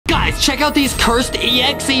guys, check out these cursed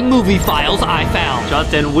EXE movie files I found.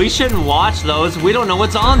 Justin, we shouldn't watch those. We don't know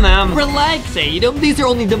what's on them. Relax, Adam. These are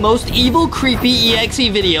only the most evil, creepy EXE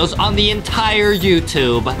videos on the entire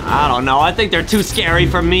YouTube. I don't know. I think they're too scary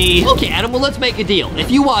for me. Okay, Adam, well, let's make a deal.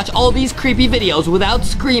 If you watch all these creepy videos without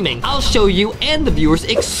screaming, I'll show you and the viewers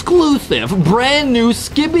exclusive, brand new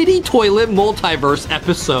Skibidi Toilet Multiverse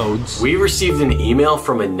episodes. We received an email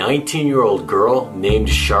from a 19-year-old girl named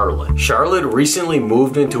Charlotte. Charlotte recently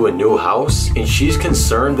moved into a new house, and she's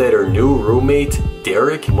concerned that her new roommate,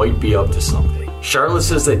 Derek, might be up to something. Charlotte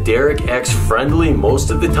says that Derek acts friendly most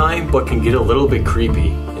of the time, but can get a little bit creepy,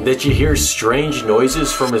 and that she hears strange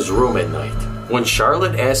noises from his room at night. When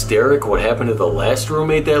Charlotte asked Derek what happened to the last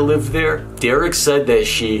roommate that lived there, Derek said that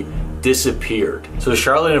she disappeared. So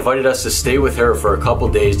Charlotte invited us to stay with her for a couple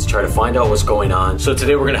days to try to find out what's going on. So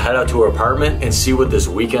today we're gonna head out to her apartment and see what this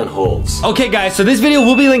weekend holds. Okay guys, so this video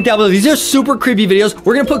will be linked down below. These are super creepy videos.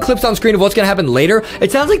 We're gonna put clips on screen of what's gonna happen later.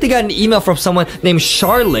 It sounds like they got an email from someone named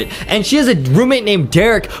Charlotte, and she has a roommate named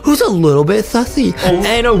Derek who's a little bit sussy.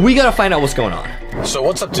 And we gotta find out what's going on. So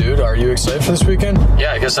what's up, dude? Are you excited for this weekend?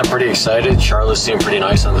 Yeah, I guess I'm pretty excited. Charlotte seemed pretty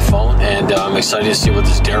nice on the phone, and I'm excited to see what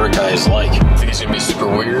this Derek guy is like. Think he's gonna be super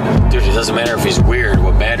weird? Dude, it doesn't matter if he's weird.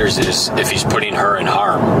 What matters is if he's putting her in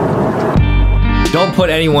harm. Don't put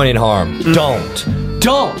anyone in harm.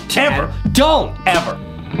 Don't ever. Don't ever.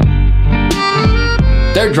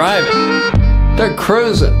 They're driving. They're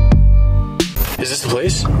cruising. Is this the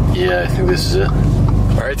place? Yeah, I think this is it.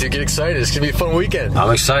 All right, dude, get excited. It's gonna be a fun weekend.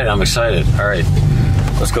 I'm excited. All right,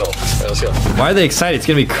 let's go. All right, let's go. Why are they excited? It's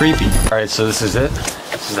gonna be creepy. All right, so this is it.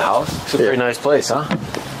 This is the house. It's a pretty nice place, huh?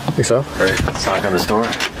 Think so? All right, let's knock on this door.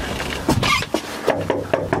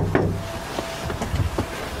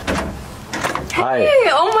 Hi. Hey,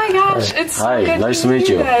 oh my gosh, it's so Hi, good nice to meet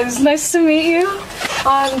you. guys. Nice to meet you.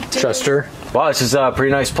 Chester? Wow, this is a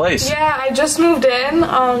pretty nice place. Yeah, I just moved in.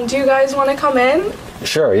 Do you guys want to come in?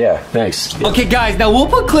 Sure, yeah, thanks. Okay guys, now we'll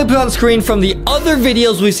put clips on screen from the other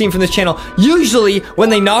videos we've seen from this channel. Usually, when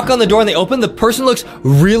they knock on the door and they open, the person looks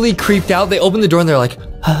really creeped out. They open the door and they're like,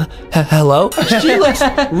 hello? She looks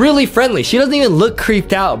really friendly. She doesn't even look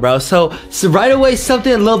creeped out, bro. So right away,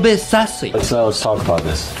 something a little bit sassy. Let's talk about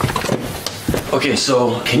this. Okay,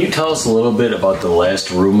 so can you tell us a little bit about the last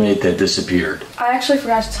roommate that disappeared? I actually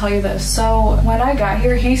forgot to tell you this. So when I got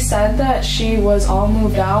here, he said that she was all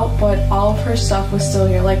moved out, but all of her stuff was still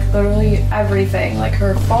here. Like literally everything. Like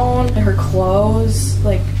her phone, her clothes,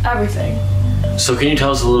 like everything. So can you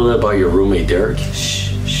tell us a little bit about your roommate, Derek?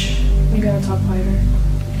 Shh. You gotta talk quieter.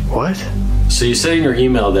 What? So you said in your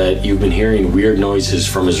email that you've been hearing weird noises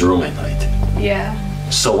from his room at night. Yeah.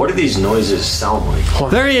 So what do these noises sound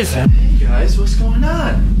like? There he is. Hey guys, what's going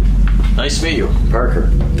on? Nice to meet you, Parker.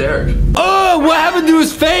 Derek. Oh, what happened to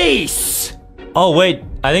his face? Oh, wait.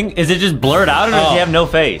 I think, is it just blurred out or does he have no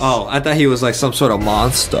face? Oh, I thought he was like some sort of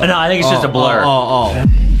monster. No, I think it's just a blur.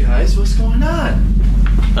 Hey guys, what's going on?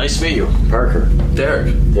 Nice to meet you, Parker.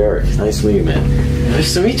 Derek. Derek, nice to meet you, man.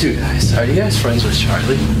 Nice to meet you guys. Are you guys friends with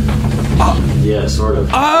Charlie? Yeah, sort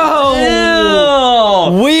of. Oh!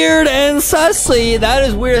 Ew. Weird and sussy. That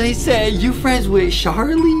is weird. He said, you friends with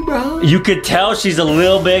Charlie, bro? You could tell she's a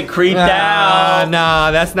little bit creeped out.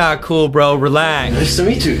 Nah, that's not cool, bro. Relax. Nice to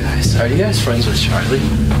meet you guys. Are you guys friends with Charlie?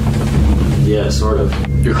 Yeah, sort of.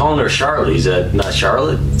 You're calling her Charlie, is that not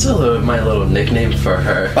Charlotte? It's my little nickname for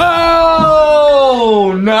her.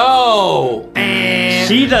 Oh, no.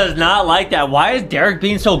 She does not like that. Why is Derek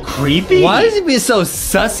being so creepy? Why is he being so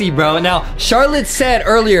sussy, bro? Now, Charlotte said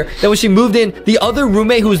earlier that when she moved in, the other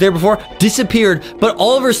roommate who was there before disappeared, but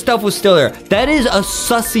all of her stuff was still there. That is a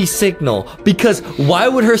sussy signal, because why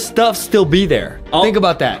would her stuff still be there? Oh. Think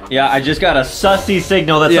about that. Yeah, I just got a sussy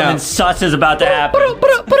signal that something sus is about to happen.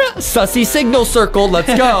 Sussy signal circle,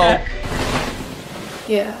 let's go.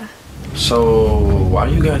 Yeah. So, why are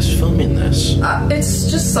you guys filming this?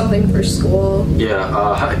 It's just something for school.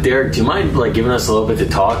 Yeah, Derek, do you mind like giving us a little bit to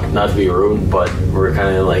talk? Not to be rude, but we're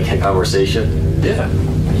kind of like in conversation.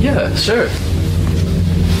 Yeah, sure.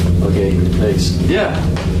 Okay, thanks. Yeah.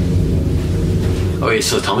 Okay,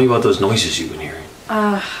 so tell me about those noises you've been hearing.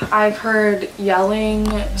 I've heard yelling,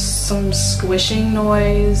 some squishing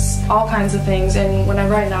noise, all kinds of things, and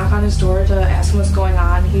whenever I knock on his door to ask him what's going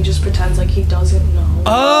on, he just pretends like he doesn't know.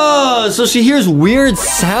 Oh, so she hears weird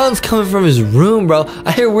sounds coming from his room, bro.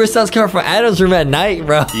 I hear weird sounds coming from Adam's room at night,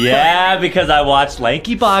 bro. Yeah, because I watch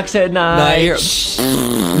LankyBox at night. No, I hear...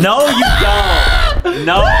 No, you don't.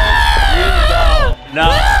 No, you don't.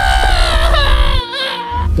 No.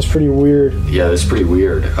 That's pretty weird. Yeah, that's pretty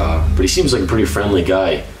weird. But he seems like a pretty friendly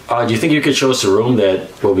guy. Do you think you could show us a room that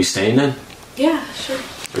we'll be staying in? Yeah, sure.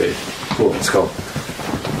 Great. Cool, let's go.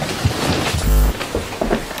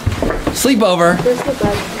 Sleepover. Here's the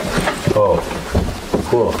bed. Oh,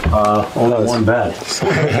 cool. Only one bed.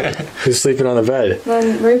 Who's sleeping on the bed?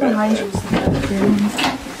 Then right behind you is the bedroom.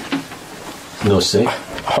 No sink?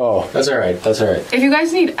 Oh, That's alright, that's alright. If you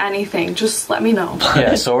guys need anything, just let me know.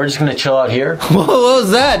 Yeah, so we're just gonna chill out here. What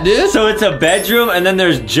was that, dude? So it's a bedroom and then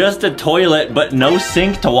there's just a toilet but no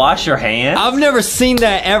sink to wash your hands? I've never seen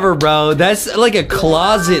that ever, bro. That's like a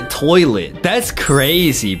closet toilet. That's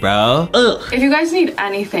crazy, bro. Ugh. If you guys need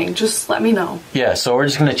anything, just let me know. Yeah, so we're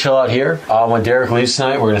just gonna chill out here. When Derek leaves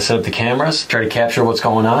tonight, we're gonna set up the cameras, try to capture what's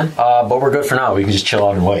going on. But we're good for now. We can just chill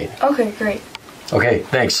out and wait. Okay, great. Okay,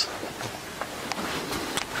 thanks.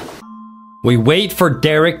 We wait for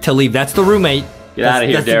Derek to leave. That's the roommate. Get out of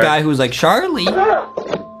here, That's Derek. the guy who's like, Charlie.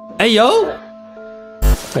 Hey, yo.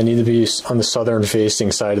 I need to be on the southern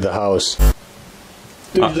facing side of the house.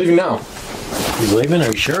 Dude, he's leaving now. He's leaving, are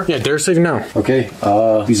you sure? Yeah, Derek's leaving now. Okay,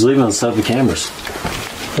 he's leaving. Let's set up the cameras.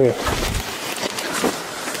 Okay.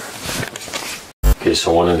 Okay,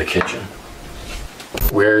 so one in the kitchen.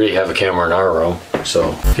 We already have a camera in our room,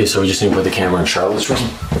 so... Okay, so we just need to put the camera in Charlotte's room.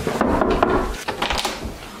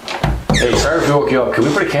 Hey, sorry if I woke you up. Can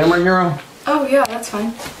we put a camera in your room? Oh, yeah, that's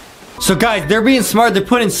fine. So guys, they're being smart. They're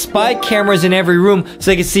putting spy cameras in every room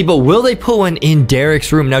so they can see, but will they put one in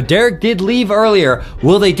Derek's room? Now, Derek did leave earlier.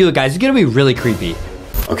 Will they do it, guys? It's gonna be really creepy.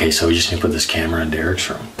 Okay, so we just need to put this camera in Derek's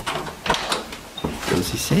room.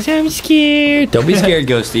 Ghosty says, I'm scared. Don't be scared,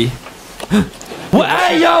 Ghosty. What?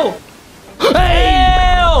 Hey, yo! Hey!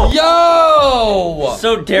 Yo!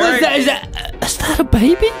 So Derek... Is that a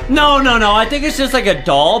baby? No, I think it's just like a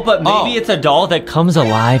doll, but maybe it's a doll that comes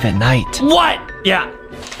alive at night. What? Yeah.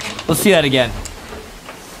 Let's see that again.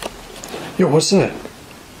 Yo, what's that?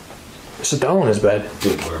 There's a doll in his bed.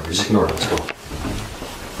 Dude, whatever. Just ignore it. Let's go.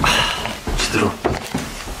 Just do it.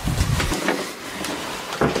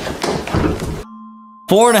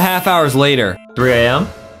 4.5 hours later. 3 a.m.?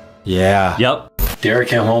 Yeah. Yep. Derek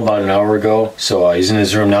came home about an hour ago, so he's in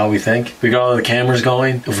his room now, we think. We got all the cameras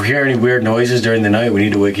going. If we hear any weird noises during the night, we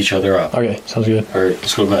need to wake each other up. Okay, sounds good. All right,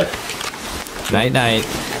 let's go to bed. Night, night.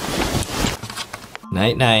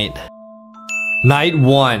 Night, night. Night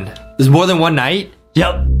 1. There's more than one night?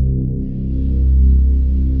 Yep.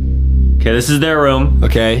 Okay, this is their room.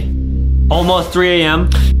 Okay. Almost 3 a.m.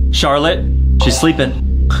 Charlotte, she's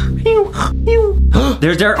sleeping.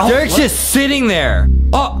 There's Derek. Oh, Derek's what? just sitting there.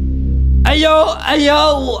 Oh. Ayo,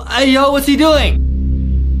 ayo, ayo, what's he doing?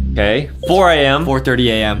 Okay, 4 a.m. 4:30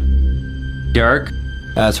 a.m. Derek.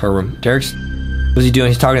 That's her room. Derek's, what's he doing?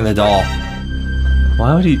 He's talking to the doll.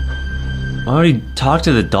 Why would he talk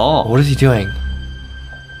to the doll? What is he doing?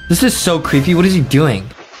 This is so creepy. What is he doing?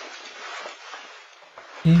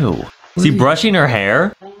 Ew. Is he brushing her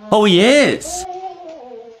hair? Oh, he is.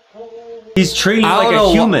 He's treating her like a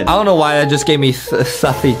human. I don't know why that just gave me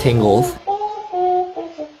stuffy tingles.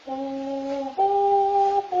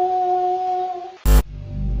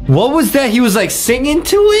 What was that? He was like singing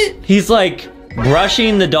to it? He's like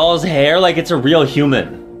brushing the doll's hair like it's a real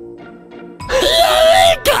human.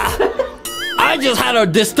 I just had a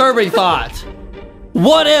disturbing thought.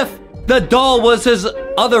 What if the doll was his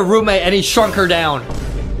other roommate and he shrunk her down?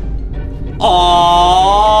 Oh.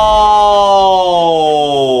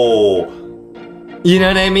 You know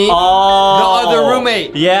what I mean? Oh. The other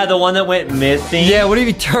roommate. Yeah, the one that went missing. Yeah, what if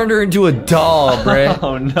he turned her into a doll, bruh?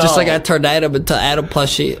 Oh, no. Just like I turned Adam into Adam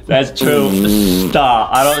Plushie. That's true.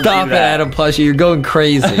 Stop. I don't Stop do it, that. Adam Plushie. You're going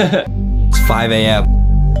crazy. It's 5 a.m.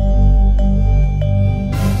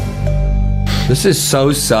 This is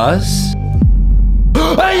so sus.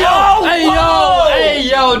 Hey yo! Hey yo! Hey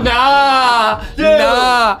yo! Nah! Dude.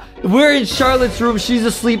 Nah! We're in Charlotte's room. She's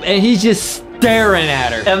asleep, and he's just staring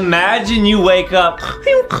at her. Imagine you wake up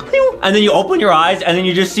and then you open your eyes and then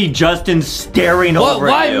you just see Justin staring over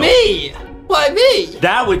Why at you. me? Why me?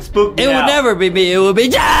 That would spook me It would out. never be me. It would be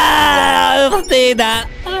Justina.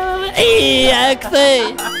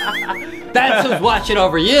 EXE. That's who's watching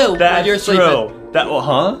over you That's when you're true. sleeping. That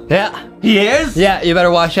huh? Yeah. He is? Yeah, you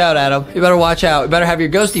better watch out, Adam. You better watch out. You better have your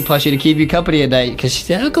ghosty plushie to keep you company at night, because she's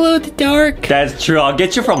a glow in the dark. That's true. I'll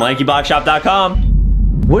get you from LankyBoxShop.com.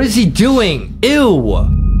 What is he doing? Ew.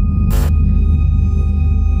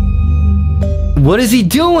 What is he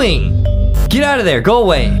doing? Get out of there. Go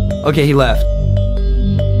away. Okay, he left.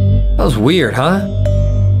 That was weird, huh?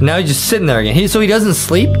 Now he's just sitting there again. So he doesn't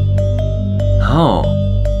sleep? Oh.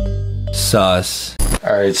 Sus.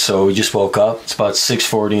 All right, so we just woke up. It's about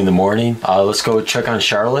 6:40 in the morning. Let's go check on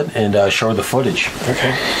Charlotte and show her the footage.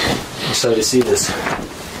 Okay. I'm excited to see this.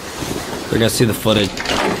 We're gonna see the footage.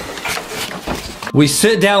 We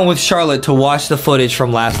sit down with Charlotte to watch the footage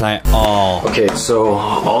from last night. Oh. Okay, so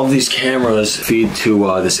all these cameras feed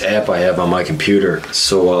to this app I have on my computer.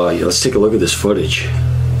 So yeah, let's take a look at this footage.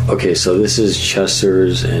 Okay, so this is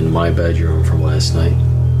Chester's and my bedroom from last night.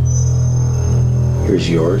 Here's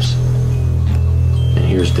yours. And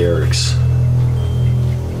here's Derek's.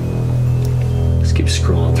 Let's keep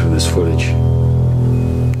scrolling through this footage.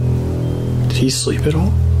 Did he sleep at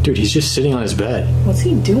all? Dude, he's just sitting on his bed. What's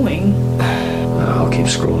he doing? I'll keep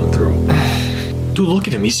scrolling through. Dude, look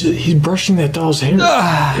at him. He's brushing that doll's hair.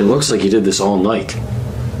 It looks like he did this all night.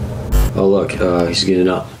 Oh look, he's getting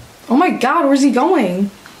up. Oh my god, where's he going?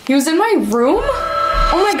 He was in my room?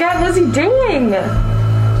 Oh my god, what's he doing?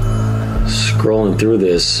 Scrolling through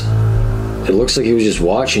this, it looks like he was just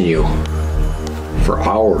watching you for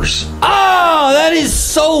hours. Oh, that is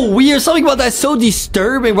so weird. Something about that's so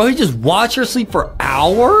disturbing, bro. He just watch her sleep for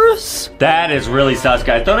hours? That is really sus,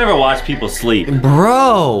 guys. Don't ever watch people sleep.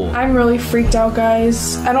 Bro. I'm really freaked out,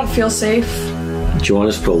 guys. I don't feel safe. Do you want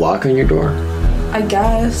us to put a lock on your door? I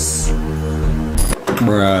guess.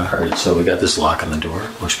 Bruh. Alright, so we got this lock on the door.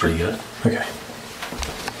 Looks pretty good. Okay.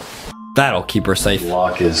 That'll keep her safe. The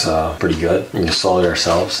lock is pretty good. We installed it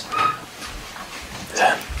ourselves.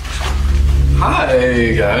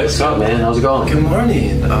 Hi, guys. What's up, man? How's it going? Good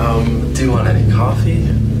morning. Do you want any coffee?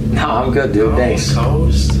 No, I'm good, dude. Thanks.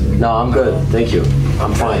 Toast? No, I'm good. Thank you.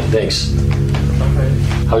 I'm fine. Thanks. Okay.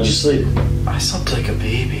 How'd you sleep? I slept like a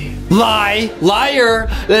baby. Lie. Liar.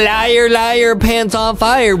 Liar, liar, pants on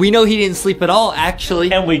fire. We know he didn't sleep at all,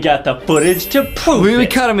 actually. And we got the footage to prove We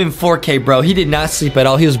it. cut him in 4K, bro. He did not sleep at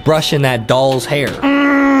all. He was brushing that doll's hair. Like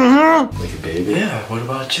a baby? Yeah, what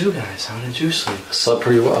about you guys? How did you sleep? I slept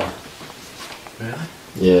pretty well. Really?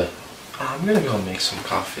 Yeah. I'm gonna go make some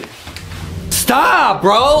coffee. Stop,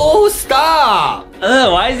 bro. Stop.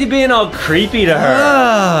 Ugh, why is he being all creepy to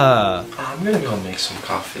her? I'm gonna go make some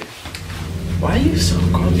coffee. Why are you so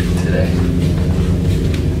grumpy today?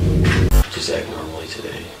 Just act normally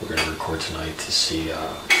today. We're gonna record tonight to see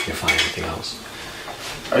if you find anything else.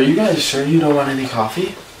 Are you guys sure you don't want any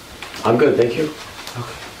coffee? I'm good, thank you.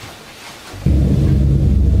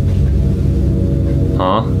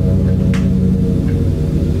 Huh?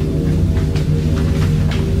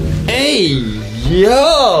 Hey,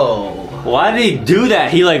 yo. Why did he do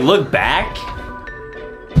that? He like looked back?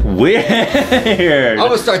 Weird. I'm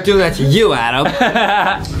gonna start doing that to you, Adam.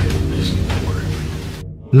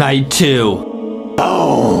 Night 2.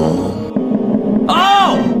 Oh!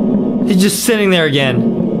 Oh! He's just sitting there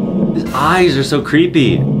again. His eyes are so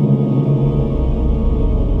creepy.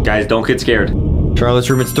 Guys, don't get scared. Charlotte's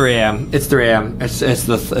room, it's 3 a.m. It's 3 a.m. It's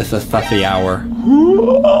the stuffy hour.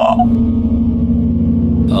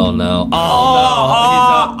 Oh no. Oh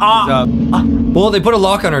no. He's up. Well, they put a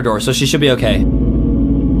lock on her door, so she should be okay.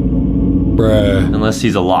 Bruh. Unless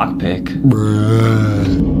he's a lockpick.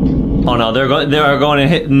 Bruh. Oh no, they're going to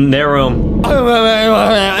hit in their room.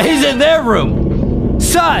 He's in their room.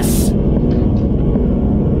 Sus.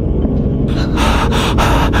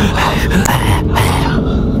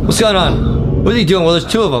 What's going on? What is he doing? Well, there's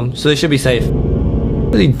 2 of them, so they should be safe.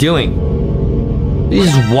 What is he doing?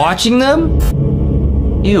 He's just watching them?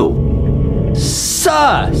 Ew.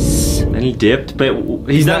 Sus. And he dipped, but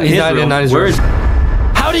he's not in his room. Not his Where room. is?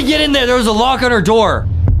 How'd he get in there? There was a lock on her door.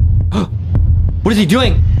 What is he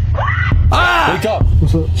doing? Ah! Wake up.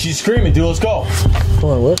 She's screaming, dude. Let's go.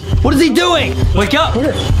 Hold on, what? What is he doing? Wake up!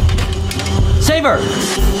 Save her!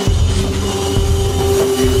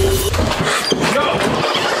 No!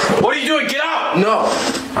 What are you doing? Get out! No.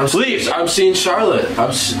 I'm seeing Charlotte.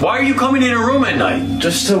 Why are you coming in her room at night?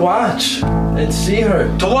 Just to watch and see her.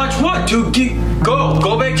 To watch what?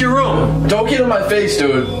 Go back to your room. Don't get in my face,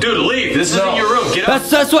 dude. Dude, leave. This isn't your room. Get out.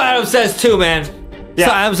 That's what Adam says too, man. That's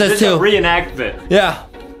what Adam says this is too. a reenactment. Yeah.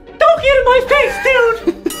 Don't get in my face,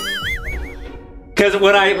 dude! Because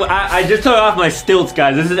when I just took off my stilts,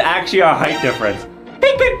 guys, this is actually our height difference.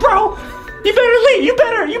 Hey, big bro! You better leave! You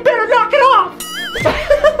better knock it off!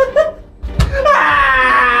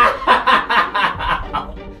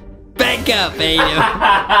 Back up, Adam.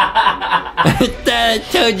 I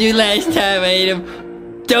told you last time,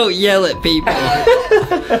 Adam. Don't yell at people.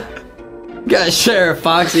 Got Sheriff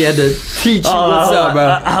Foxy had to teach you what's up,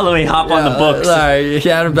 bro. Let me hop on the books. Sorry, he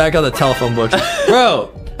had him back on the telephone books. Bro,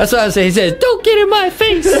 that's what I'm saying. He says, don't get in my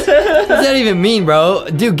face. What does that even mean, bro?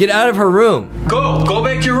 Dude, get out of her room. Go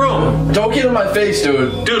back to your room. Don't get in my face,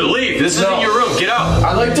 dude. Dude, leave. This isn't your room. Get out.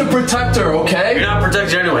 I like to protect her, okay? You're not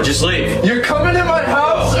protecting anyone. Just leave. You're coming in my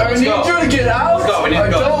house. I need you to get out. Let's go. We need to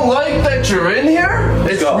go. I don't like that you're in here.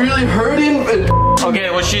 It's really hurting. Okay,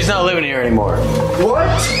 well, she's not living here anymore. What?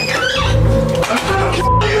 I'm gonna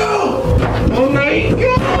kill you. Oh my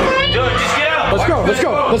Let's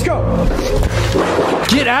go. Let's go.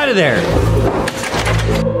 Get out of there.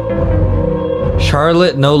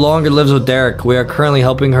 Charlotte no longer lives with Derek. We are currently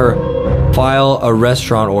helping her file a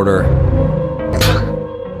restaurant order.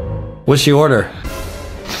 What's she order?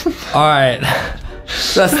 All right.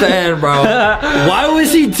 That's the end, bro. Why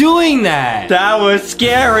was he doing that? That was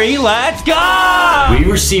scary. Let's go! We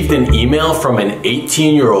received an email from an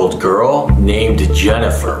 18-year-old girl named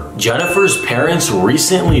Jennifer. Jennifer's parents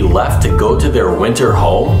recently left to go to their winter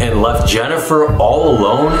home and left Jennifer all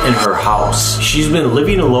alone in her house. She's been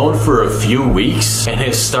living alone for a few weeks and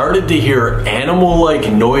has started to hear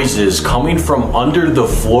animal-like noises coming from under the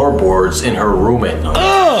floorboards in her room at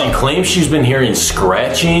night. She claims she's been hearing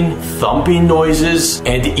scratching, thumping noises,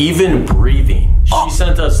 and even breathing. She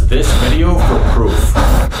sent us this video for proof.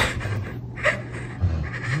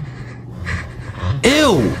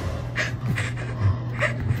 Ew.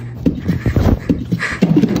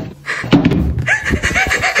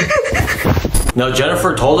 Now,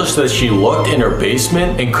 Jennifer told us that she looked in her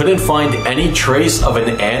basement and couldn't find any trace of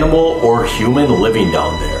an animal or human living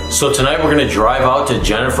down there. So tonight we're gonna drive out to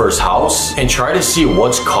Jennifer's house and try to see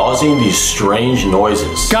what's causing these strange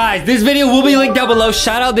noises. Guys, this video will be linked down below.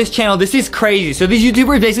 Shout out this channel. This is crazy. So these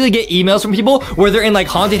YouTubers basically get emails from people where they're in like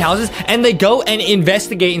haunted houses and they go and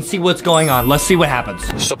investigate and see what's going on. Let's see what happens.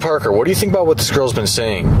 So Parker, what do you think about what this girl's been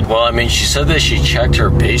saying? Well, I mean, she said that she checked her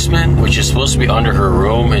basement, which is supposed to be under her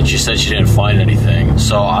room, and she said she didn't find anything.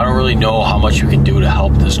 So I don't really know how much you can do to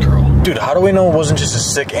help this girl. Dude, how do we know it wasn't just a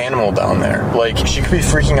sick animal down there? Like, she could be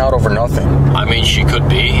freaking out over nothing. I mean, she could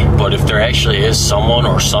be, but if there actually is someone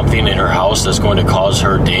or something in her house that's going to cause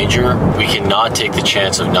her danger, we cannot take the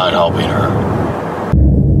chance of not helping her.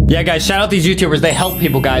 Yeah, guys, shout out these YouTubers. They help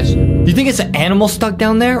people, guys. Do you think it's an animal stuck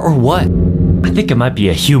down there or what? I think it might be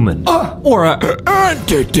a human. Or an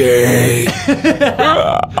entity.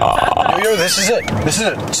 Yo, this is it. This is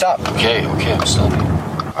it. Stop. Okay, I'm stopping.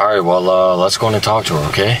 All right, well, let's go in and talk to her,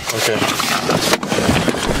 okay? Okay.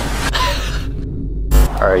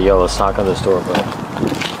 All right, yo, let's knock on this door, bro.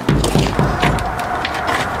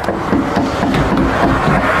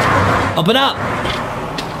 Open up.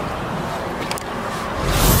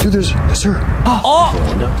 Dude, there's her.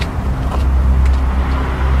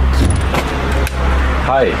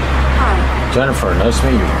 Hi. Hi. Jennifer, nice to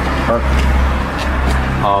meet you.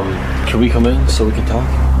 Can we come in so we can talk?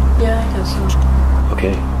 Yeah, I guess so.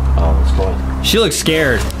 Okay, let's go in. She looks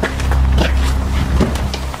scared.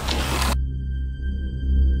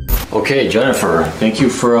 Okay, Jennifer, thank you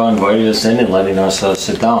for inviting us in and letting us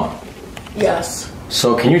sit down. Yes.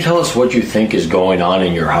 So can you tell us what you think is going on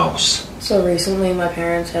in your house? So recently my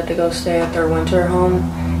parents had to go stay at their winter home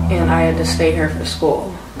and I had to stay here for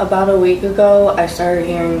school. About a week ago, I started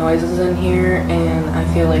hearing noises in here and I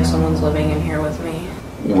feel like someone's living in here with me.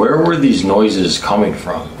 Where were these noises coming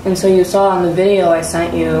from? And so you saw on the video I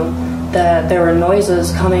sent you that there were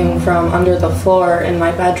noises coming from under the floor in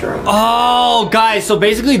my bedroom. Oh, guys, so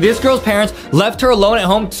basically this girl's parents left her alone at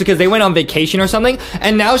home because they went on vacation or something,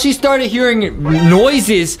 and now she started hearing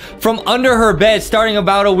noises from under her bed starting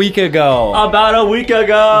about a week ago. About a week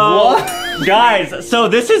ago. What? Guys, so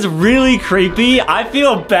this is really creepy. I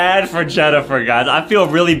feel bad for Jennifer, guys. I feel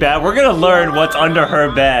really bad. We're gonna learn what's under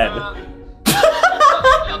her bed.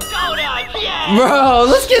 Bro,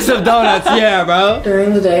 let's get some donuts, yeah, bro.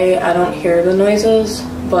 During the day, I don't hear the noises,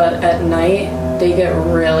 but at night, they get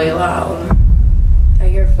really loud. I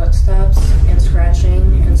hear footsteps and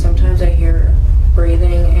scratching, and sometimes I hear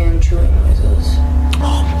breathing and chewing noises.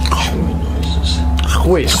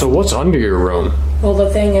 Wait, so what's under your room? Well, the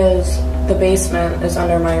thing is, the basement is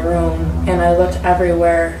under my room, and I looked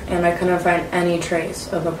everywhere, and I couldn't find any trace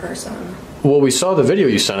of a person. Well, we saw the video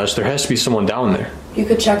you sent us. There has to be someone down there. You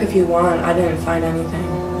could check if you want. I didn't find anything.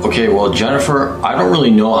 Okay, well, Jennifer, I don't really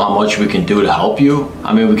know how much we can do to help you.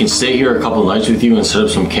 I mean, we can stay here a couple nights with you and set up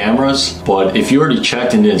some cameras, but if you already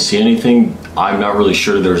checked and didn't see anything, I'm not really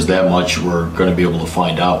sure there's that much we're going to be able to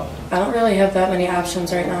find out. I don't really have that many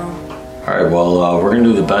options right now. All right, well, we're going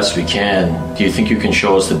to do the best we can. Do you think you can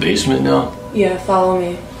show us the basement now? Yeah, follow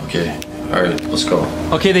me. Okay, all right, let's go.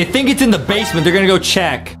 Okay, they think it's in the basement. They're gonna go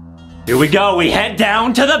check. Here we go. We head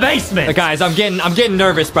down to the basement. Guys, I'm getting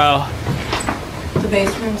nervous, bro. The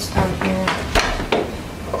basement's down here.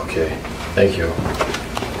 Okay, thank you.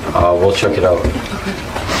 We'll check it out. Okay.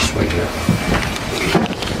 Just wait here.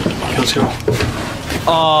 Okay, let's go.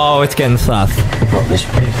 Oh, it's getting sus. Oh, this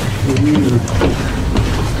way.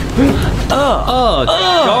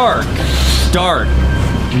 Dark.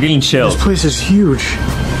 I'm getting chills. This place is huge.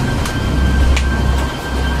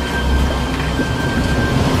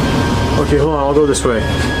 Okay, hold on, I'll go this way.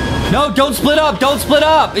 No, don't split up. Don't split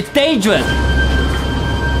up. It's dangerous.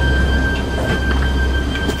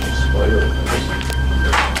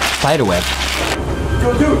 spider web.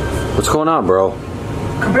 Yo, dude, What's going on, bro?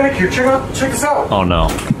 come back here. Check this out. Oh no.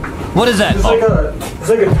 What is that? It's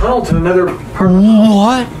like a tunnel to another part.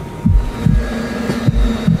 What?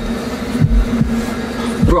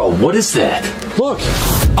 Bro, what is that? Look.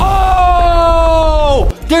 Oh!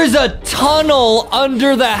 There's a tunnel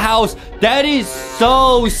under the house. That is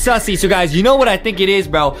so sussy. So guys, you know what I think it is,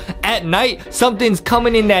 bro? At night, something's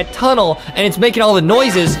coming in that tunnel and it's making all the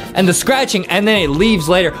noises and the scratching and then it leaves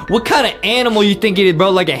later. What kind of animal you think it is,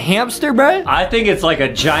 bro? Like a hamster, bro? I think it's like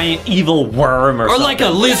a giant evil worm or something. Or like a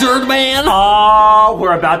lizard, man? Oh,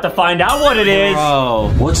 we're about to find out what it is.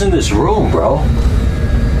 Bro. What's in this room, bro?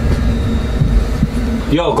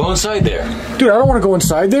 Yo, go inside there. Dude, I don't want to go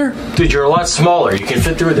inside there. Dude, you're a lot smaller. You can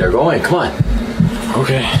fit through there. Go in, come on.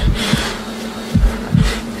 Okay.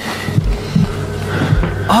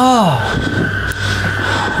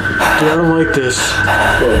 Dude, I don't like this.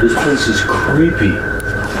 Bro, this place is creepy.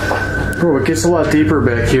 Bro, it gets a lot deeper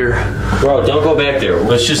back here. Bro, don't go back there.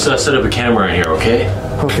 Let's just set up a camera in here, okay?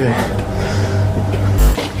 Okay.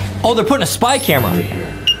 Oh, they're putting a spy camera.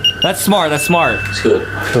 That's smart, that's smart. It's good.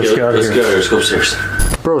 Let's get out of here. Let's go upstairs.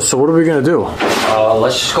 Bro, so what are we gonna do?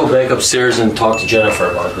 Let's just go back upstairs and talk to Jennifer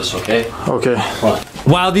about this, okay? Okay. Come on.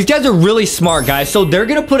 Wow, these guys are really smart, guys. So they're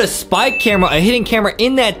gonna put a spy camera, a hidden camera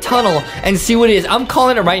in that tunnel and see what it is. I'm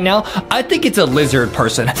calling it right now. I think it's a lizard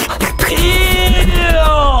person. Ew!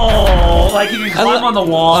 Like you can climb on the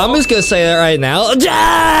wall. I'm just gonna say that right now.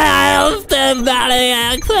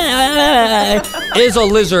 Is a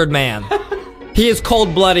lizard man. He is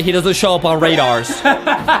cold-blooded. He doesn't show up on radars.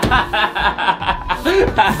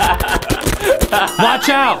 Watch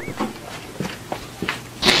out!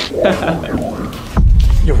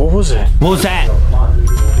 Yo, what was it? What was that?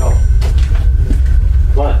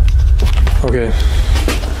 What? Okay.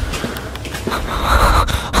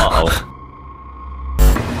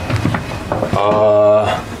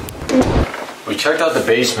 We checked out the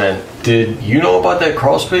basement. Did you know about that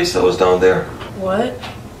crawl space that was down there? What?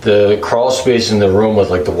 The crawl space in the room with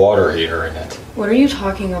like the water heater in it. What are you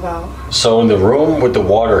talking about? So in the room with the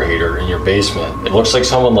water heater in your basement, it looks like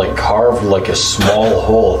someone like carved like a small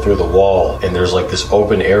hole through the wall and there's like this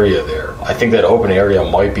open area there. I think that open area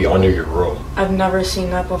might be under your room. I've never seen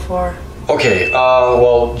that before. Okay,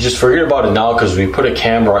 well, just forget about it now because we put a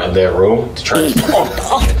camera in that room to try to...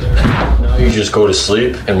 Now you just go to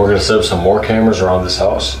sleep and we're going to set up some more cameras around this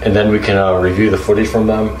house and then we can review the footage from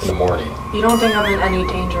them in the morning. You don't think I'm in any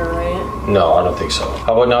danger, right? No, I don't think so.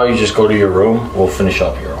 How about now you just go to your room? We'll finish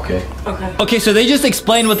up here, okay? Okay. Okay, so they just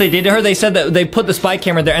explained what they did to her. They said that they put the spy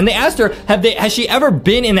camera there, and they asked her, has she ever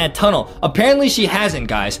been in that tunnel? Apparently she hasn't,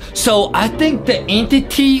 guys. So I think the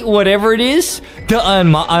entity, whatever it is, the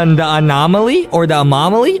anomaly, or the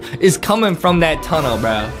anomaly, is coming from that tunnel,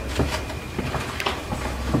 bro.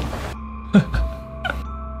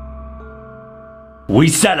 We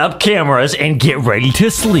set up cameras and get ready to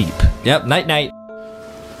sleep. Yep, night-night.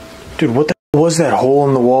 Dude, what the hell was that hole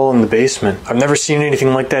in the wall in the basement? I've never seen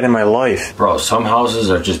anything like that in my life. Bro, some houses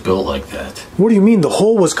are just built like that. What do you mean? The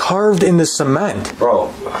hole was carved in the cement.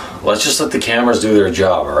 Bro, let's just let the cameras do their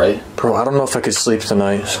job, alright? Bro, I don't know if I could sleep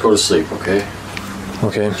tonight. Just go to sleep, okay?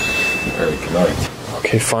 Okay. Alright, good night.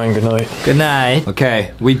 Okay, fine, good night. Good night.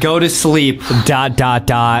 Okay, we go to sleep, ...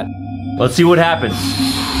 Let's see what happens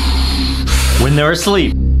when they're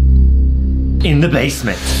asleep in the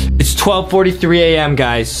basement. It's 12:43 a.m.,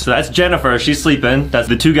 guys. So that's Jennifer. She's sleeping. That's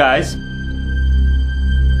the two guys.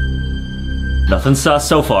 Nothing sus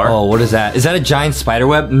so far. Oh, what is that? Is that a giant spider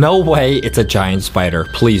web? No way it's a giant spider.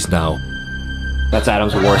 Please no. That's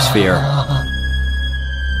Adam's worst fear.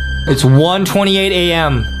 It's 1:28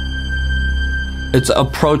 a.m. It's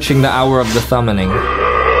approaching the hour of the thumbening.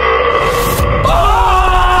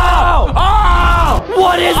 Oh! Oh!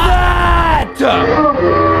 What is that?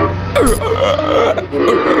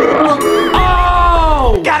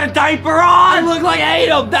 Oh! Got a diaper on? That looked like I ate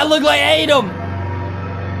him. That looked like I ate him.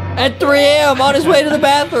 At 3 a.m. on his way to the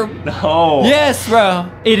bathroom. No. Yes, bro.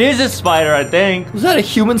 It is a spider, I think. Was that a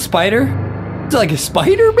human spider? Is it like a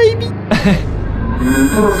spider, baby?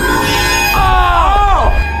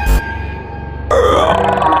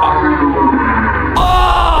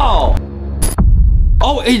 Oh!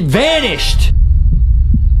 Oh, it vanished.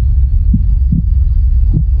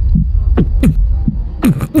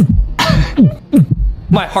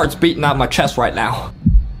 My heart's beating out my chest right now.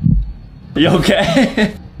 You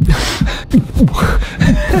okay?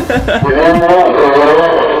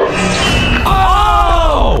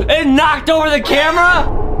 Oh! It knocked over the camera?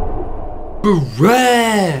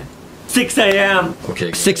 Bruh. 6 a.m.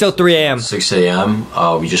 Okay. 6:03 a.m. 6 a.m.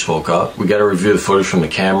 We just woke up. We got to review the footage from the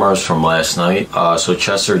cameras from last night. So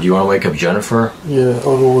Chester, do you want to wake up Jennifer? Yeah,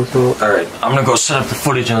 I'll go work her up. All right, I'm gonna go set up the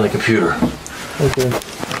footage on the computer. Okay.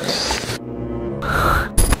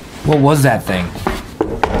 What was that thing?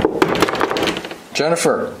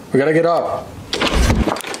 Jennifer, we gotta get up.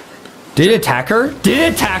 Did it attack her? Did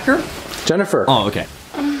it attack her? Jennifer. Oh, okay.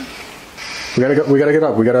 We gotta get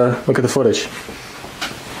up. We gotta look at the footage.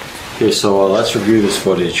 Okay, so let's review this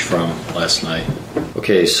footage from last night.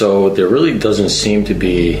 Okay, so there really doesn't seem to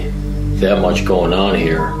be that much going on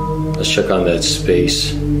here. Let's check on that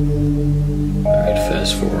space. All right,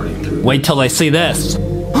 fast forwarding through. Wait till they see this.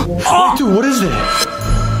 Oh, dude, what is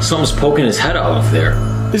that? Someone's poking his head out of there.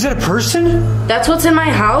 Is that a person? That's what's in my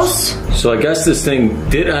house? So I guess this thing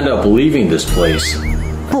did end up leaving this place.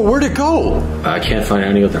 Bro, where'd it go? I can't find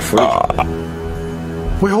any other footage.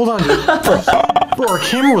 Wait, hold on, dude. Bro, our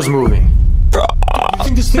camera was moving. You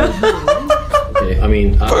think this thing was moving? Okay, I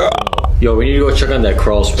mean, I don't know. Yo, we need to go check on that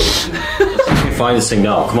crawl space. Let's see if we can find this thing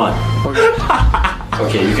now. Come on.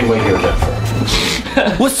 Okay, you can wait here, Jennifer.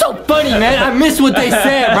 What's so funny, man? I missed what they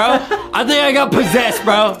said, bro. I think I got possessed,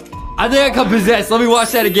 bro. I think I got possessed. Let me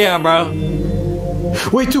watch that again, bro.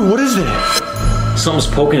 Wait, dude, what is that? Someone's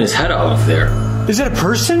poking his head out of there. Is that a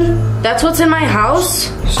person? That's what's in my house?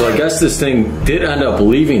 So I guess this thing did end up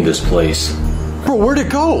leaving this place. Bro, where'd it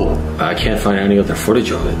go? I can't find any other footage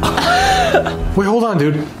of it. Wait, hold on,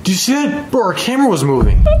 dude. Do you see that? Bro, our camera was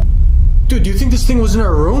moving. Dude, do you think this thing was in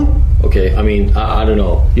our room? Okay, I mean, I don't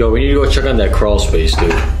know. Yo, we need to go check on that crawl space,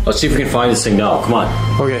 dude. Let's see if we can find this thing now. Come on.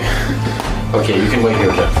 Okay. Okay, you can wait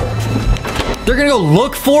here, Jennifer. They're gonna go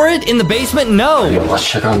look for it in the basement? No. Yo, let's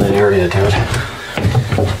check on that area, dude.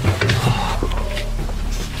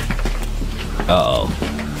 Uh-oh.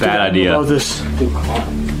 Bad idea. About this.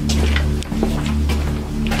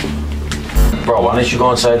 Bro, why don't you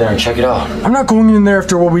go inside there and check it out? I'm not going in there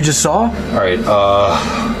after what we just saw. All right,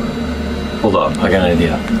 hold up. I got an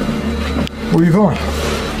idea. Where are you going?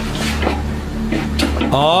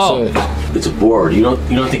 Oh. So, It's a board. You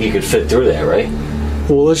don't think you could fit through that, right?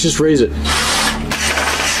 well, let's just raise it.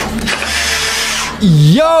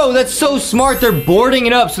 Yo, that's so smart. They're boarding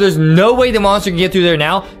it up, so there's no way the monster can get through there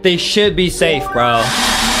now. They should be safe, bro.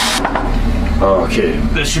 Okay,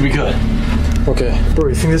 this should be good. Okay. Bro,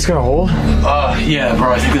 you think this is gonna hold? Yeah,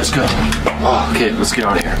 bro, I think that's good. Oh, okay, let's get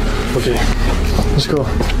out of here. Okay. Let's go.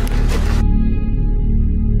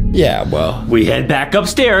 Yeah, well. We head back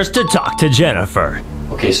upstairs to talk to Jennifer.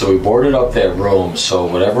 Okay, so we boarded up that room, so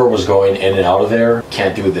whatever was going in and out of there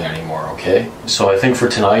can't do that anymore, okay? So I think for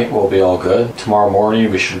tonight, we'll be all good. Tomorrow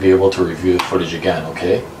morning, we should be able to review the footage again,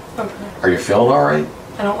 okay? Okay. Are you feeling all right?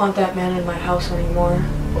 I don't want that man in my house anymore.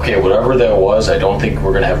 Okay, whatever that was, I don't think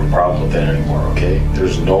we're gonna have a problem with that anymore, okay?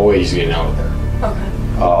 There's no way he's getting out of there. Okay.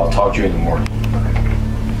 I'll talk to you in the morning.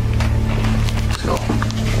 Let's go.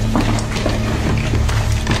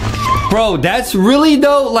 Bro, that's really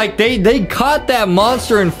though, like they caught that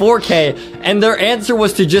monster in 4K and their answer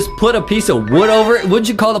was to just put a piece of wood over it. Would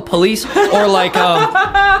you call the police? Or like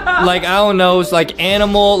I don't know, it's like an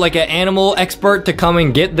animal expert to come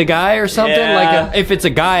and get the guy or something? Yeah. Like if it's a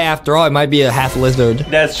guy after all, it might be a half lizard.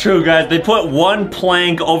 That's true, guys. They put one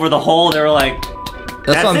plank over the hole. They were like,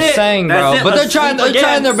 That's what I'm it. saying, That's bro. it. But Let's they're trying sleep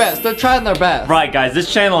their again. best. They're trying their best. Right, guys,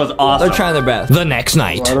 this channel is awesome. They're trying their best. The next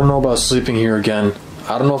night. I don't know about sleeping here again.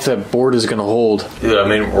 I don't know if that board is gonna hold. Dude, I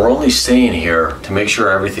mean, we're only staying here to make sure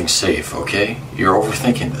everything's safe, okay? You're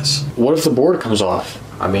overthinking this. What if the board comes off?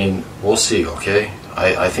 I mean, we'll see, okay?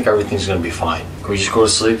 I think everything's gonna be fine. Can we just go to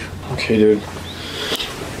sleep? Okay, dude.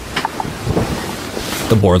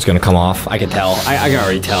 The board's gonna come off. I can tell. I can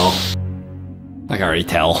already tell. I can already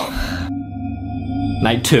tell.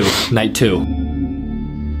 Night two.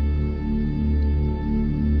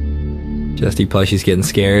 Justy Plushie's getting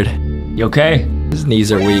scared. You okay? His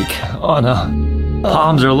knees are weak. Oh no.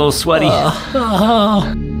 Palms are a little sweaty.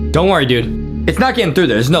 Don't worry, dude. It's not getting through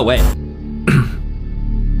there. There's no way.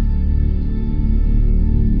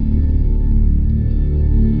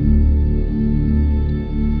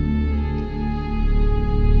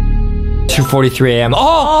 2:43 a.m.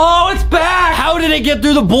 Oh, it's back! How did it get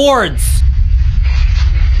through the boards?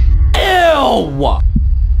 Ew!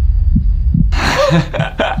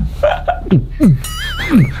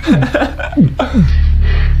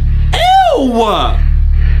 Ew!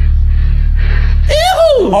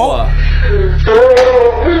 Ew!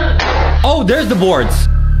 Oh, there's the boards.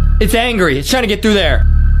 It's angry. It's trying to get through there.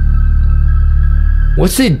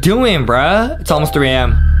 What's it doing, bruh? It's almost 3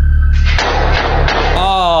 a.m.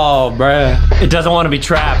 Oh, bruh. It doesn't want to be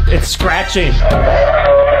trapped. It's scratching.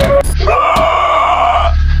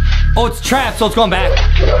 Oh, it's trapped, so it's going back.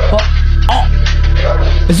 Oh.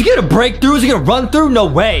 Is he gonna break through? Is he gonna run through? No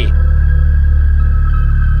way.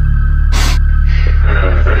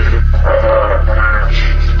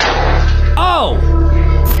 Oh!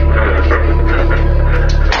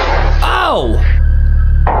 Oh!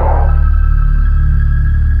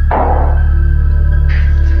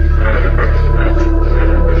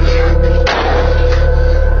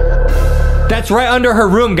 That's right under her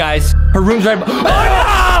room, guys. Her room's right.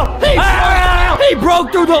 Oh, no! He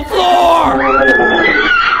broke through the floor!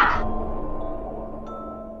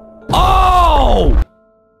 Oh!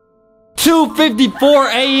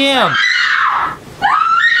 2:54 a.m.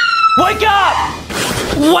 Wake up!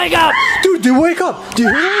 Wake up! Dude, wake up! Do you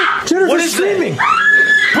hear that? Jennifer's screaming!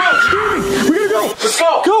 Bro, screaming! We gotta go! Let's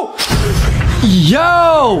go! Go!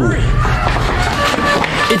 Yo!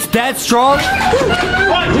 It's that strong?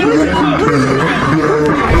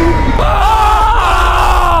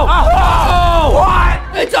 Oh! Oh! What?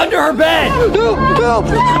 It's under her bed! Help!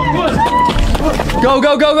 Go,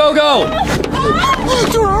 go, go, go, go!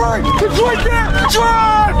 Dude, hurry! It's right there!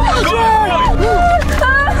 John! John!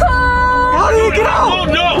 How did he get out? Oh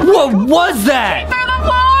no! What was that?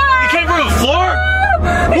 You came from the floor?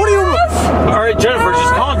 What are you... Alright, Jennifer,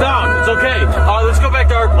 just calm down. It's okay. Let's go back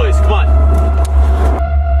to our place. Come on.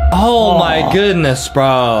 Oh my goodness,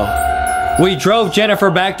 bro. We drove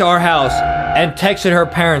Jennifer back to our house and texted her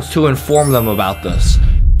parents to inform them about this.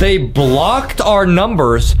 They blocked our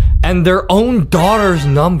numbers and their own daughter's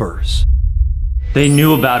numbers. They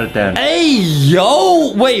knew about it then. Hey,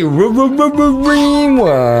 yo! Wait, rewind.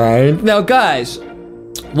 Now, guys,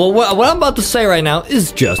 well, what I'm about to say right now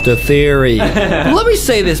is just a theory. Let me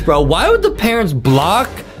say this, bro. Why would the parents block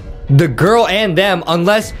the girl and them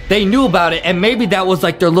unless they knew about it, and maybe that was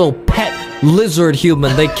like their little pet lizard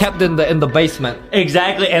human they kept in the basement?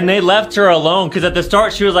 Exactly, and they left her alone because at the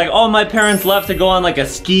start she was like, oh, my parents left to go on like a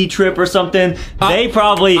ski trip or something. They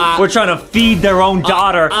probably were trying to feed their own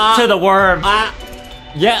daughter to the worm.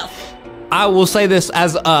 Yes. I will say this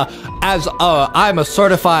as I'm a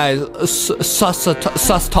certified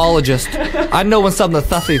sustologist. I know when something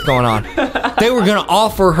sussy is going on. They were gonna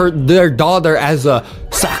offer their daughter as a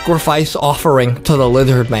sacrifice offering to the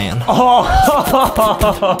lizard man. Oh.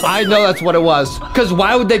 I know that's what it was. Cause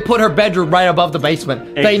why would they put her bedroom right above the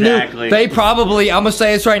basement? They Exactly. knew. They probably. I'm gonna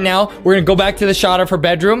say this right now. We're gonna go back to the shot of her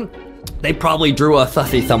bedroom. They probably drew a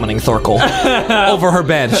sussy summoning circle over her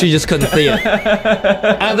bed. She just couldn't see it.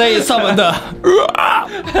 And they summoned the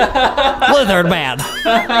lizard man.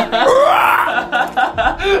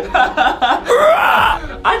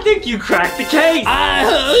 I think you cracked the case.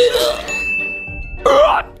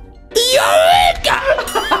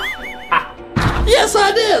 Yes,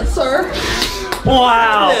 I did, sir.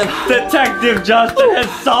 Wow. Detective Justin has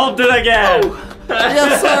solved it again.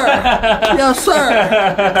 Yes, sir. Yes, sir.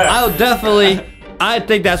 I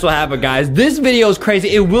think that's what happened, guys. This video is crazy.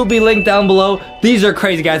 It will be linked down below. These are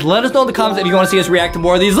crazy, guys. Let us know in the comments if you want to see us react to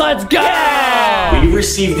more of these. Let's go! We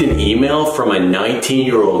received an email from a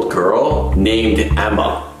 19-year-old girl named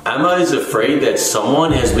Emma. Emma is afraid that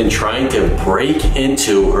someone has been trying to break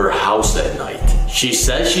into her house at night. She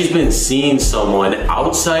says she's been seeing someone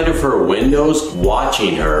outside of her windows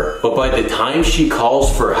watching her, but by the time she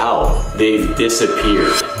calls for help, they've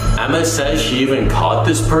disappeared. Emma says she even caught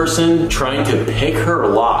this person trying to pick her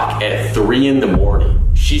lock at 3 in the morning.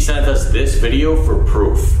 She sent us this video for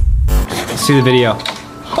proof. Let's see the video.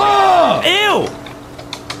 Oh! Ew!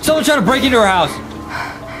 Someone trying to break into her house.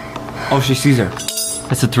 Oh, she sees her.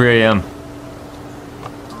 It's at 3 a.m.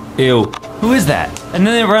 Ew. Who is that? And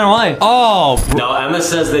then they ran away. Oh. Now Emma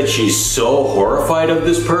says that she's so horrified of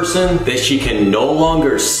this person that she can no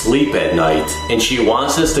longer sleep at night, and she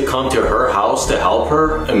wants us to come to her house to help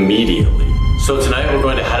her immediately. So tonight we're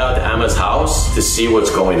going to head out to Emma's house to see what's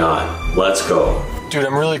going on. Let's go. Dude,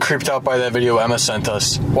 I'm really creeped out by that video Emma sent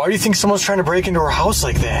us. Why do you think someone's trying to break into her house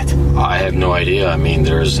like that? I have no idea. I mean,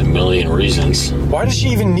 there's a million reasons. Why does she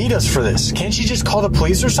even need us for this? Can't she just call the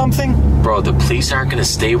police or something? Bro, the police aren't going to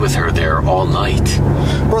stay with her there all night.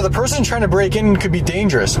 Bro, the person trying to break in could be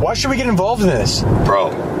dangerous. Why should we get involved in this?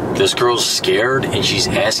 Bro, this girl's scared and she's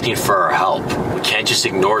asking for our help. We can't just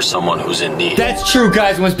ignore someone who's in need. That's true,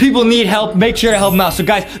 guys. When people need help, make sure to help them out. So,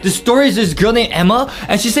 guys, the story is this girl named Emma,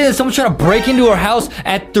 and she's saying that someone's trying to break into her house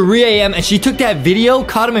at 3 a.m. and she took that video,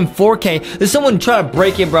 caught him in 4K. There's someone trying to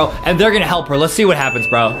break in, bro, and they're gonna help her. Let's see what happens,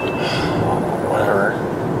 bro. Whatever.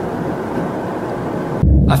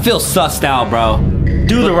 I feel sussed out, bro.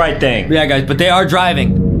 Do the right thing. Yeah, guys, but they are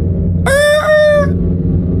driving.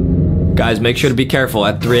 Guys, make sure to be careful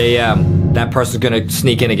at 3 a.m. That person's gonna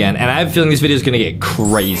sneak in again, and I have a feeling this video is gonna get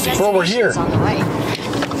crazy. Bro, we're here.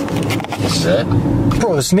 What's that?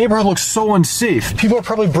 Bro, this neighborhood looks so unsafe. People are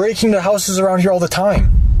probably breaking into houses around here all the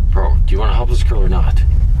time. Bro, do you want to help this girl or not?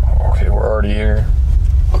 Okay, we're already here.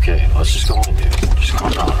 Okay, let's just go in, dude. Just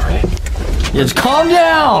calm down, alright? Yeah, just calm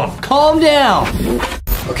down. Calm down.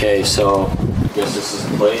 Okay, so I guess this is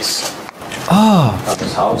the place. Oh. Not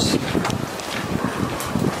this house.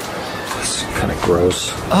 It's kind of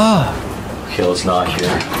gross. Okay, let's knock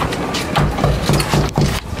here.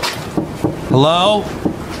 Hello?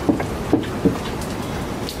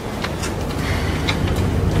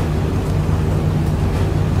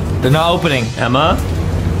 They're not opening. Emma?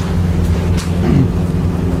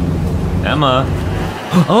 Emma?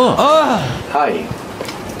 Hi.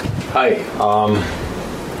 Hi.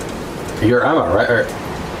 You're Emma, right?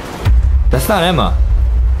 That's not Emma.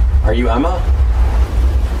 Are you Emma?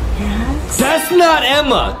 That's not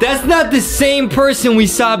Emma. That's not the same person we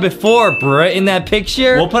saw before, bruh, in that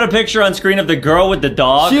picture. We'll put a picture on screen of the girl with the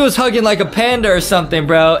dog. She was hugging like a panda or something,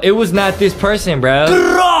 bro. It was not this person, bro.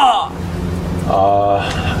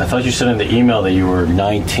 I thought you said in the email that you were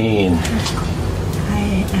 19.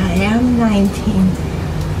 I am 19.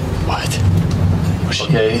 What?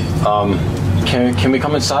 Okay, can we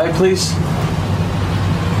come inside, please?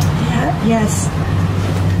 Yeah, yes.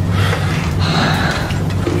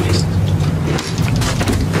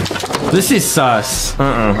 This is sus.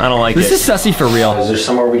 I don't like This it. is sussy for real. Is there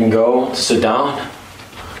somewhere we can go to sit down?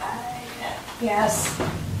 Yes.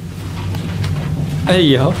 Hey,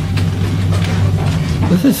 yo.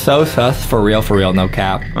 This is so sus for real, no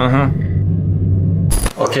cap.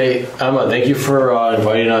 Okay, Emma, thank you for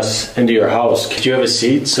inviting us into your house. Could you have a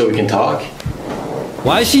seat so we can talk?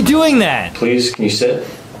 Why is she doing that? Please, can you sit?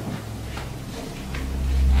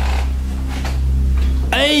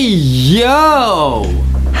 Hey, yo!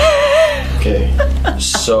 Okay,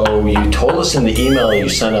 so you told us in the email you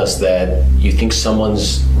sent us that you think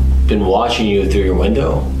someone's been watching you through your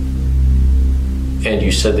window? And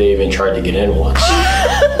you said they even tried to get in once.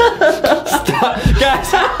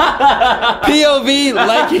 Guys, POV,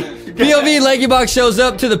 LankyBox shows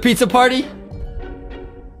up to the pizza party.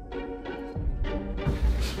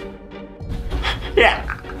 Yeah.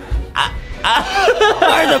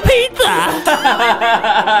 Where's the pizza?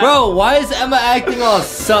 Bro, why is Emma acting all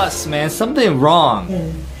sus, man? Something wrong.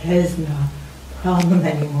 There's no problem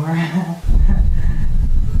anymore.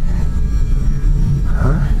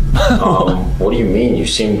 What do you mean? You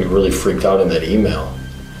seemed really freaked out in that email.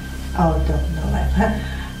 Oh, don't know it.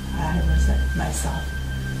 I wasn't myself.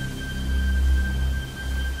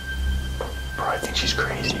 Bro, I think she's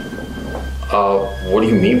crazy. What do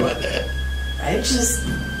you mean by that? I just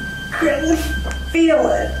couldn't feel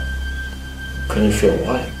it. Couldn't feel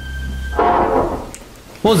what?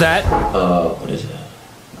 What was that? What is that?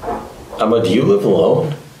 Emma, do you live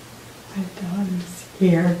alone? My daughter's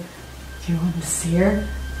here. Do you want to see her?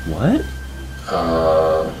 What?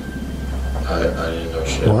 I didn't know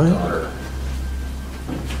she had a daughter.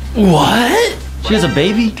 What? She has a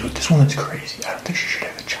baby? Dude, this woman's crazy. I don't think she should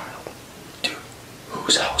have a child. Dude,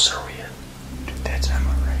 whose house are we in? Dude, that's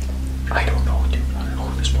Emma, right? I don't know, dude. I don't know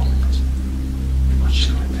who this woman is. What's she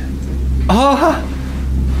doing there?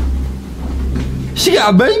 She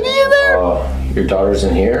got a baby in there? Your daughter's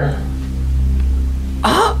in here?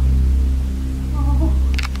 I'm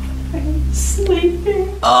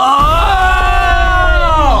sleeping. Oh!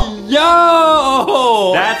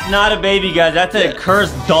 Yo! That's not a baby, guys. That's a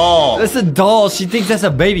cursed doll. That's a doll. She thinks that's a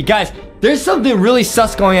baby. Guys, there's something really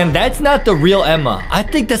sus going on. That's not the real Emma. I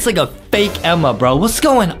think that's like a fake Emma, bro. What's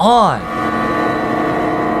going on?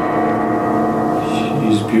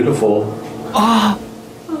 She's beautiful.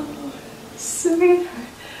 Sweetheart,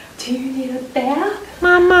 do you need a bath?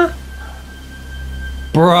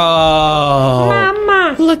 Bro.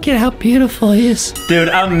 Mama. Look at how beautiful he is. Dude,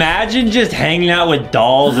 imagine just hanging out with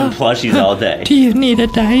dolls and plushies all day. Do you need a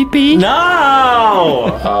diaper?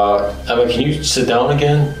 No! Emma, can you sit down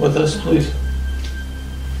again with us, please?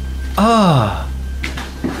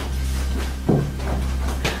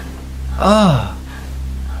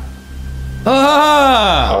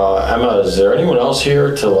 Emma, is there anyone else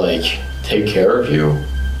here to, like, take care of you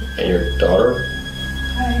and your daughter?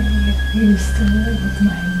 I used to live with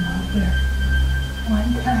my mother.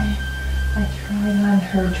 One time, I tried on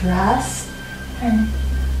her dress, and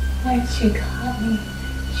when she caught me,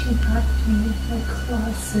 she locked me in the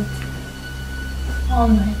closet all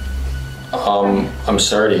night. I'm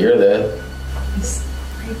sorry to hear that. I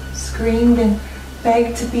screamed and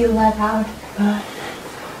begged to be let out, but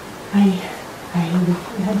I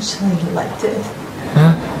eventually let it.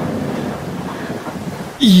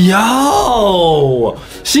 Yo!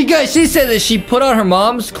 She said that she put on her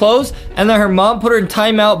mom's clothes and then her mom put her in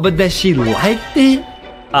timeout, but that she liked it.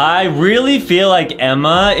 I really feel like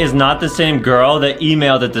Emma is not the same girl that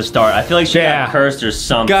emailed at the start. I feel like she got cursed or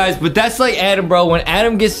something. Guys, but that's like Adam, bro. When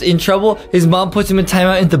Adam gets in trouble, his mom puts him in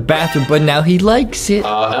timeout in the bathroom, but now he likes it.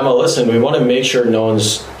 Emma, listen, we want to make sure no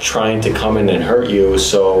one's trying to come in and hurt you,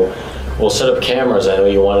 so we'll set up cameras. I know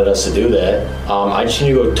you wanted us to do that. I just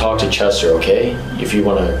need to go talk to Chester, okay? If you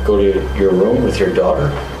want to go to your room with your daughter.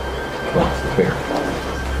 Come on, come here.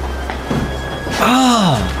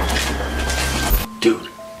 Dude,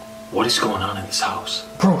 what is going on in this house?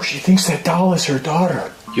 Bro, she thinks that doll is her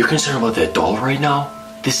daughter. You're concerned about that doll right now?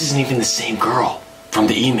 This isn't even the same girl from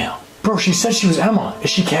the email. Bro, she said she was Emma. Is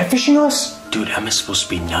she catfishing us? Dude, Emma's supposed to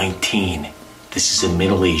be 19. This is a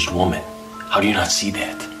middle-aged woman. How do you not see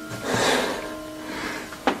that?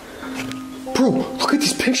 Bro, look at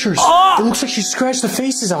these pictures. It looks like she scratched the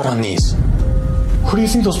faces out on these. Who do you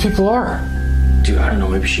think those people are? Dude, I don't know.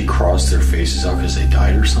 Maybe she crossed their faces out because they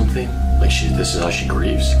died or something. Like this is how she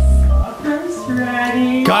grieves.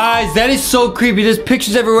 Guys, that is so creepy. There's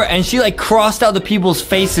pictures everywhere, and she like crossed out the people's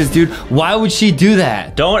faces, dude. Why would she do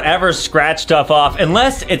that? Don't ever scratch stuff off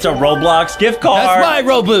unless it's a Roblox gift card. That's my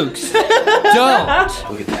Robux.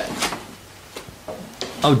 Don't. Look at that.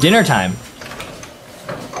 Oh, dinner time.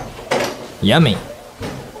 Yummy.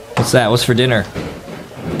 What's that? What's for dinner?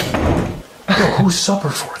 Bro, who's supper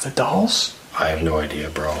for? The dolls? I have no idea,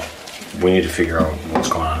 bro. We need to figure out what's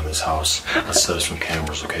going on in this house. Let's set up some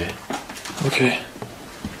cameras, okay? Okay.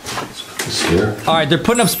 Let's put this here. All right, they're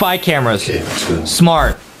putting up spy cameras. Okay, that's good.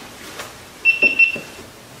 Smart.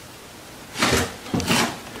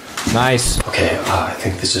 Nice. Okay, I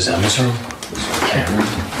think this is Emma's room. This is the camera.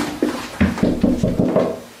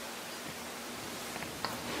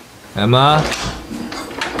 Emma.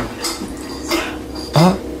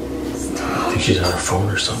 I think she's on her phone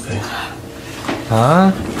or something.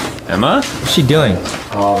 Huh? Emma? What's she doing?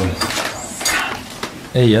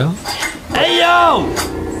 Hey, yo. Hey, yo!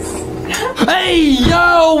 Hey,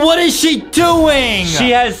 yo! What is she doing?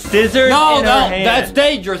 She has scissors in her hand. That's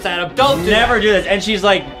dangerous, Adam. Don't Never do this. And she's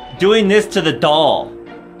like doing this to the doll.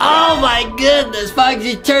 Oh my goodness,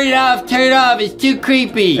 Foxy, turn it off, it's too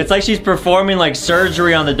creepy. It's like she's performing like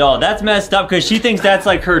surgery on the doll. That's messed up because she thinks that's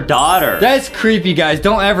like her daughter. That's creepy, guys.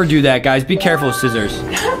 Don't ever do that, guys. Be careful with scissors.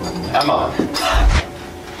 Emma,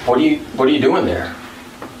 what are you doing there?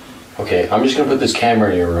 Okay, I'm just gonna put this camera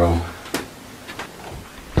in your room.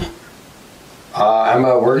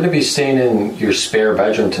 Emma, we're gonna be staying in your spare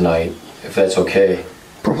bedroom tonight, if that's okay.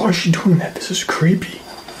 Bro, why is she doing that? This is creepy.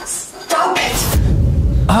 Stop it!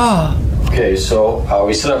 Okay, so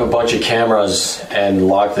we set up a bunch of cameras and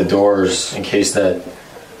lock the doors in case that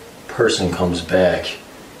person comes back.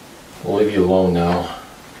 We'll leave you alone now.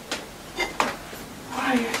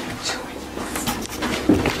 Why are you doing this?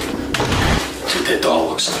 Dude, that doll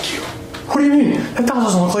looks like you. What do you mean? That doll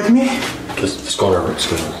doesn't look like me. Let's go in our room. Let's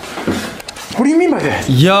go in our room. What do you mean by that?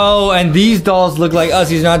 Yo, and these dolls look like us.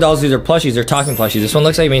 These are not dolls, these are plushies. They're talking plushies. This one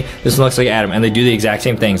looks like me, this one looks like Adam, and they do the exact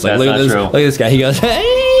same things. Like, That's look at not this. true. Look at this guy. He goes, hey,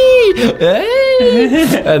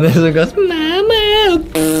 hey. And this one goes, mama.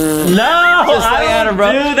 No, Just like Adam,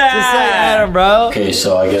 bro. do that. Just like Adam, bro. Okay,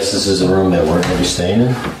 so I guess this is a room that we're gonna be staying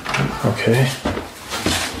in. Okay.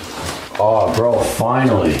 Oh, bro,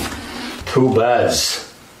 finally. 2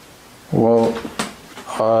 beds. Well,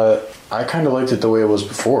 I kind of liked it the way it was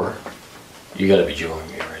before. You gotta be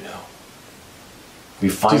joking me right now. We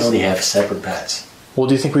finally have separate beds. Well,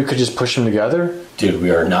 do you think we could just push them together? Dude,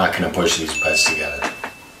 we are not gonna push these beds together.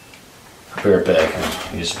 I'll be right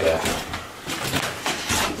back. Use the bathroom.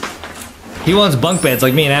 He wants bunk beds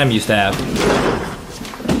like me and Adam used to have.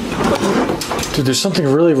 Dude, there's something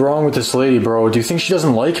really wrong with this lady, bro. Do you think she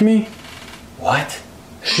doesn't like me? What?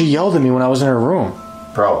 She yelled at me when I was in her room.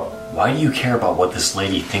 Bro, why do you care about what this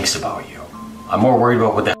lady thinks about you? I'm more worried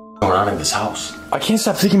about what the going on in this house. I can't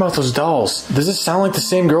stop thinking about those dolls. Does this sound like the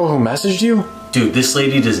same girl who messaged you? Dude, this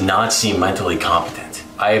lady does not seem mentally competent.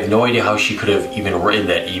 I have no idea how she could have even written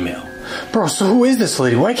that email. Bro, so who is this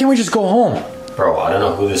lady? Why can't we just go home? Bro, I don't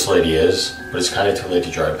know who this lady is, but it's kind of too late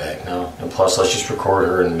to drive back now. And plus, let's just record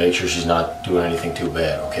her and make sure she's not doing anything too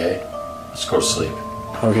bad, okay? Let's go to sleep.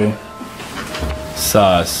 Okay.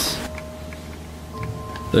 Sus.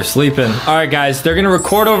 They're sleeping. All right, guys. They're gonna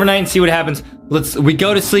record overnight and see what happens. We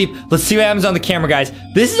go to sleep. Let's see what happens on the camera, guys.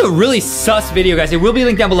 This is a really sus video, guys. It will be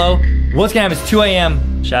linked down below. What's gonna happen is 2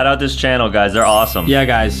 a.m. Shout out this channel, guys. They're awesome. Yeah,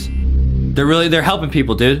 guys. They're helping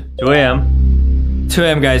people, dude. 2 a.m. 2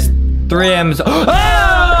 a.m., guys. 3 a.m. is. Oh!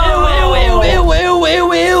 Ew, ew, ew, ew, ew,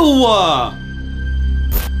 ew, ew,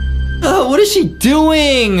 ew. What What is she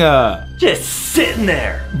doing? Just sitting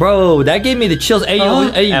there. Bro, that gave me the chills. Hey,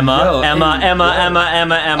 hey, Emma.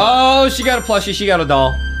 Oh, she got a plushie. She got a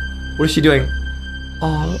doll. What is she doing?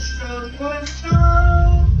 Oh.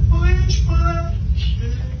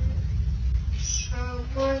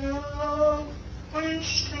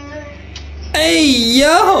 Hey,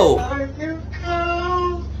 yo!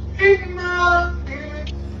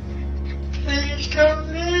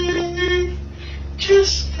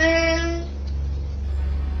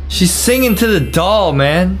 She's singing to the doll,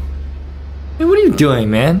 man. Hey, what are you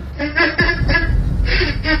doing, man?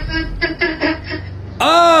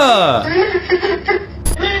 Ah!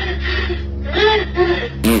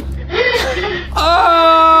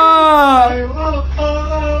 Ah!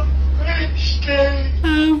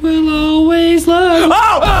 I will always love.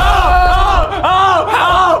 Oh!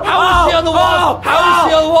 How was she on the walls? How was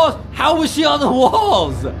she on the walls? How was she on the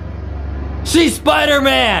walls? She's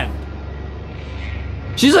Spider-Man.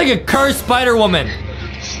 She's like a cursed Spider Woman.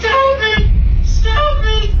 Stop me! Stop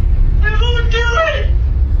me! I won't do it!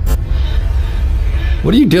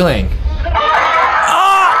 What are you doing?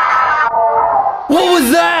 Ah! What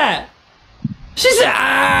was that? She said,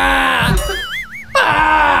 ah!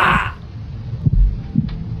 Ah!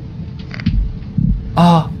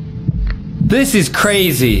 Oh, this is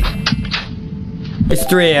crazy. It's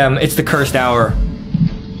 3 a.m. It's the cursed hour.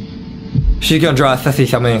 She's gonna draw a sassy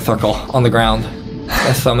summoning circle on the ground.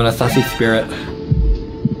 And summon a sassy spirit.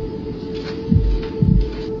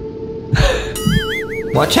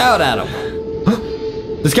 Watch out, Adam.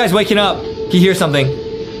 This guy's waking up. He hears something.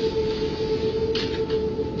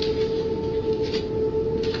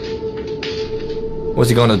 Was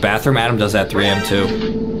he going to the bathroom? Adam does that at 3 a.m.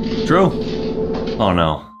 too. True. Oh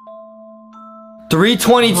no.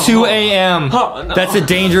 3:22 a.m. Oh, no. That's a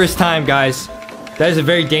dangerous time, guys. That is a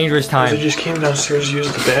very dangerous I time. just came downstairs to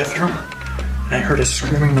use the bathroom, and I heard a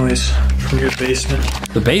screaming noise from your basement.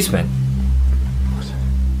 The basement?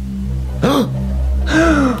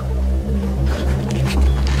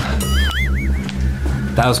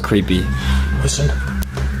 That was creepy. Listen.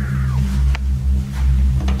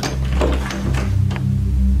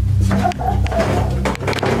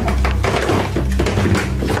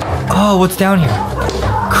 Oh, what's down here?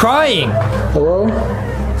 Crying! Hello?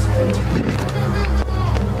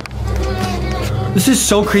 This is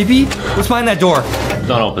so creepy. Let's find that door.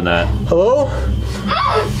 Don't open that. Hello?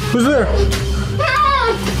 Who's there?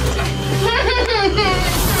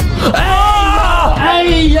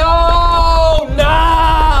 Hey, yo!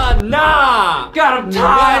 Nah! Got him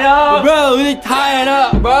tied up. Bro, they tie it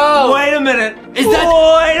up, bro. Wait a minute.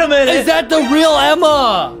 Is that the real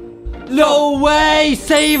Emma? No way!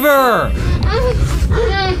 Save her!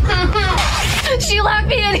 She locked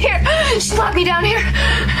me in here. She locked me down here.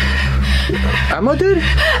 Emma did?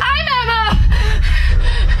 I'm Emma.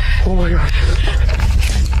 Oh my god.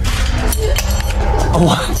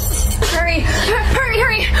 Oh. Hurry.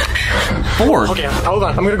 Ford. Okay, hold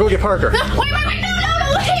on. I'm gonna go get Parker. Wait, no, wait.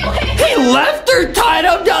 He left her tied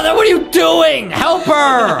up down there. What are you doing? Help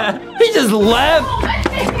her! He just left.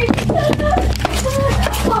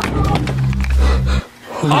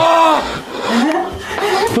 Oh!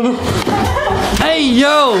 Hey,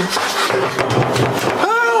 yo!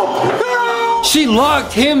 Help! She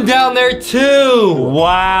locked him down there too.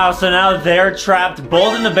 Wow, so now they're trapped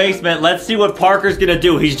both in the basement. Let's see what Parker's gonna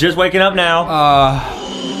do. He's just waking up now.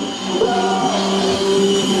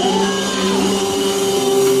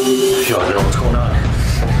 Yo, I don't know what's going on.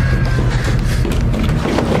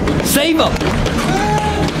 Save him!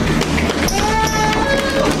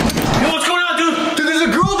 Yo, what's going on, dude? Dude, there's a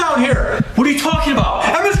girl down here. What are you talking about?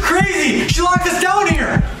 Emma's crazy. She locked us down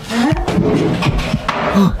here.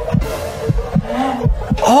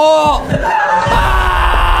 Oh!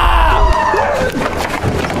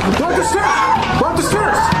 We're up the stairs. We're up the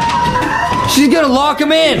stairs. She's gonna lock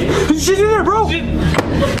him in. She's in there, bro.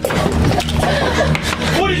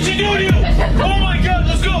 What did she do to you? Oh my god,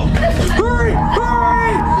 let's go! Hurry!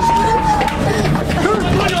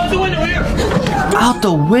 Out the window here! Out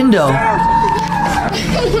the window.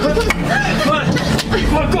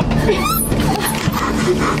 Come on, go!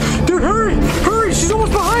 Dude, hurry! She's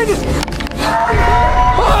almost behind us.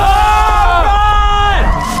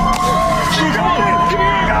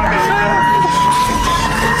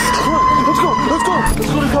 Let's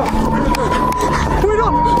go. Wait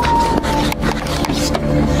up.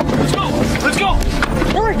 Let's go!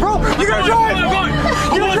 Hurry, bro. You gotta drive. I'm going!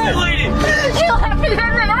 Who was that lady? She locked me in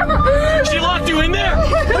there. She locked you in there? I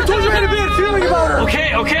told you I had a bad feeling about her. Okay.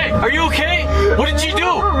 Are you okay? What did she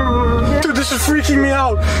do? Dude, this is freaking me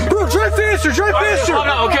out. Bro, drive faster. Oh,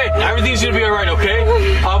 no, okay. Everything's gonna be alright, okay?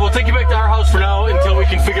 We'll take you back to our house for now until we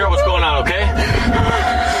can figure out what's going on, okay?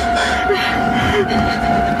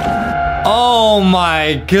 Oh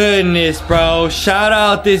my goodness, bro. Shout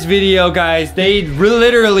out this video, guys. They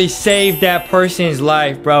literally saved that person's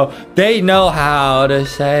life, bro. They know how to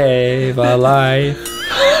save a life.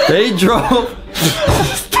 They drove...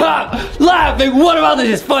 Stop laughing. What about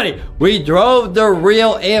this is funny? We drove the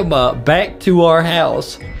real Emma back to our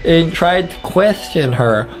house and tried to question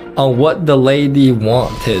her on what the lady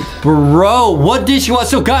wanted. Bro, what did she want?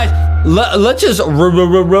 So guys, let's just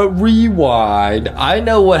rewind. I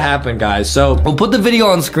know what happened, guys. So we'll put the video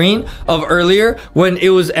on screen of earlier when it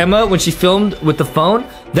was Emma, when she filmed with the phone.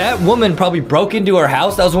 That woman probably broke into her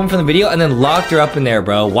house. That was one from the video, and then locked her up in there,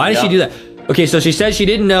 bro. Why did she do that? Okay, so she said she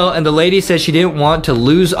didn't know, and the lady said she didn't want to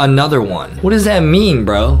lose another one. What does that mean,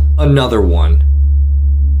 bro? Another one.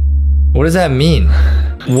 What does that mean?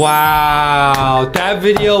 Wow, that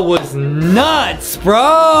video was nuts,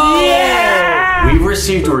 bro! Yeah! We've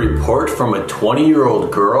received a report from a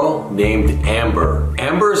 20-year-old girl named Amber.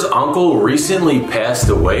 Amber's uncle recently passed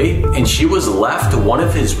away, and she was left one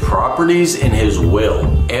of his properties in his will.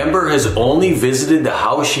 Amber has only visited the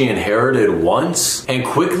house she inherited once, and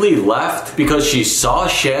quickly left because she saw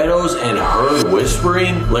shadows and heard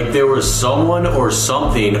whispering like there was someone or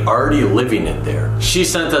something already living in there. She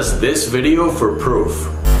sent us this video for proof.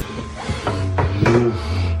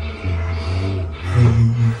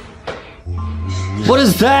 What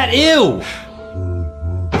is that? Ew!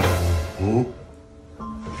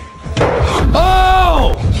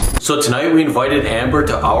 Oh! So tonight we invited Amber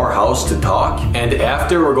to our house to talk, and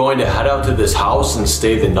after we're going to head out to this house and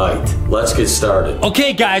stay the night. Let's get started.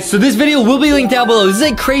 Okay guys, so this video will be linked down below. This is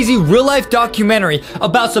a crazy real life documentary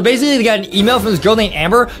about, so basically they got an email from this girl named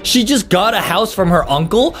Amber. She just got a house from her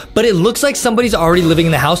uncle, but it looks like somebody's already living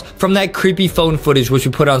in the house from that creepy phone footage which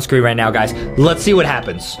we put on screen right now, guys. Let's see what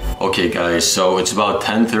happens. Okay guys, so it's about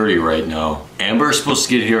 10:30 right now. Amber's supposed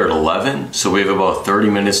to get here at 11, so we have about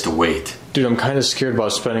 30 minutes to wait. Dude, I'm kind of scared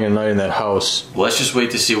about spending a night in that house. Let's just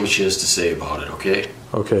wait to see what she has to say about it, okay?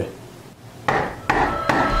 Okay.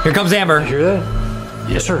 Here comes Amber. You hear that?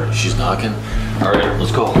 Yes, sir. She's knocking. All right,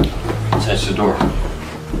 let's go. Let's head to the door. All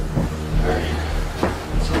right.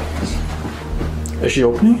 Is she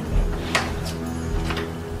opening?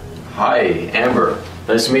 Hi, Amber.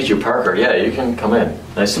 Nice to meet you, Parker. Yeah, you can come in.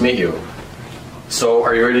 Nice to meet you. So,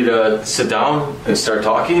 are you ready to sit down and start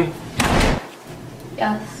talking?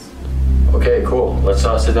 Yes. Okay, cool. Let's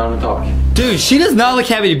sit down and talk. Dude, she does not look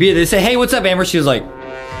happy to be there. They say, hey, what's up, Amber? She was like...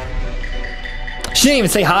 She didn't even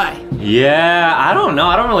say hi. Yeah, I don't know.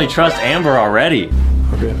 I don't really trust Amber already.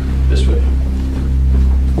 Okay, this way.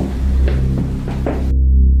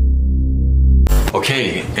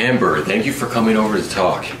 Okay, Amber, thank you for coming over to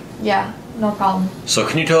talk. Yeah, no problem. So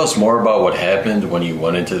can you tell us more about what happened when you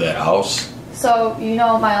went into that house? So, you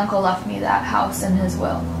know my uncle left me that house in his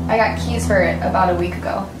will. I got keys for it about a week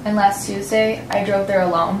ago, and last Tuesday, I drove there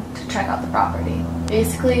alone to check out the property.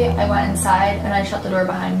 Basically, I went inside and I shut the door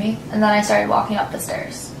behind me, and then I started walking up the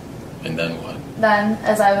stairs. And then what? Then,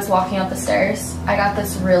 as I was walking up the stairs, I got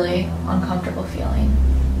this really uncomfortable feeling.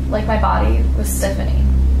 Like my body was stiffening.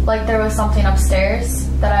 Like there was something upstairs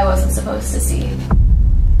that I wasn't supposed to see.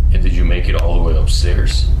 And did you make it all the way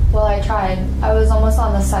upstairs? Well, I tried. I was almost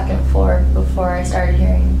on the second floor before I started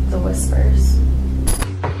hearing the whispers.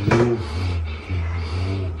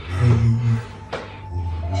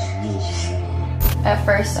 At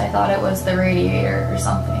first, I thought it was the radiator or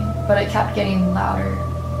something, but it kept getting louder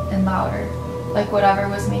and louder. Like whatever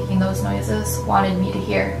was making those noises wanted me to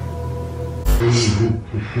hear.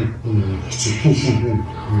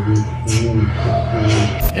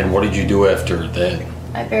 And what did you do after that?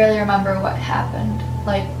 I barely remember what happened.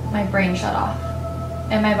 Like, my brain shut off.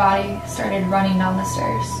 And my body started running down the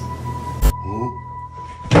stairs.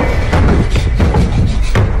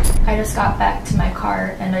 I just got back to my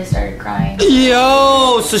car and I started crying.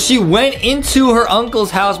 Yo, so she went into her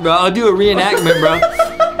uncle's house, bro. I'll do a reenactment, bro.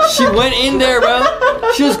 She went in there, bro.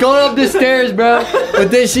 She was going up the stairs, bro.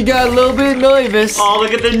 But then she got a little bit nervous. Oh,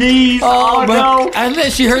 look at the knees. Oh, bro. No. And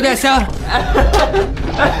then she heard that sound.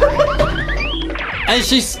 And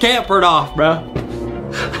she scampered off, bro.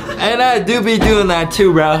 And I do be doing that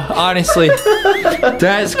too, bro. Honestly.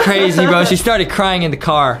 That's crazy, bro. She started crying in the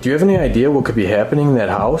car. Do you have any idea what could be happening in that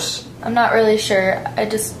house? I'm not really sure. I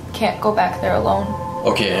just can't go back there alone.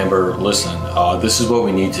 Okay, Amber, listen. This is what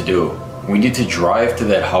we need to do. We need to drive to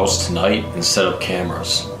that house tonight and set up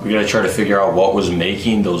cameras. We gotta try to figure out what was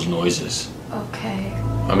making those noises. Okay.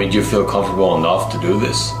 I mean, do you feel comfortable enough to do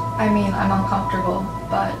this? I mean, I'm uncomfortable,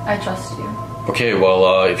 but I trust you. Okay,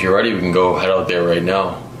 well, if you're ready, we can go head out there right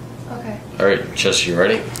now. Okay. All right, Chester, you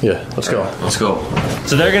ready? Yeah, let's go. Let's go.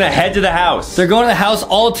 So they're gonna head to the house. They're going to the house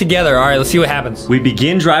all together. All right, let's see what happens. We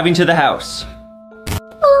begin driving to the house.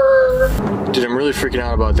 Dude, I'm really freaking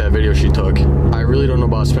out about that video she took. I really don't know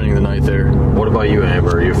about spending the night there. What about you,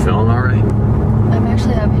 Amber? Are you feeling all right? I'm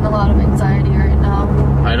actually having a lot of anxiety right now.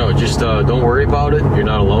 I know, just don't worry about it. You're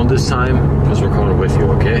not alone this time, because we're coming with you,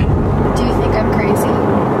 okay? Do you think I'm crazy?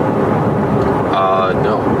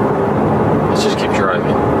 No. Let's just keep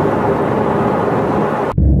driving.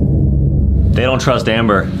 They don't trust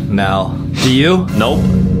Amber. No. Do you? Nope.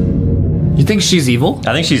 You think she's evil?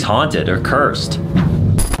 I think she's haunted or cursed.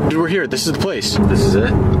 Dude, we're here. This is the place. This is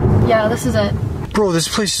it? Yeah, this is it. Bro, this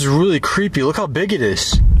place is really creepy. Look how big it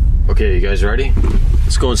is. Okay, you guys ready?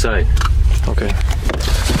 Let's go inside. Okay.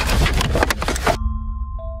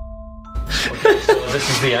 So this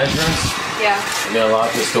is the entrance. Yeah. I'm gonna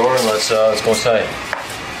lock this door and let's go inside.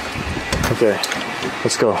 Okay,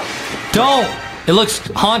 let's go. Don't! It looks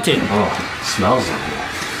haunted. Oh, it smells it.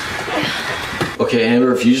 Okay,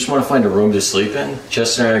 Amber, if you just want to find a room to sleep in,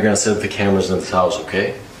 Chester and I are gonna set up the cameras in this house,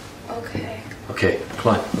 okay? Okay. Okay,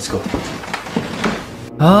 come on, let's go.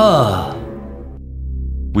 Ah.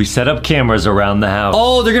 We set up cameras around the house.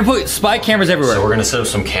 Oh, they're gonna put spy cameras everywhere. So we're gonna set up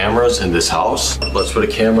some cameras in this house. Let's put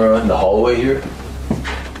a camera in the hallway here.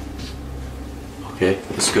 Okay,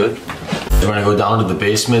 that's good. We're gonna go down to the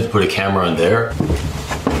basement, put a camera in there.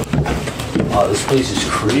 Oh, this place is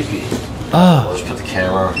creepy. Oh. Let's put the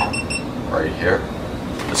camera right here.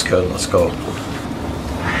 That's good, let's go.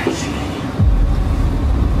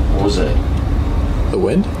 What was that? The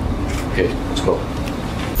wind? Okay, let's go.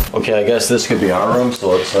 Okay, I guess this could be our room, so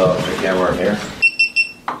let's put a camera in here.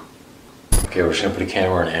 Okay, we're just gonna put a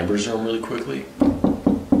camera in Amber's room really quickly.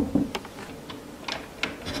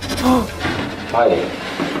 Hi.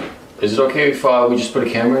 Is it okay if we just put a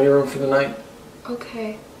camera in your room for the night?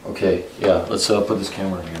 Okay. Okay, yeah, let's put this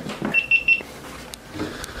camera in here.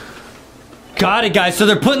 Got it, guys. So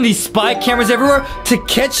they're putting these spy cameras everywhere to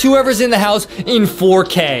catch whoever's in the house in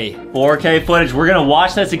 4K. 4K footage. We're gonna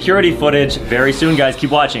watch that security footage very soon, guys. Keep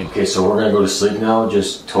watching. Okay, so we're gonna go to sleep now.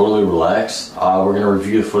 Just totally relax. We're gonna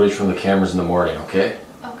review the footage from the cameras in the morning, okay?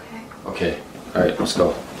 Okay. Okay, alright, let's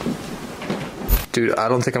go. Dude, I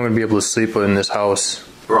don't think I'm gonna be able to sleep in this house.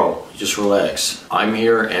 Bro, just relax. I'm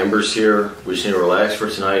here, Amber's here. We just need to relax for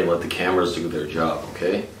tonight and let the cameras do their job,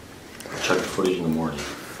 okay? Check the footage in the morning.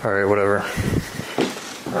 Alright, whatever.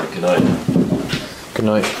 Alright, good night. Good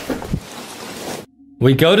night.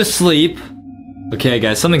 We go to sleep. Okay,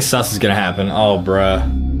 guys, something sus is gonna happen. Oh, bruh.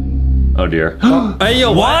 Oh dear. Hey,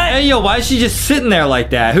 yo, what? Hey, yo, why is she just sitting there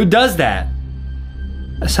like that? Who does that?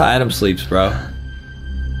 That's how Adam sleeps, bro.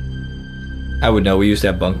 I would know. We used to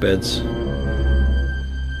have bunk beds.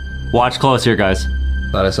 Watch close here, guys.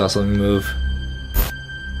 Thought I saw something move.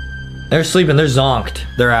 They're sleeping. They're zonked.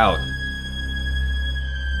 They're out.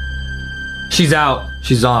 She's out.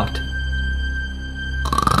 She's zonked.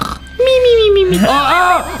 Me.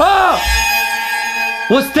 Oh!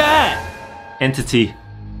 What's that? Entity.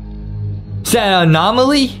 Is that an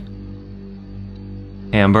anomaly?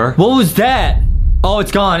 Amber. What was that? Oh,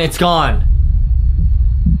 it's gone. It's gone.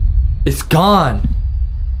 It's gone.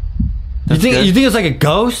 You think it's like a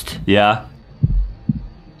ghost? Yeah.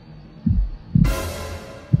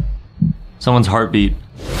 Someone's heartbeat.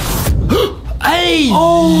 Hey!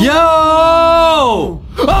 Oh. Yo!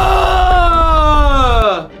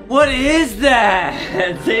 Ah! What is that?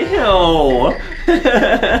 Damn.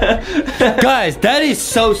 Guys, that is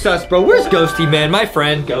so sus, bro. Where's Ghosty, man? My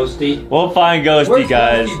friend, Ghosty. We'll find Ghosty, Where's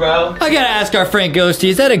guys. Ghosty, bro? I gotta ask our friend Ghosty.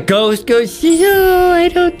 Is that a ghost? Ghosty? No, I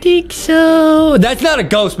don't think so. That's not a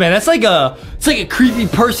ghost, man. That's like it's like a creepy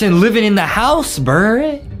person living in the house,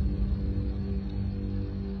 bro.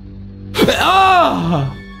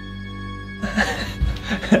 Oh!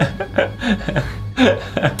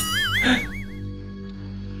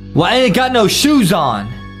 Why ain't it got no shoes on?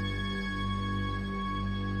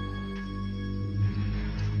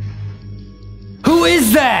 Who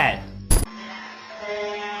is that?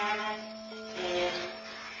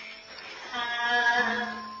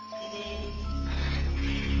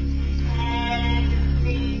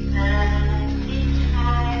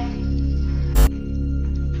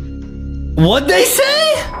 What'd they say?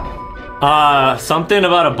 Something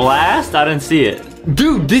about a blast? I didn't see it.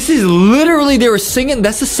 Dude, this is literally, they were singing,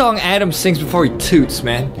 that's the song Adam sings before he toots,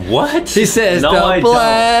 man. What? He says, No, the I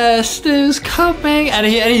blast is coming, and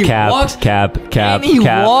he walks, and he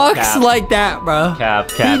walks like that, bro. He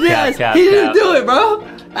didn't do it, bro.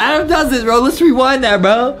 Adam does this, bro. Let's rewind that,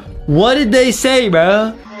 bro. What did they say,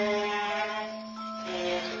 bro?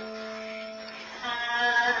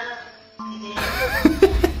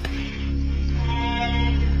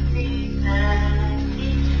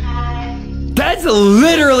 That's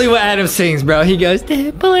literally what Adam sings, bro. He goes, the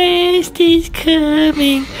blast is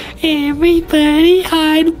coming, everybody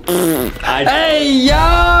hide. Hey,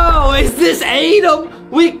 yo, is this Adam?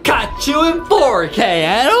 We caught you in 4K,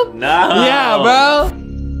 Adam. No. Yeah, bro.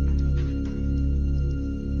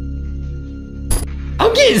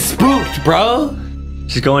 I'm getting spooked, bro.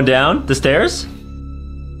 She's going down the stairs?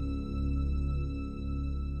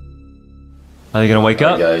 Are they gonna wake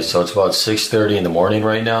up? Guys, so it's about 6:30 in the morning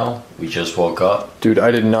right now. We just woke up. Dude, I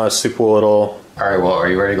did not sleep well at all. Alright, well, are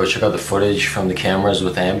you ready to go check out the footage from the cameras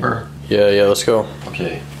with Amber? Yeah, let's go.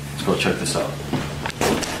 Okay, let's go check this out.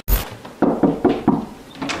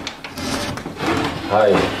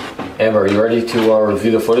 Hi, Amber, are you ready to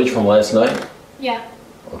review the footage from last night? Yeah.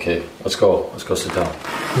 Okay, let's go. Let's go sit down.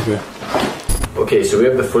 Okay. Okay, so we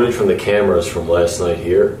have the footage from the cameras from last night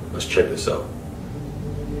here. Let's check this out.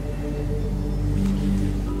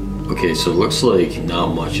 Okay, so it looks like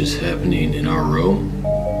not much is happening in our room,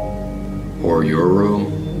 or your room,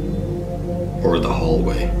 or the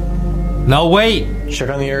hallway. No, wait. Check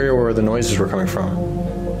on the area where the noises were coming from.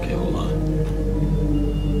 Okay, hold on.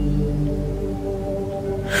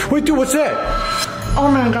 Wait, dude, what's that? Oh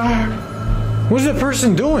my god. What's that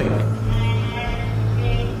person doing?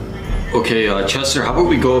 Okay, Chester, how about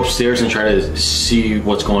we go upstairs and try to see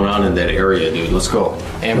what's going on in that area, dude? Let's go.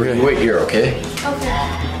 Amber, Okay. you wait here, okay?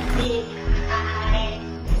 Okay.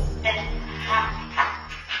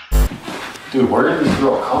 Dude, where did this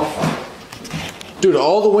girl come from? Dude,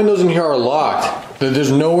 all the windows in here are locked.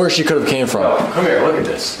 There's nowhere she could have came from. Oh, come here, look at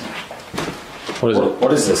this. What is it?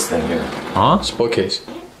 What is this thing here? Huh? It's a bookcase.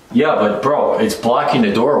 Yeah, but bro, it's blocking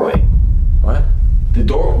the doorway. What? The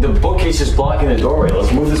bookcase is blocking the doorway.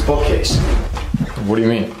 Let's move this bookcase. What do you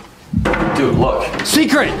mean? Dude, look.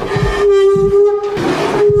 Secret.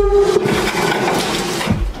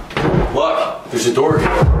 Look, there's a door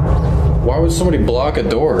here. Why would somebody block a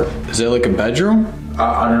door? Is that like a bedroom?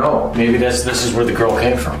 I don't know. Maybe this is where the girl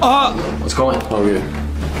came from. Let's go in. Okay.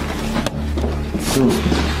 Dude,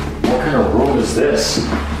 what kind of room is this?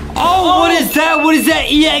 Oh, what is that? What is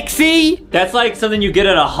that, EXE? That's like something you get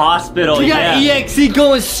at a hospital. You got EXE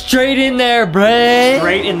going straight in there, bruh.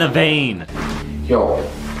 Straight in the vein. Yo,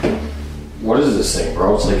 what is this thing,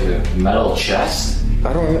 bro? It's like a metal chest.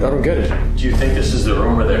 I don't get it. Do you think this is the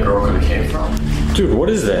room where that girl could have came from? Dude, what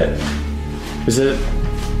is that? Is it?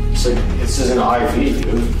 It's like, this is an IV,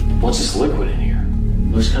 dude. What's this liquid in here?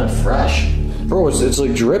 It looks kind of fresh. Bro, it's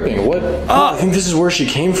like dripping. What? I think this is where she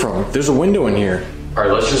came from. There's a window in here. All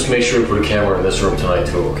right, let's just make sure we put a camera in this room tonight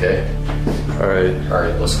too, okay? All right. All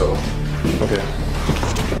right, let's go. Okay.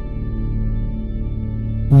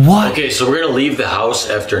 What? Okay, so we're gonna leave the house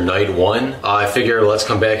after night 1. I figure let's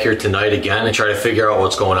come back here tonight again and try to figure out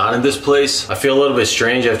what's going on in this place. I feel a little bit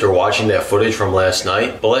strange after watching that footage from last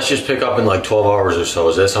night, but let's just pick up in like 12 hours or so.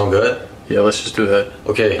 Does that sound good? Yeah, let's just do that.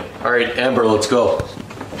 Okay, all right, Amber, let's go.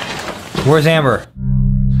 Where's Amber?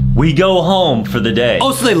 We go home for the day.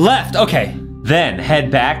 Oh, so they left. Okay. Then head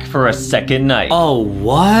back for a second night. Oh,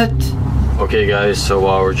 what? Okay guys, so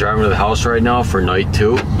we're driving to the house right now for night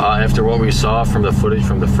 2. After what we saw from the footage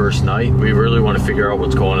from the first night, we really want to figure out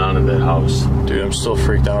what's going on in that house. Dude, I'm still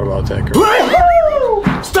freaked out about that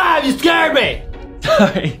girl. Stop! You scared me.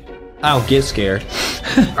 Sorry. I don't get scared.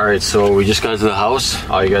 All right, so we just got to the house.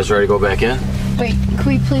 You guys ready to go back in? Wait, could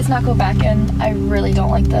we please not go back in? I really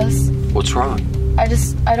don't like this. What's wrong? I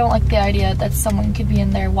don't like the idea that someone could be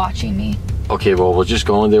in there watching me. Okay, well, we'll just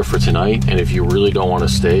go in there for tonight, and if you really don't want to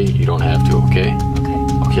stay, you don't have to, okay? Okay.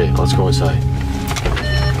 Okay, let's go inside.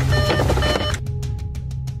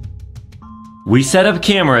 We set up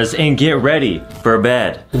cameras and get ready for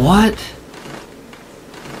bed. What?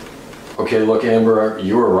 Okay, look, Amber,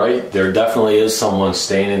 you were right. There definitely is someone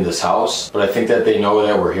staying in this house, but I think that they know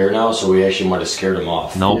that we're here now, so we actually might have scared them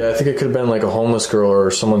off. Nope. Yeah, I think it could have been like a homeless girl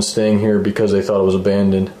or someone staying here because they thought it was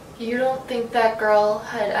abandoned. You don't think that girl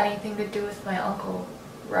had anything to do with my uncle,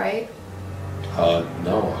 right?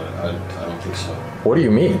 No, I don't think so. What do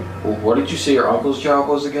you mean? What did you say your uncle's job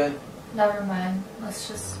was again? Never mind. Let's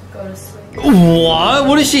just go to sleep. What?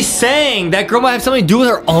 What is she saying? That girl might have something to do with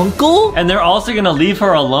her uncle? And they're also gonna leave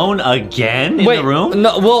her alone again in the room?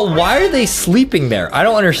 No, well, why are they sleeping there? I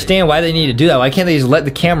don't understand why they need to do that. Why can't they just let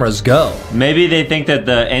the cameras go? Maybe they think that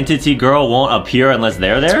the entity girl won't appear unless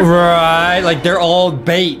they're there? Right, like they're all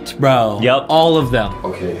bait, bro. Yep. All of them.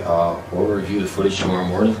 Okay, we'll review the footage tomorrow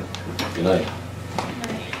morning. Good night.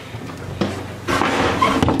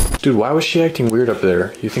 Dude, why was she acting weird up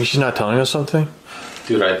there? You think she's not telling us something?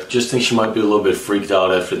 Dude, I just think she might be a little bit freaked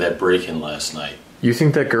out after that break-in last night. You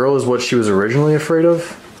think that girl is what she was originally afraid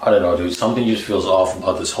of? I don't know, dude. Something just feels off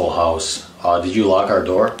about this whole house. Did you lock our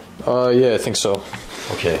door? Yeah, I think so.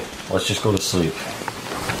 Okay, let's just go to sleep.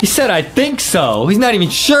 He said, I think so. He's not even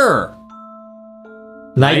sure.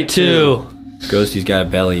 Night 2. Ghosty's got a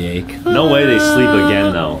bellyache. No way they sleep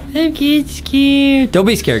again, though. I'm getting scared. Don't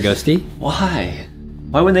be scared, Ghosty. Why?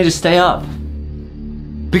 Why wouldn't they just stay up?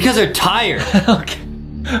 Because they're tired. Okay.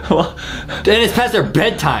 Well, then it's past their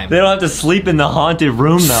bedtime. They don't have to sleep in the haunted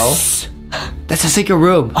room, though. That's a secret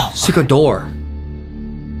room. Oh, secret door.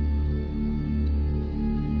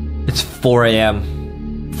 It's 4 a.m.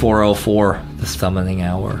 4:04, the summoning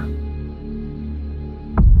hour.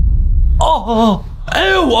 Oh!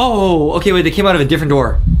 Ew! Oh! Okay, wait, they came out of a different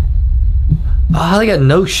door. Oh, they got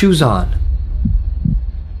no shoes on.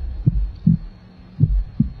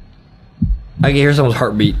 I can hear someone's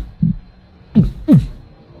heartbeat.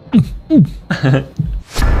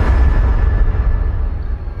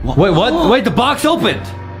 Wait, what? Wait, the box opened!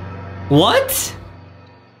 What?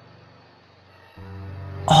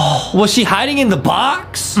 Oh, was she hiding in the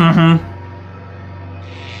box? Mm-hmm.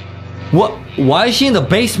 What? Why is she in the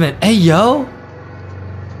basement? Hey, yo!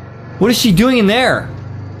 What is she doing in there?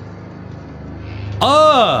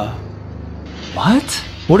 What?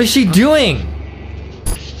 What is she doing?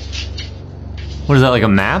 What is that, like a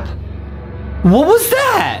map? What was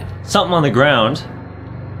that? Something on the ground.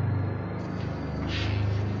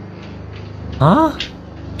 Huh?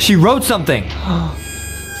 She wrote something.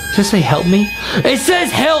 Does it say help me? It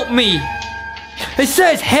says help me! It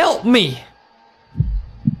says help me!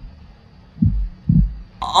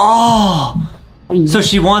 Oh! So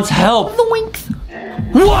she wants help. The winks.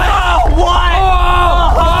 What? Oh, what?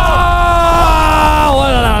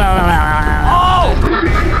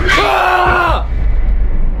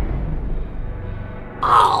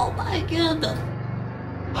 Oh my goodness.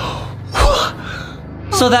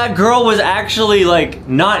 So that girl was actually like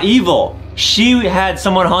not evil. She had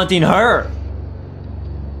someone haunting her.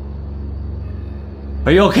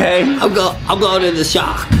 Are you okay? I'm going into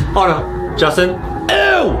shock. Oh no. Justin?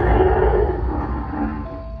 Ew!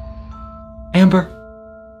 Amber.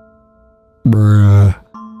 Bruh.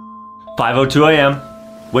 5:02 a.m.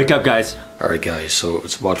 Wake up, guys. Alright guys, so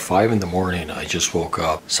it's about 5 in the morning. I just woke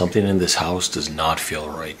up. Something in this house does not feel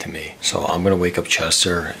right to me. So I'm gonna wake up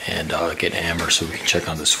Chester and get Amber so we can check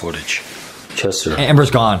on this footage. Chester. Amber's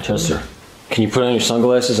gone. Chester, can you put on your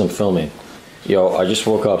sunglasses? I'm filming. Yo, I just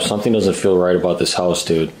woke up. Something doesn't feel right about this house,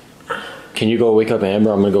 dude. Can you go wake up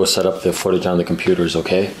Amber? I'm gonna go set up the footage on the computers,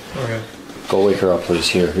 okay? Okay. Go wake her up, please.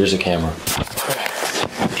 Here's a camera.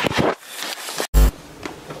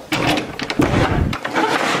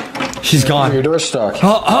 She's gone. Your door's stuck. We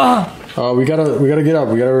gotta get up.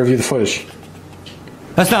 We gotta review the footage.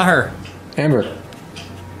 That's not her. Amber.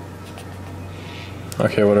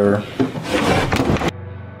 Okay, whatever.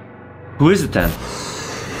 Who is it then?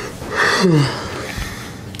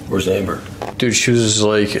 Where's Amber? Dude, she was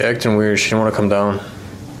like acting weird. She didn't want to come down.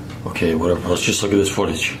 Okay, whatever. Let's just look at this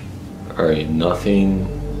footage. Alright, nothing.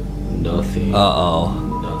 Uh-oh.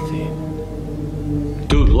 Nothing.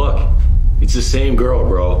 Dude, look. It's the same girl,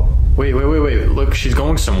 bro. Wait. Look, she's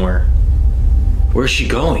going somewhere. Where's she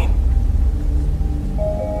going?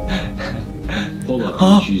 Hold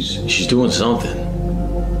on. She's doing something.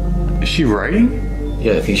 Is she writing?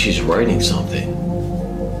 Yeah, I think she's writing something.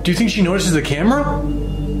 Do you think she notices the camera?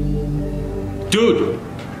 Dude,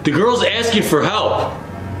 the girl's asking for help.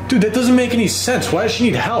 Dude, that doesn't make any sense. Why does she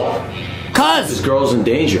need help? This girl's in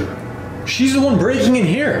danger. She's the one breaking in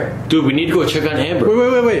here. Dude, we need to go check on Amber.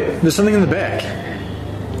 Wait. There's something in the back.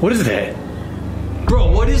 What is that?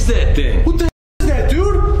 Bro, what is that thing? What the is that,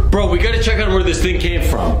 dude? Bro, we gotta check on where this thing came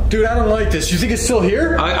from. Dude, I don't like this. You think it's still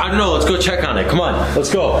here? I don't know. Let's go check on it. Come on. Let's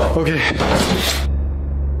go. Okay.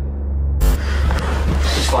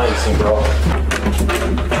 Let's find this thing, bro.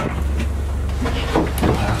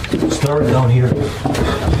 Start down here.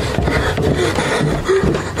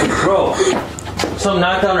 Bro, something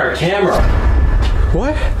knocked down our camera.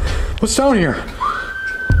 What? What's down here?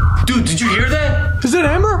 Dude, did you hear that? Is that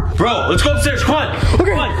Amber? Bro, let's go upstairs. Come on.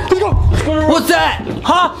 Okay, Come on. let's go. Let's go to the room. What's that?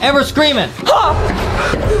 Huh? Amber screaming. Huh?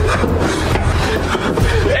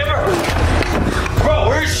 Amber! Bro,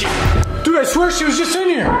 where is she? Dude, I swear she was just in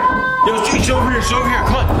here. Yo, she's over here. She's over here.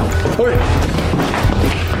 Come on. Wait.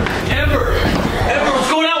 Amber! Amber, what's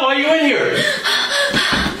going on? Why are you in here?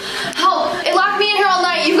 Help! It locked me in here all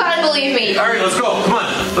night. You've got to believe me. All right, let's go. Come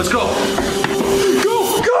on. Let's go.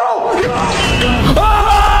 Go! Oh!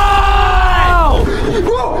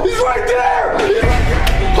 Bro, he's right there!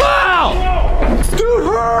 Wow! Dude,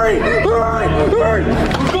 hurry!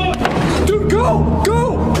 Dude, go!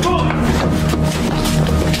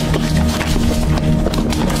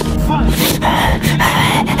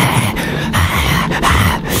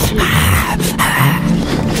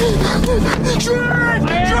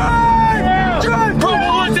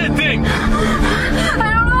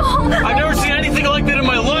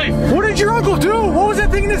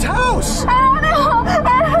 house.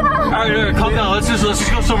 Alright, calm down. Let's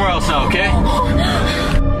just go somewhere else now, okay?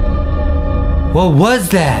 What was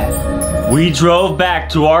that? We drove back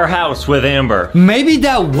to our house with Amber. Maybe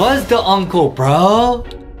that was the uncle, bro.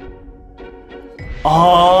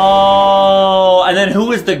 Oh, and then who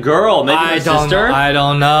was the girl? Maybe her sister? I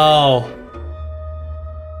don't know.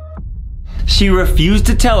 She refused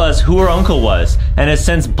to tell us who her uncle was and has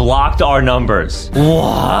since blocked our numbers.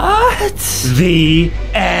 What? The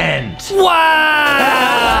end.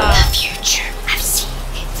 Wow! The future. I've seen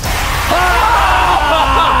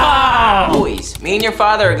it. Boys, me and your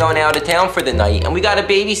father are going out of town for the night, and we got a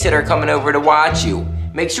babysitter coming over to watch you.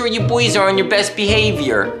 Make sure you boys are on your best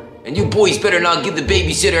behavior. And you boys better not give the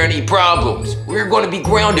babysitter any problems. We're gonna be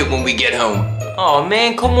grounded when we get home. Oh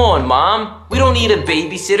man, come on, Mom. We don't need a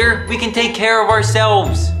babysitter. We can take care of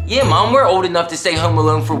ourselves. Yeah, Mom, we're old enough to stay home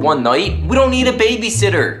alone for one night. We don't need a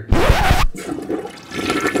babysitter.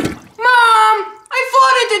 Mom, I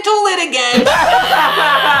farted the toilet again.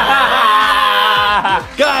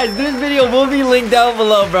 Guys, this video will be linked down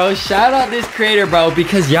below, bro. Shout out this creator, bro,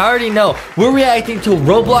 because y'all already know we're reacting to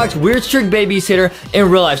Roblox Weird Strict Babysitter in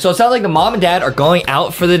real life. So it sounds like the mom and dad are going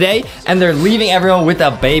out for the day and they're leaving everyone with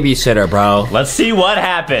a babysitter, bro. Let's see what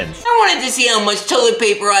happens. I wanted to see how much toilet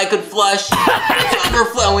paper I could flush. It's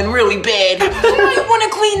overflowing really bad. You might want to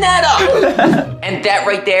clean that up. And that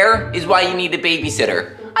right there is why you need a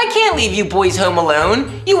babysitter. I can't leave you boys home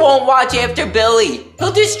alone. You won't watch after Billy.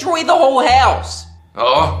 He'll destroy the whole house.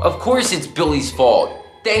 Oh, of course it's Billy's fault.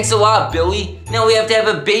 Thanks a lot, Billy. Now we have to have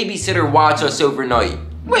a babysitter watch us overnight.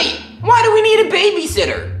 Wait, why do we need a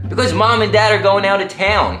babysitter? Because Mom and Dad are going out of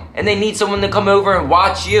town, and they need someone to come over and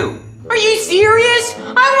watch you. Are you serious?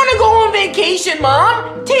 I want to go on vacation,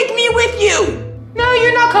 Mom. Take me with you. No,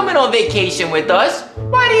 you're not coming on vacation with us.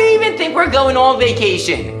 Why do you even think we're going on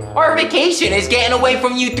vacation? Our vacation is getting away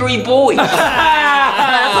from you three boys. That's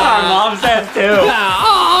what our mom says too.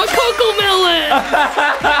 Oh, Cocomelon!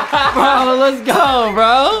 Bro, let's go,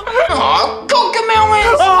 bro. Aw,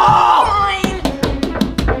 Cocomelons! Fine.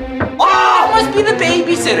 Oh, that must be the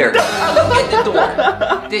babysitter. I'll go get the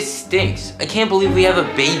door. This stinks. I can't believe we have a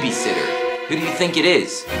babysitter. Who do you think it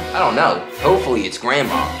is? I don't know. Hopefully it's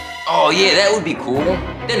Grandma. Oh yeah, that would be cool.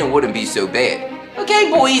 Then it wouldn't be so bad.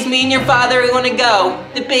 Okay, boys, me and your father are gonna go.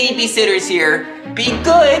 The babysitter's here. Be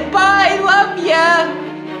good. Bye. Love ya.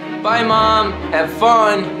 Bye, Mom. Have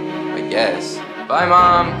fun. I guess. Bye,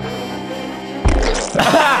 Mom.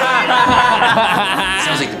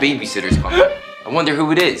 Sounds like the babysitter's coming. I wonder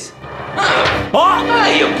who it is.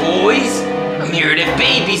 Hiya, boys. I'm here to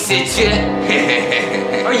babysit ya.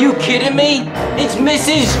 Are you kidding me? It's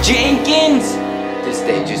Mrs. Jenkins. This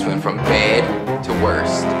day just went from bad to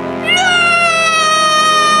worst.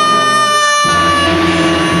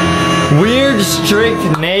 Weird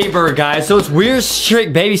strict neighbor, guys. So it's weird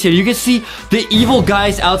strict babysitter. You can see the evil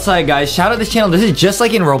guys outside, guys. Shout out this channel. This is just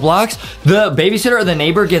like in Roblox. The babysitter or the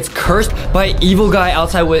neighbor gets cursed by an evil guy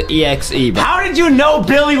outside with EXE. Bro. How did you know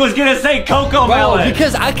Billy was gonna say Cocomelon? Bro,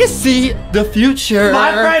 because I can see the future.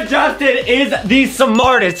 My friend Justin is the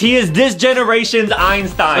smartest. He is this generation's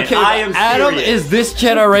Einstein. Okay, I am Adam serious. is this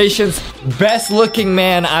generation's best looking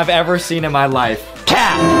man I've ever seen in my life.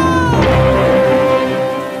 Cap.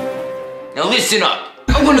 Now listen up.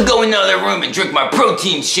 I'm gonna go in the other room and drink my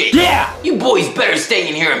protein shake. Yeah! You boys better stay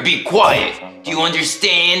in here and be quiet. Do you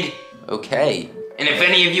understand? Okay. And if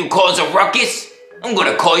any of you cause a ruckus, I'm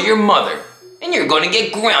gonna call your mother. And you're gonna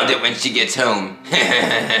get grounded when she gets home.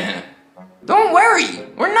 Don't worry.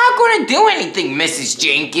 We're not gonna do anything, Mrs.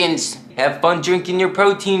 Jenkins. Have fun drinking your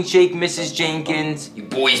protein shake, Mrs. Jenkins. You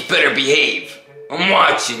boys better behave. I'm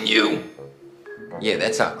watching you. Yeah,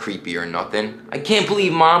 that's not creepy or nothing. I can't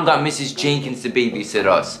believe Mom got Mrs. Jenkins to babysit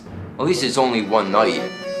us. At least it's only one night.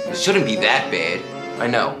 It shouldn't be that bad. I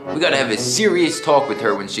know. We gotta have a serious talk with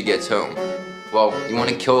her when she gets home. Well, you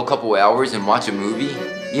wanna kill a couple hours and watch a movie?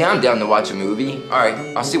 Yeah, I'm down to watch a movie. Alright,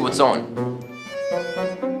 I'll see what's on.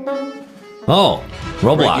 Oh,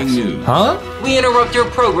 Roblox. Breaking news. Huh? We interrupt your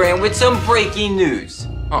program with some breaking news.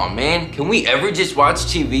 Oh man, can we ever just watch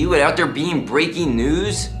TV without there being breaking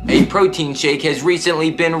news? A protein shake has recently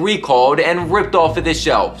been recalled and ripped off of the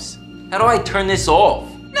shelves. How do I turn this off?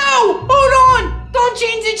 No, hold on! Don't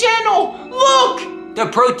change the channel! Look! The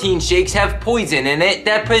protein shakes have poison in it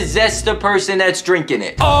that possess the person that's drinking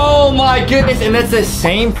it. Oh my goodness, and that's the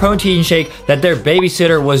same protein shake that their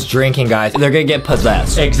babysitter was drinking, guys. They're gonna get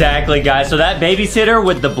possessed. Exactly, guys. So that babysitter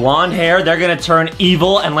with the blonde hair, they're gonna turn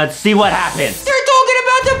evil, and let's see what happens. They're talking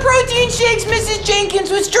about the protein shakes Mrs.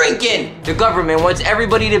 Jenkins was drinking. The government wants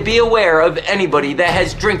everybody to be aware of anybody that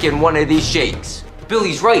has drinking one of these shakes.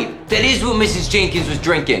 Billy's right. That is what Mrs. Jenkins was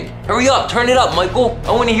drinking. Hurry up, turn it up, Michael.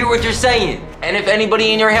 I want to hear what they're saying. And if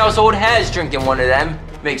anybody in your household has drinking one of them,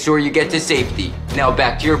 make sure you get to safety. Now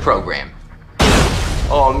back to your program.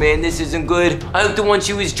 Oh man, this isn't good. I hope the one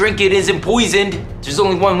she was drinking isn't poisoned. There's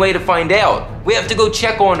only one way to find out. We have to go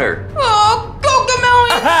check on her. Oh,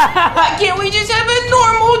 Cocomelon! Why can't we just have a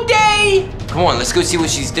normal day? Come on, let's go see what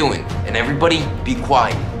she's doing. And everybody, be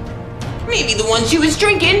quiet. Maybe the one she was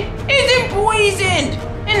drinking isn't poisoned.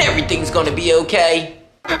 And everything's gonna be okay.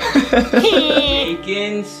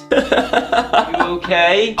 Jenkins, you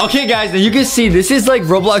okay? Okay guys, now you can see this is like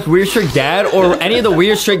Roblox Weird Trick Dad or any of the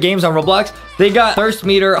Weird Trick games on Roblox. They got thirst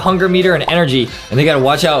meter, hunger meter, and energy, and they gotta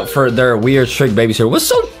watch out for their Weird Trick babysitter. What's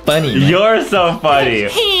so funny, man? You're so funny.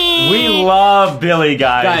 We love Billy,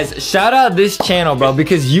 guys. Guys, shout out this channel, bro,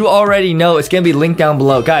 because you already know it's gonna be linked down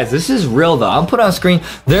below. Guys, this is real though. I'll put it on screen.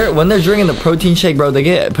 When they're drinking the protein shake, bro, they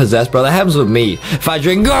get possessed, bro. That happens with me. If I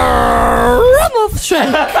drink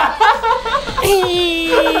shake.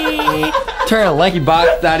 Turn to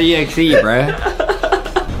LankyBox.exe, bro.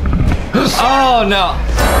 Oh no.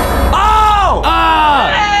 Oh!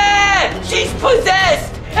 Ah! She's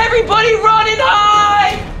possessed! Everybody run and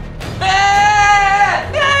hide!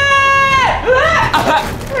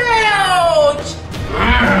 Ouch!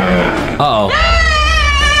 Uh-oh.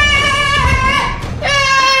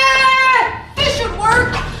 This should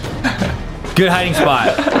work! Good hiding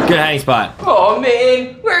spot. Good hiding spot. Oh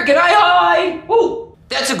man, where can I hide? Ooh,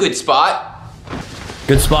 that's a good spot.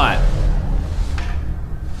 Good spot.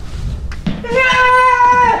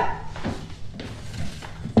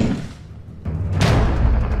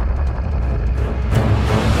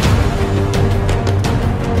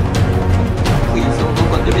 Please don't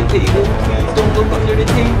look under the table. Please don't look under the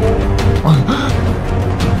table.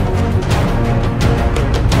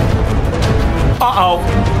 Uh-oh.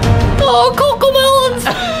 Oh, Cocomelons!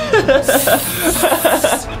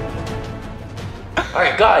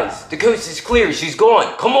 Alright guys, the coast is clear. She's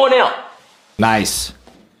gone. Come on out. Nice.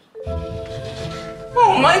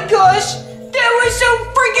 Oh my gosh, that was so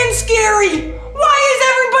freaking scary! Why is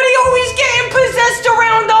everybody always getting possessed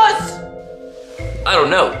around us? I don't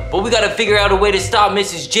know, but we gotta figure out a way to stop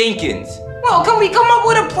Mrs. Jenkins. Well, can we come up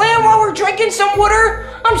with a plan while we're drinking some water?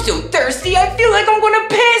 I'm so thirsty, I feel like I'm gonna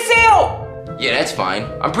pass out! Yeah, that's fine.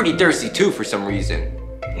 I'm pretty thirsty too for some reason.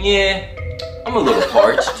 Yeah, I'm a little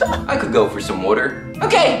parched. I could go for some water.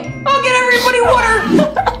 Okay, I'll get everybody water!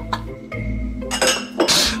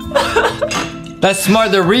 That's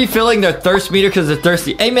smart. They're refilling their thirst meter because they're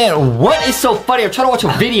thirsty. Hey, man, what is so funny? I'm trying to watch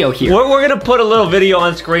a video here. We're going to put a little video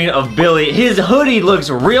on screen of Billy. His hoodie looks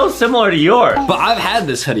real similar to yours. But I've had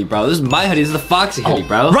this hoodie, bro. This is my hoodie. This is the Foxy hoodie,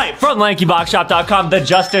 bro. Right, from LankyBoxShop.com, the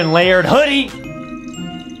Justin Layered hoodie.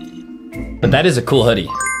 But that is a cool hoodie.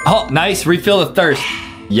 Oh, nice. Refill the thirst.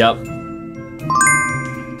 Yup.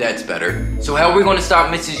 That's better. So how are we going to stop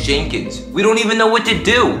Mrs. Jenkins? We don't even know what to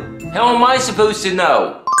do. How am I supposed to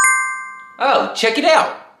know? Oh, check it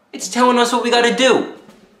out. It's telling us what we gotta do.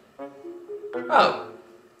 Oh,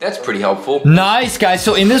 that's pretty helpful. Nice, guys.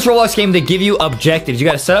 So in this Roblox game, they give you objectives. You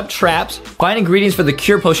gotta set up traps, find ingredients for the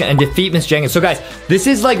cure potion, and defeat Miss Jenkins. So guys, this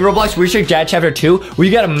is like Roblox Weird Trick Dad Chapter 2, where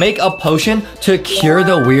you gotta make a potion to cure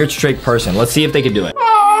the weird trick person. Let's see if they can do it.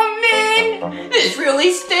 Oh man, this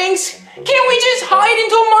really stinks. Can't we just hide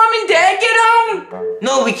until Mom and Dad get home?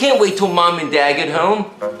 No, we can't wait till Mom and Dad get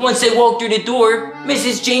home. Once they walk through the door,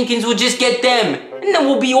 Mrs. Jenkins will just get them, and then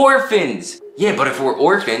we'll be orphans. Yeah, but if we're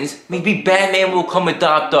orphans, maybe Batman will come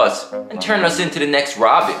adopt us and turn us into the next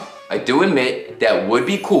Robin. I do admit that would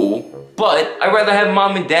be cool, but I'd rather have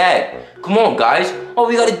Mom and Dad. Come on, guys. All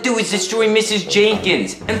we gotta do is destroy Mrs.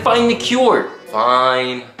 Jenkins and find the cure.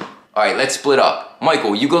 Fine. All right, let's split up.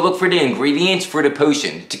 Michael, you go look for the ingredients for the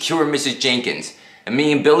potion to cure Mrs. Jenkins. And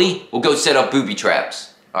me and Billy will go set up booby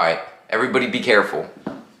traps. All right, everybody be careful.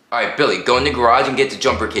 All right, Billy, go in the garage and get the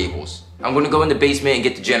jumper cables. I'm gonna go in the basement and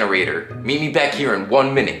get the generator. Meet me back here in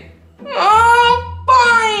 1 minute. Oh,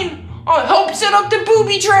 fine. I'll help set up the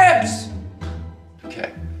booby traps.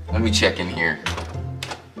 Okay, let me check in here.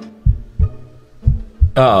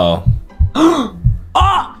 Uh-oh.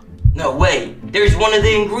 Ah! No way, there's one of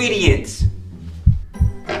the ingredients.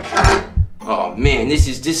 Oh man, this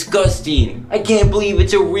is disgusting. I can't believe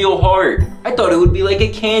it's a real heart. I thought it would be like a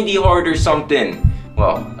candy heart or something.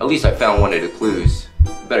 Well, at least I found one of the clues.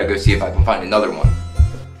 Better go see if I can find another one.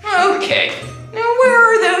 Okay, now where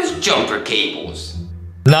are those jumper cables?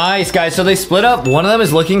 Nice, guys. So they split up. One of them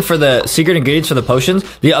is looking for the secret ingredients for the potions.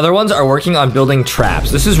 The other ones are working on building traps.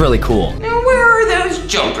 This is really cool. Now where are those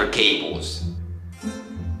jumper cables?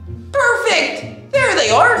 Perfect! There they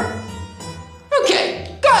are!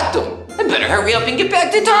 Okay, got them! I better hurry up and get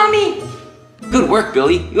back to Tommy. Good work,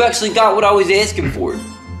 Billy. You actually got what I was asking for.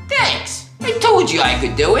 Thanks. I told you I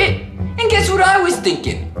could do it. And guess what I was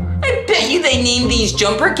thinking? I bet you they named these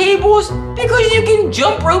jumper cables because you can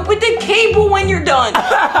jump rope with the cable when you're done.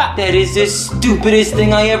 That is the stupidest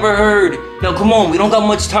thing I ever heard. Now come on, we don't got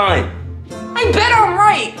much time. I bet I'm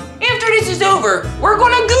right. After this is over, we're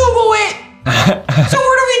gonna Google it. So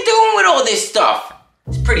what are we doing with all this stuff?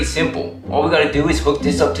 It's pretty simple. All we gotta do is hook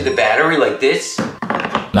this up to the battery like this.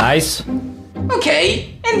 Nice.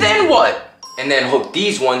 Okay, and then what? And then hook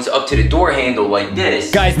these ones up to the door handle like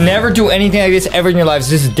this. Guys, never do anything like this ever in your lives.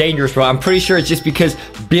 This is dangerous, bro. I'm pretty sure it's just because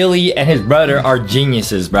Billy and his brother are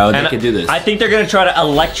geniuses, bro. They can do this. I think they're gonna try to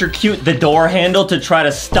electrocute the door handle to try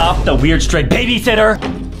to stop the weird stray babysitter.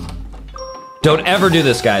 Don't ever do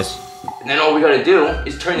this, guys. And then all we gotta do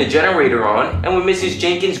is turn the generator on, and when Mrs.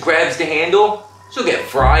 Jenkins grabs the handle, she'll get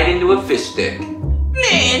fried into a fish stick.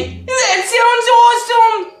 Man, that sounds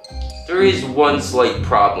awesome! There is one slight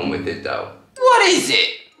problem with it, though. What is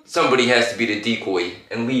it? Somebody has to be the decoy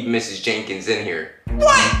and leave Mrs. Jenkins in here.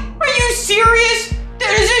 What? Are you serious?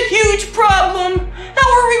 That is a huge problem.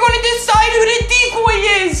 How are we going to decide who the decoy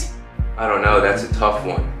is? I don't know, that's a tough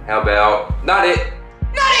one. How about, not it.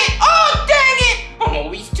 Not it! Oh, dang it! I'm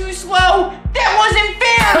always too slow. That wasn't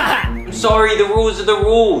fair. I'm sorry, the rules are the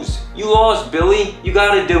rules. You lost, Billy. You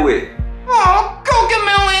gotta do it. Oh,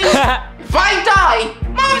 Cocomelons. If I die,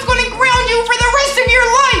 Mom's gonna ground you for the rest of your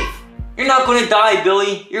life. You're not gonna die,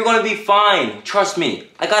 Billy. You're gonna be fine. Trust me,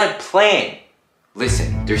 I got a plan.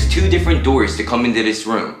 Listen, there's 2 different doors to come into this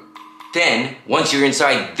room. Then, once you're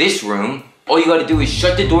inside this room, all you gotta do is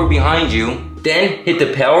shut the door behind you, then hit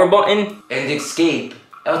the power button and escape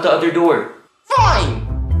out the other door.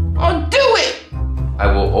 Fine, I'll do it. I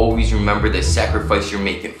will always remember the sacrifice you're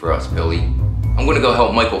making for us, Billy. I'm gonna go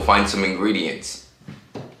help Michael find some ingredients.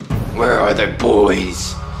 Where are the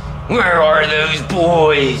boys? Where are those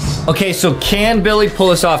boys? Okay, so can Billy pull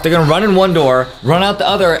this off? They're gonna run in one door, run out the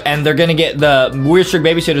other, and they're gonna get the weird strict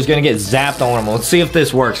babysitter's gonna get zapped on one of them. Let's see if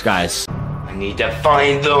this works, guys. I need to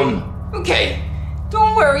find them. Okay,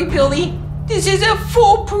 don't worry, Billy. This is a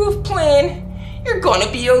foolproof plan. You're gonna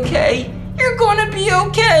be okay. You're gonna be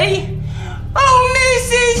okay. Oh,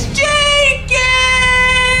 Mrs. Jenkins!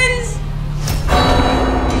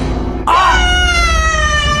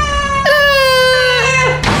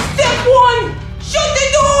 Step 1, shut the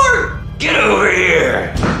door! Get over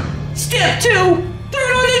here! Step 2,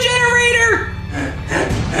 turn on the generator!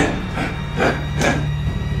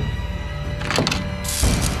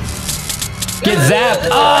 Get zapped!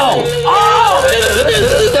 Oh! Oh!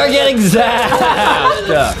 They're getting zapped!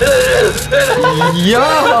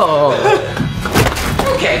 Yo!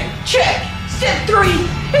 Okay, check. Step 3,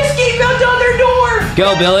 escape out the other door!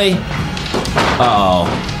 Go, Billy. Uh-oh.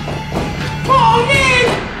 Oh, man!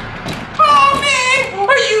 Oh, man!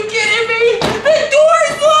 Are you kidding me? The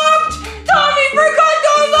door's locked! Tommy forgot to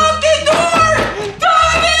unlock the door!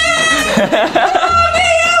 Tommy!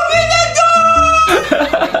 Tommy, open the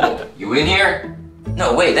door! You in here?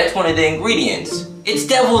 No, wait, that's one of the ingredients. It's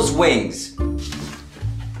devil's wings.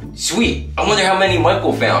 Sweet. I wonder how many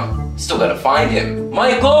Michael found. Still gotta find him.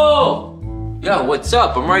 Michael! Yo, what's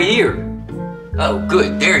up? I'm right here. Oh,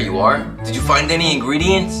 good. There you are. Did you find any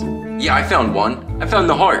ingredients? Yeah, I found one. I found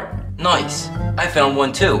the heart. Nice. I found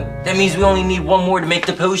one too. That means we only need one more to make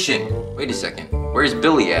the potion. Wait a second. Where's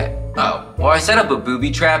Billy at? Oh, well, I set up a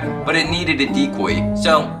booby trap, but it needed a decoy,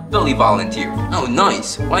 so Billy volunteered. Oh,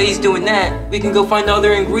 nice. While he's doing that, we can go find the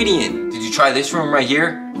other ingredient. Did you try this room right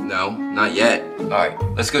here? No, not yet. All right,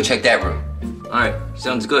 let's go check that room. All right,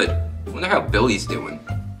 sounds good. Wonder how Billy's doing.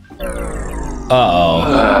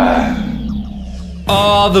 Uh-oh.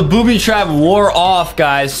 Oh, the booby trap wore off,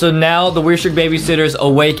 guys. So now the weird strict babysitter's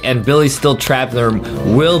awake and Billy's still trapped in the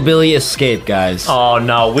room. Will Billy escape, guys? Oh,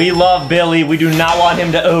 no. We love Billy. We do not want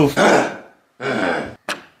him to oof.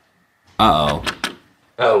 Uh-oh.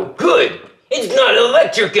 Oh, good. It's not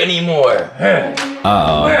electric anymore.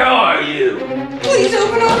 Uh-oh. Where are you? Please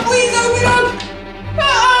open up. Please open up.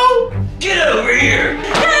 Uh-oh. Get over here.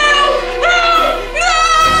 Help! Help! No!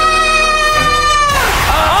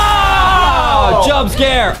 Oh, jump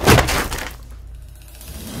scare!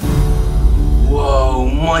 Whoa,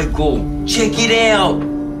 Michael, check it out.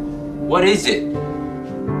 What is it?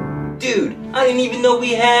 Dude, I didn't even know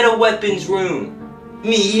we had a weapons room.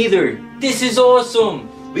 Me either. This is awesome.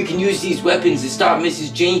 We can use these weapons to stop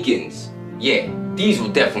Mrs. Jenkins. Yeah, these will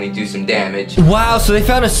definitely do some damage. Wow, so they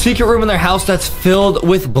found a secret room in their house that's filled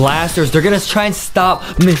with blasters. They're gonna try and stop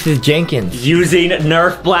Mrs. Jenkins. Using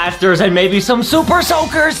Nerf blasters and maybe some super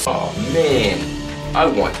soakers. Oh man, I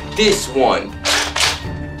want this one.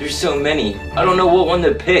 There's so many. I don't know what one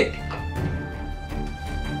to pick.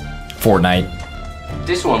 Fortnite.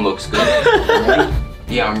 This one looks good. Ready?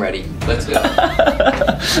 Yeah, I'm ready. Let's go.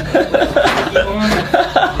 This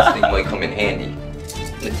thing might come in handy.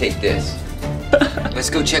 I'm gonna take this. Let's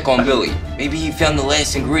go check on Billy. Maybe he found the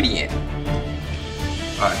last ingredient.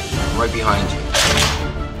 Alright, I'm right behind you.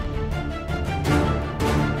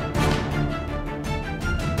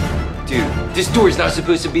 Dude, this door's not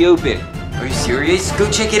supposed to be open. Are you serious? Go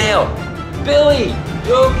check it out. Billy,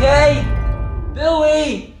 you okay?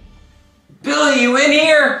 Billy! Billy, you in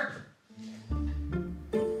here?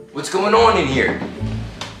 What's going on in here?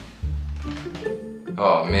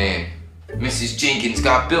 Oh man, Mrs. Jenkins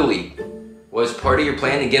got Billy. Was part of your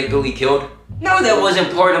plan to get Billy killed? No, that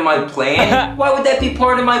wasn't part of my plan. Why would that be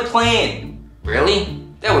part of my plan? Really?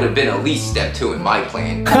 That would have been at least step 2 in my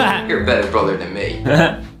plan. You're a better brother than me.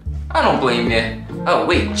 I don't blame you. Oh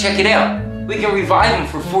wait, check it out. We can revive him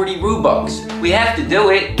for 40 Robux. We have to do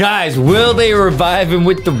it. Guys, will they revive him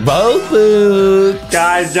with the Robux?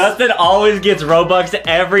 Guys, Justin always gets Robux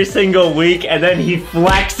every single week and then he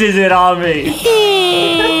flexes it on me.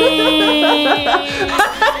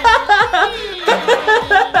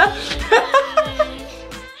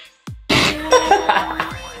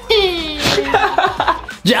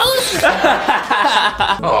 Jealous?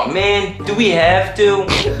 Oh man, do we have to?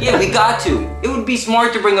 Yeah, we got to. It would be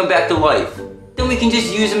smart to bring him back to life. Then we can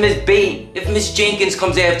just use him as bait if Miss Jenkins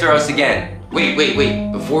comes after us again. Wait.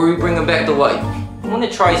 Before we bring him back to life, I want to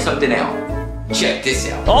try something out. Check this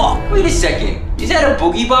out. Oh, wait a second. Is that a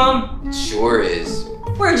boogie bomb? It sure is.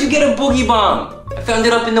 Where'd you get a boogie bomb? I found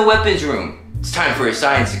it up in the weapons room. It's time for a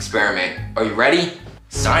science experiment. Are you ready?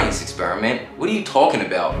 Science experiment? What are you talking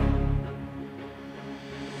about?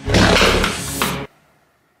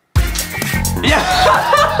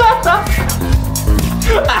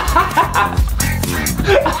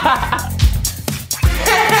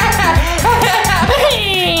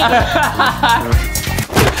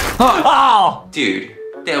 Oh! Dude,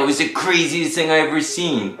 that was the craziest thing I ever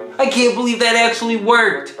seen. I can't believe that actually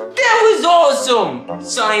worked. That was awesome!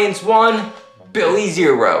 Science 1, Billy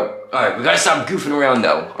 0. Alright, we gotta stop goofing around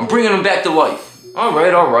though. I'm bringing him back to life.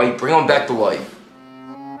 Alright, bring him back to life.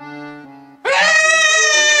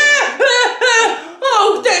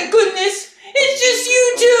 Oh, thank goodness! It's just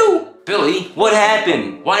you two! Billy, what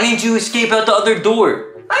happened? Why didn't you escape out the other door?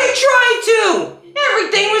 I tried to!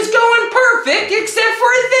 Everything was going perfect except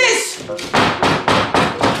for this!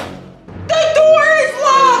 The door is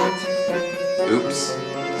locked! Oops.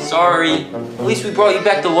 Sorry. At least we brought you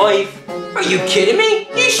back to life. Are you kidding me?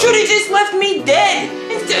 You should have just left me dead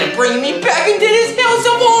instead of bringing me back into this house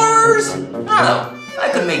of horrors! Oh, I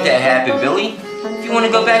could make that happen, Billy. If you want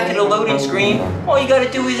to go back to the loading screen, all you gotta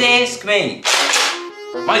do is ask me.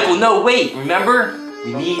 Michael, no, wait, remember?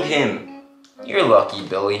 We need him. You're lucky,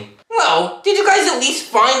 Billy. Well, did you guys at least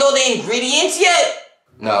find all the ingredients yet?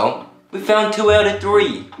 No, we found 2 out of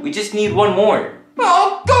 3. We just need 1 more.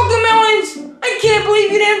 Oh, Cocomelons! I can't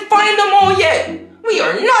believe you didn't find them all yet. We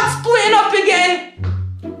are not splitting up again.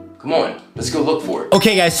 Come on, let's go look for it.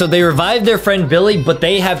 Okay, guys, so they revived their friend Billy, but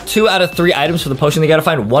they have 2 out of 3 items for the potion. They gotta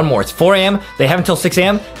find 1 more. It's 4 a.m. They have until 6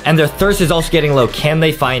 a.m. and their thirst is also getting low. Can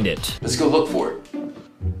they find it? Let's go look for it.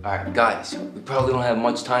 Alright, guys, we probably don't have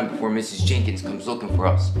much time before Mrs. Jenkins comes looking for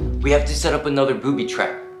us. We have to set up another booby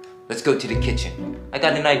trap. Let's go to the kitchen. I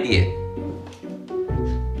got an idea.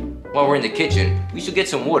 While we're in the kitchen, we should get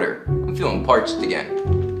some water. I'm feeling parched again.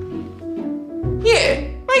 Yeah,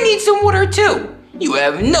 I need some water too. You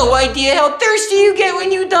have no idea how thirsty you get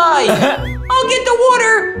when you die. I'll get the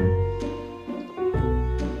water.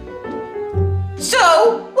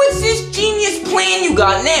 So, what's this genius plan you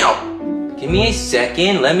got now? Give me a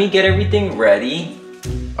second, let me get everything ready.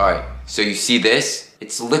 Alright, so you see this?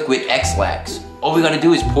 It's liquid X-Lax. All we gotta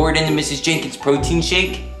do is pour it into Mrs. Jenkins' protein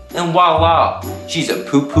shake, and voila, she's a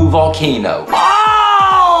poo-poo volcano. Oh!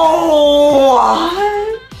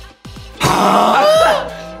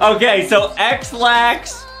 Okay, so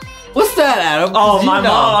X-Lax. What's that, Adam? Oh, my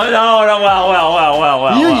mom. No,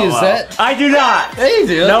 well. You use it. I do not. Yeah, you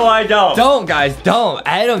do. No, I don't. Don't, guys, don't.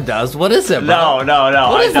 Adam does. What is it, bro? No.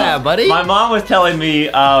 What is that, buddy? My mom was telling me,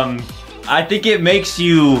 I think it makes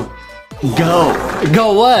you go.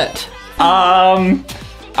 Go what?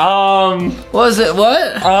 Was it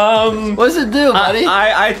what? What does it do, buddy?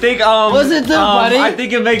 I think, what does it do, buddy? I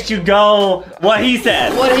think it makes you go what he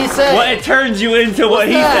said. What he said? Well, it turns you into what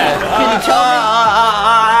he said. Can you tell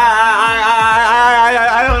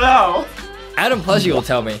I don't know. Adam Plushy will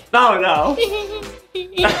tell me. No.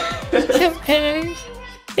 Sometimes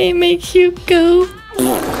it makes you go.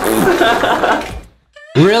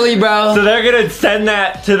 Really, bro? So they're gonna send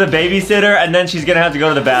that to the babysitter, and then she's gonna have to go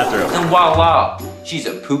to the bathroom. And voila, she's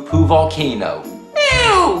a poo-poo volcano.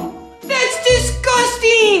 Ew! That's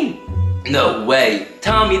disgusting! No way.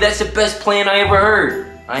 Tommy, that's the best plan I ever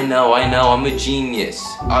heard. I know, I'm a genius.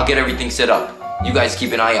 I'll get everything set up. You guys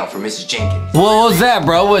keep an eye out for Mrs. Jenkins. What was that,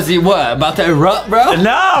 bro? Was he what? About to erupt, bro?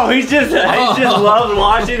 No, he just loves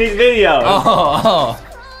watching these videos.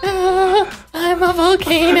 I'm a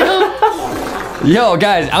volcano. Yo,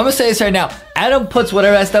 guys, I'm gonna say this right now. Adam puts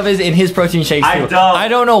whatever that stuff is in his protein shakes too. I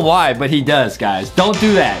don't know why, but he does, guys. Don't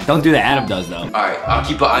do that. Don't do that. Adam does, though. Alright, I'll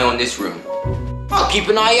keep an eye on this room. I'll keep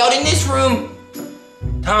an eye out in this room.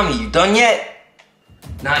 Tommy, you done yet?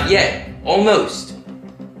 Not yet. Almost.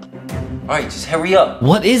 Alright, just hurry up.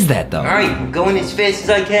 What is that, though? Alright, I'm going as fast as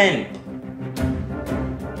I can.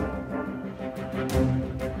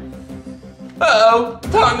 Uh-oh.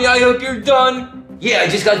 Tommy, I hope you're done. Yeah, I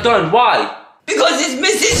just got done. Why? Because it's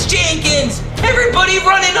Mrs. Jenkins! Everybody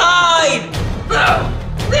run and hide!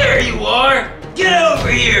 Oh, there you are! Get over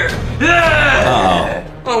here!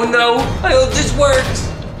 Oh no, I hope this works!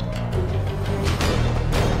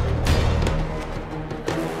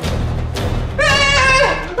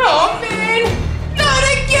 Oh man! Not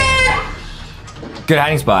again! Good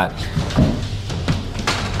hiding spot.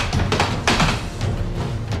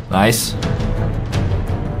 Nice.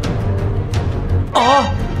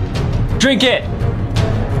 Oh! Drink it!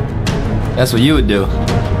 That's what you would do.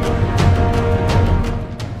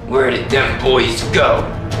 Where did them boys go?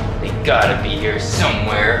 They gotta be here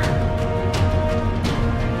somewhere.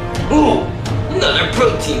 Ooh, another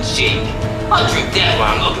protein shake. I'll drink that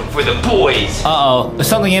while I'm looking for the boys. Uh-oh, there's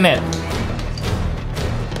something in it.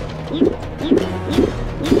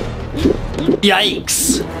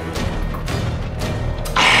 Yikes.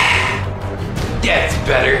 That's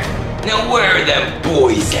better. Now where are them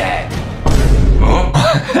boys at? Huh?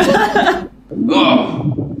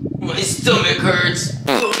 Oh, my stomach hurts.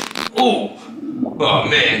 Oh, oh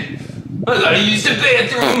man, I gotta use the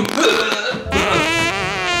bathroom.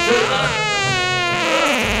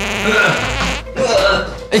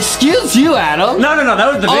 Excuse you, Adam. No, that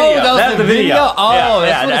was the video. Oh, that was the video. Oh,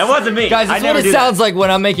 yeah, that wasn't me. Guys, that's what it sounds like when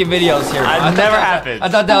I'm making videos here. I've never happened. I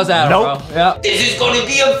thought that was Adam, Nope. bro. Yeah. This is gonna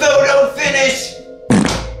be a photo finish.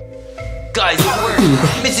 Guys, it worked.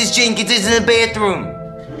 Mrs. Jenkins is in the bathroom.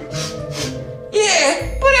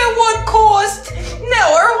 Yeah, but at what cost?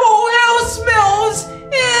 Now our whole house smells.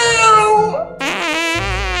 Ew.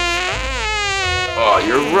 Oh,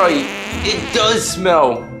 you're right. It does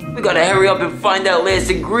smell. We gotta hurry up and find that last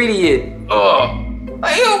ingredient. Oh,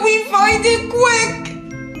 I hope we find it quick.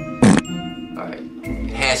 Alright,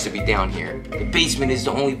 it has to be down here. The basement is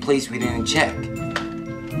the only place we didn't check.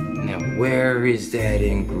 Now, where is that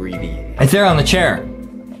ingredient? It's there on the chair.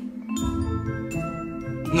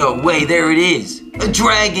 No way, there it is. A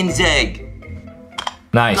dragon's egg.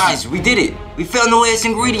 Nice. Guys, we did it. We found the last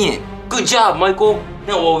ingredient. Good job, Michael.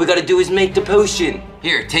 Now all we gotta do is make the potion.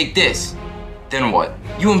 Here, take this. Then what?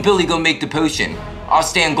 You and Billy go make the potion. I'll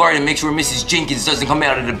stand guard and make sure Mrs. Jenkins doesn't come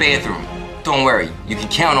out of the bathroom. Don't worry, you can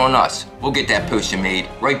count on us. We'll get that potion made.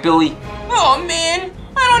 Right, Billy? Oh man,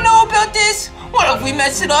 I don't know about this. What if we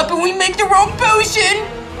mess it up and we make the wrong potion?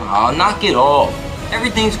 Oh, knock it off.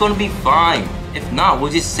 Everything's gonna be fine. If not, we'll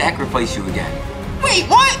just sacrifice you again. Wait,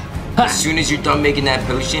 what? As soon as you're done making that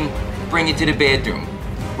potion, bring it to the bathroom.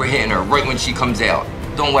 We're hitting her right when she comes out.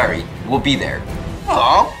 Don't worry, we'll be there.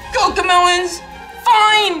 Oh, Cocomelons!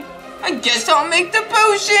 Fine! I guess I'll make the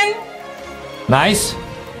potion. Nice.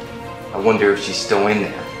 I wonder if she's still in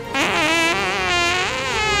there.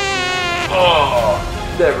 Oh,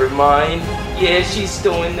 never mind. Yeah, she's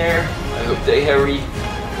still in there. I hope they hurry.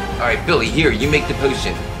 Alright, Billy, here, you make the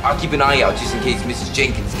potion. I'll keep an eye out just in case Mrs.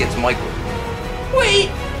 Jenkins gets Michael. Wait,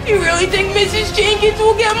 you really think Mrs. Jenkins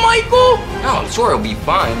will get Michael? No, I'm sure he'll be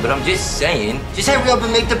fine, but I'm just saying. Just hurry up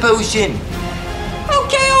and make the potion.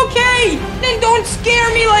 Okay. Then don't scare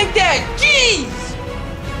me like that. Jeez.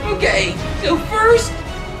 Okay, so first,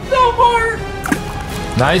 the heart.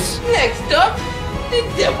 Nice. Next up, the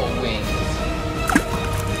devil wings.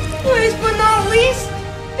 Last but not least,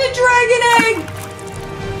 the dragon egg.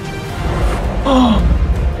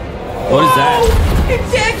 What is that?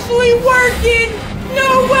 It's actually working!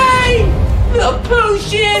 No way! The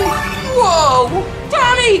potion! Whoa!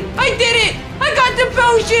 Tommy, I did it! I got the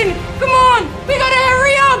potion! Come on, we gotta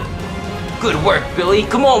hurry up! Good work, Billy.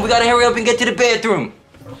 Come on, we gotta hurry up and get to the bathroom.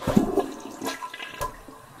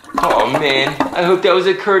 Oh man, I hope that was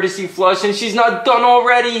a courtesy flush and she's not done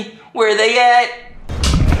already. Where are they at?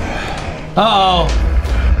 Uh-oh.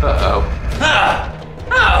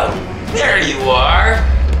 Oh, there you are.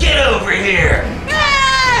 Get over here. Ah!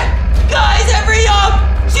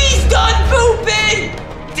 He's done pooping!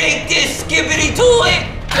 Take this, Skibidi toilet!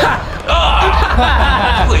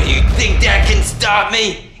 What, do you think that can stop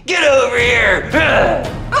me? Get over here!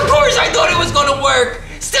 Of course I thought it was gonna work!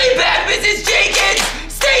 Stay back, Mrs. Jenkins!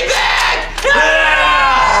 Stay back!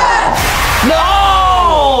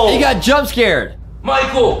 No! He got jump scared.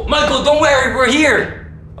 Michael, don't worry, we're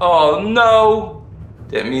here. Oh no.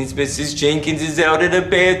 That means Mrs. Jenkins is out of the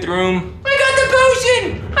bathroom. I got the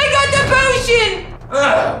potion!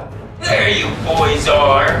 There you boys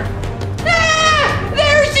are.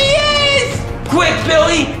 There she is! Quick,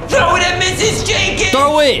 Billy, throw it at Mrs. Jenkins!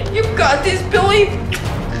 Throw it! You've got this, Billy.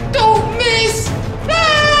 Don't miss!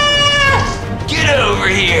 Get over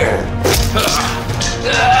here!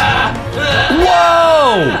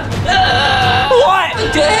 Whoa!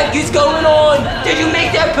 What the heck is going on? Did you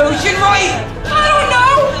make that potion right? I don't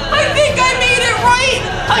know. I think I made it right.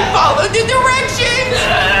 I followed the directions.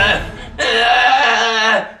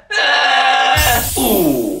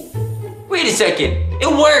 Ooh. Wait a second. It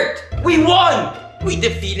worked. We won. We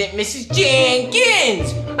defeated Mrs.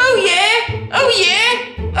 Jenkins. Oh yeah.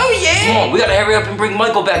 Come on, we gotta hurry up and bring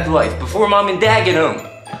Michael back to life before Mom and Dad get home.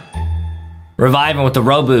 Revive him with the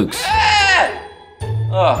Robux.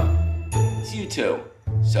 Oh, it's you two.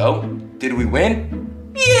 So, did we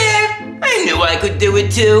win? Yeah, I knew I could do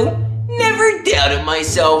it too. Never doubted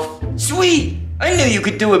myself. Sweet, I knew you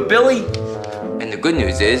could do it, Billy. And the good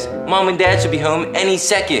news is, Mom and Dad should be home any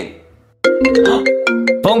second.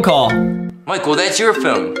 Phone call. Michael, that's your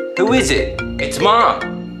phone. Who is it? It's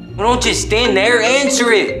Mom. Well, don't just stand there,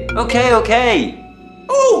 answer it. Okay.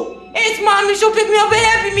 Ooh, it's Mom and she'll pick me up and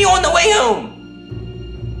Happy Meal on the way home.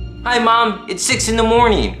 Hi, Mom. It's 6 in the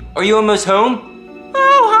morning. Are you almost home?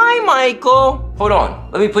 Oh, hi, Michael. Hold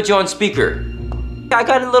on. Let me put you on speaker. I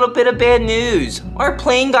got a little bit of bad news. Our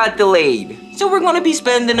plane got delayed. So we're going to be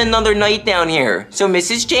spending another night down here. So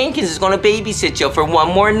Mrs. Jenkins is going to babysit you for one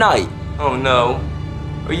more night. Oh, no.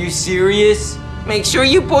 Are you serious? Make sure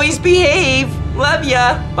you boys behave. Love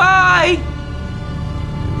ya. Bye.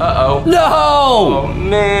 Uh-oh. No! Oh,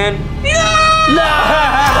 man.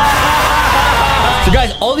 So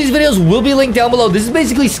guys, all these videos will be linked down below. This is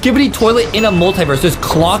basically Skibidi Toilet in a multiverse. There's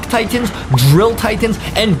Clock Titans, Drill Titans,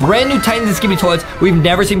 and brand new Titans and Skibidi Toilets we've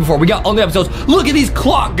never seen before. We got all new episodes. Look at these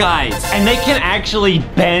clock guys. And they can actually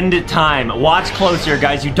bend time. Watch closer,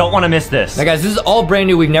 guys. You don't want to miss this. Now, guys, this is all brand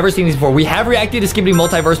new. We've never seen these before. We have reacted to Skibidi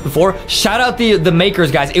Multiverse before. Shout out the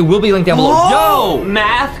makers, guys. It will be linked down below. Whoa! Yo!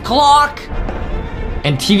 Math clock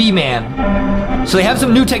and TV Man. So they have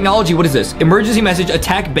some new technology. What is this? Emergency message,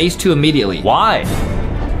 attack base 2 immediately. Why?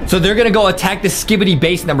 So they're gonna go attack the Skibidi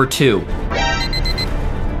base number 2.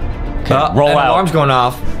 Okay, roll out. Alarm's going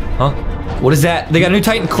off. Huh? What is that? They got a new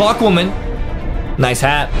Titan, Clock Woman. Nice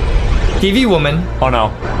hat. TV Woman. Oh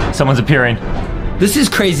no, someone's appearing. This is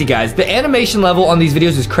crazy, guys. The animation level on these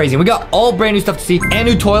videos is crazy. And we got all brand new stuff to see. And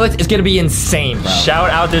new toilets. It's gonna be insane, bro.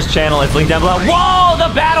 Shout out this channel. It's linked down below. Whoa, the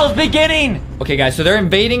battle's beginning. Okay, guys, so they're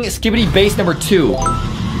invading Skibidi base number 2.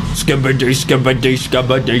 Skibidi.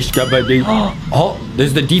 Oh,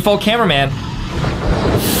 there's the default cameraman.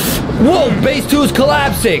 Whoa, base 2 is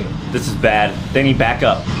collapsing. This is bad. They need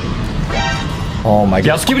backup. Oh my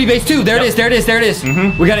god. Skibidi base 2. There it is.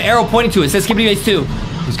 Mm-hmm. We got an arrow pointing to it. It says Skibidi base 2.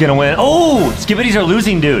 Who's gonna win? Oh, Skibidis are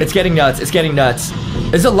losing, dude. It's getting nuts.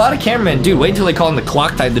 There's a lot of cameramen. Dude, wait until they call him the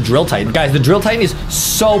Clock Titan, the Drill Titan. Guys, the Drill Titan is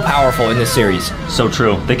so powerful in this series. So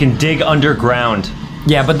true. They can dig underground.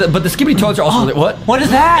 Yeah, but the Skibidi toilets are also what? What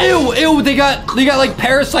is that? Ew, they got like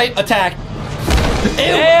parasite attack.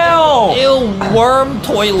 Ew, worm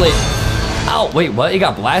toilet. Oh, wait, what? It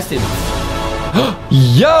got blasted.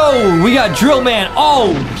 Yo, we got Drill Man.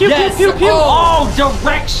 Oh, pew, yes. Pew, pew, pew. Oh,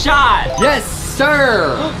 direct shot. Yes,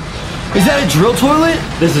 sir. Is that a drill toilet?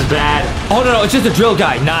 This is bad. Oh, no, it's just a drill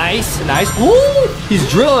guy. Nice. Ooh, he's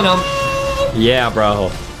drilling them. Yeah,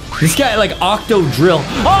 bro. This guy like Octo Drill.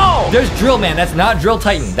 Oh, there's Drill Man. That's not Drill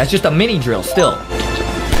Titan. That's just a mini drill still.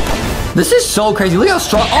 This is so crazy. Look how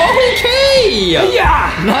strong. Oh, okay.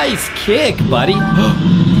 Yeah. Nice kick, buddy.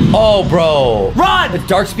 Oh, bro. Run. It's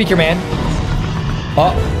Dark Speaker Man.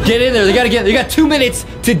 Oh, get in there. They got 2 minutes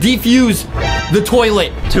to defuse the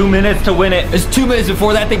toilet. 2 minutes to win it. It's 2 minutes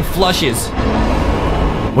before that thing flushes.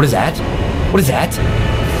 What is that?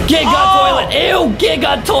 Giga toilet. Ew,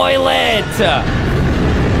 Giga toilet.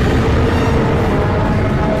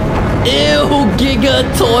 Ew, Giga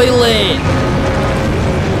toilet.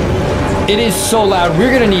 It is so loud.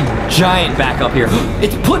 We're gonna need giant backup here.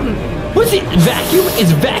 It's putting, what's it, vacuum?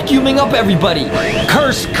 It's vacuuming up everybody.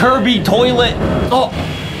 Curse Kirby toilet. Oh,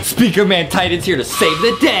 Speaker Man Titan's here to save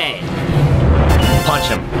the day. Punch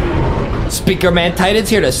him. Speaker Man Titan's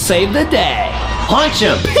here to save the day. Punch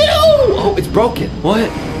him. Oh, it's broken. What?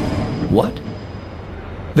 What?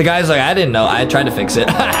 The guy's like, I didn't know. I tried to fix it.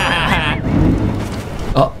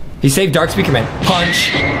 Oh, he saved Dark Speaker Man.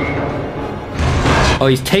 Punch. Oh,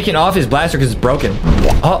 he's taking off his blaster because it's broken.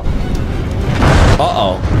 Oh.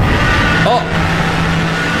 Uh-oh. Oh.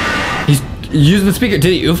 He's using the speaker.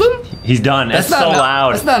 Did he oof him? He's done. That's so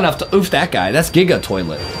loud. That's not enough to oof that guy. That's Giga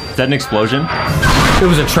Toilet. Is that an explosion? It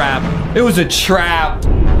was a trap. It was a trap.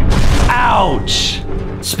 Ouch.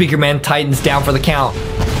 Speaker Man tightens down for the count.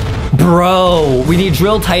 Bro, we need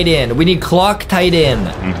drill tight in. We need clock tight in.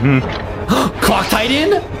 Mm-hmm. Clock tight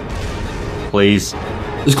in? Please.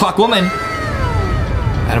 There's Clock Woman.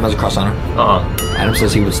 Adam has a cross on her. Adam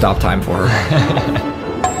says he would stop time for her.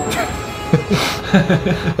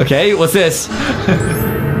 Okay, what's this?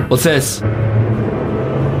 What's this?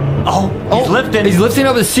 Oh, he's lifting. He's lifting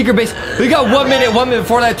up his secret base. We got 1 minute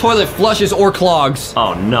before that toilet flushes or clogs.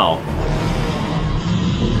 Oh no.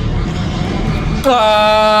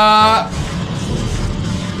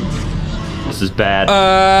 This is bad.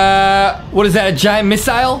 What is that, a giant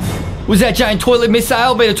missile? Was that giant toilet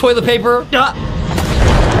missile made of toilet paper?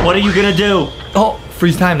 What are you gonna do? Oh,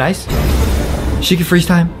 freeze time, nice. She can freeze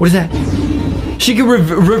time. What is that? She can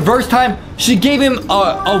reverse time. She gave him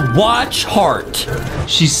a watch heart.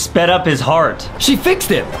 She sped up his heart. She fixed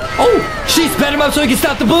it. Oh, she sped him up so he can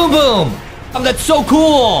stop the boom boom. Oh, that's so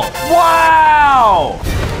cool. Wow!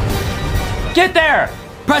 Get there!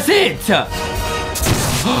 Press it.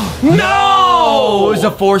 No! It was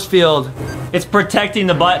a force field. It's protecting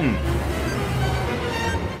the button.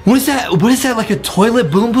 What is that? What is that, like a toilet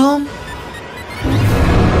boom boom?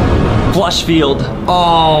 Flush field.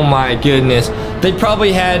 Oh my goodness. They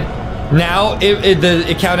probably had, now if the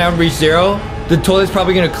countdown reached 0, the toilet's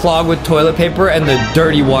probably gonna clog with toilet paper and the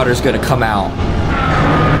dirty water's gonna come out.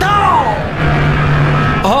 No!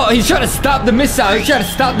 Oh, he's trying to stop the missile. He's trying to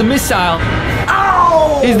stop the missile.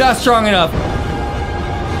 Ow! He's not strong enough.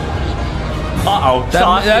 Uh-oh.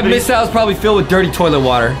 That missile's probably filled with dirty toilet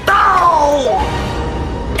water.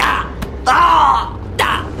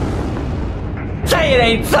 Say it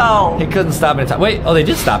ain't so. He couldn't stop it in time. Wait, oh, they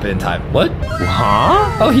did stop it in time. What?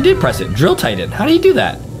 Huh? Oh, he did press it. Drill tighten. How did he do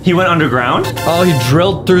that? He went underground? Oh, he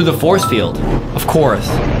drilled through the force field. Of course.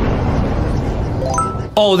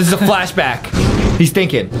 Oh, this is a flashback. He's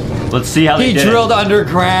thinking. Let's see how they did. He drilled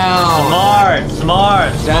underground.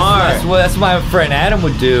 Smart. That's what my friend Adam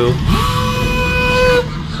would do.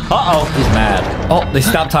 Uh-oh. He's mad. Oh, they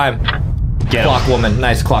stopped time. Get Clock Woman.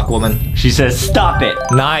 Nice Clock Woman. She says, stop it.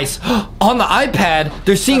 Nice. On the iPad,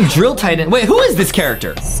 they're seeing Drill Titan. Wait, who is this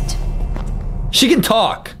character? She can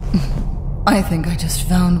talk. I think I just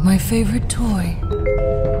found my favorite toy.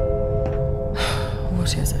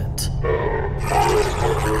 What is it?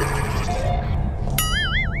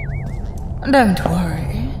 Don't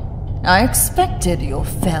worry. I expected your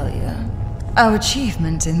failure. Our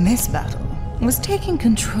achievement in this battle was taking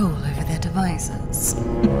control over their devices.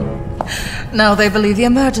 Now they believe the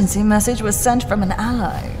emergency message was sent from an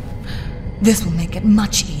ally. This will make it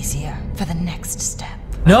much easier for the next step.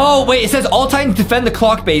 No, wait, it says all Titans defend the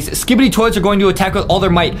clock base. Skibidi toilets are going to attack with all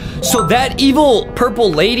their might. So that evil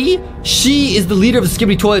purple lady, she is the leader of the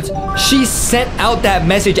Skibidi toilets. She sent out that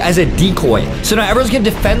message as a decoy. So now everyone's gonna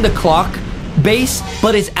defend the clock base,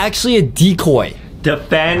 but it's actually a decoy.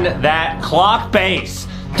 Defend that clock base.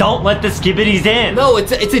 Don't let the Skibidis in. No,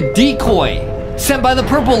 it's a decoy sent by the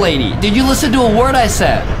purple lady. Did you listen to a word I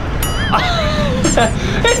said?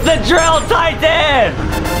 It's the Drill Titan!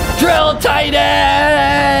 Drill Titan!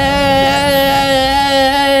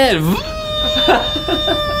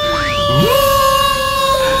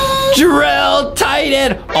 Drill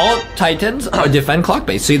Titan! All Titans defend clock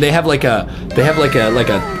base. See, they have like a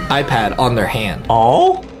iPad on their hand.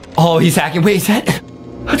 Oh? Oh, he's hacking. Wait, is that?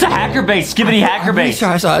 It's a hacker base. Skibidi hacker base.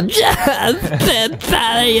 Sorry, I saw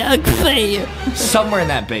somewhere in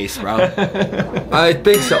that base, bro. I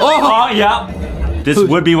think so. Oh, yeah. This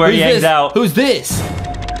would be where he hangs out. Who's this?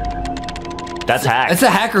 That's hack. That's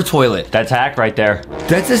a hacker toilet. That's hack right there.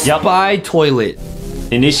 That's a spy toilet.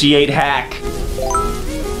 Initiate hack.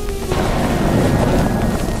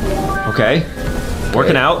 Okay.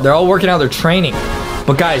 Working out. They're all working out. They're training.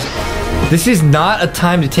 But guys, this is not a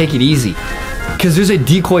time to take it easy. Because there's a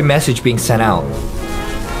decoy message being sent out.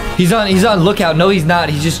 He's on lookout. No, he's not.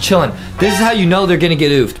 He's just chilling. This is how you know they're gonna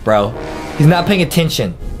get oofed, bro. He's not paying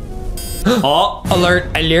attention. Oh,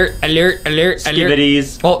 alert!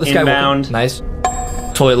 Skibidis. Oh, this guy inbound. Nice.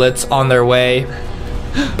 Toilets on their way.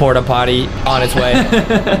 Porta potty on its way.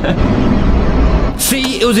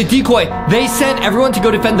 See, it was a decoy. They sent everyone to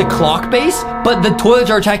go defend the clock base, but the toilets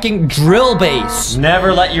are attacking drill base.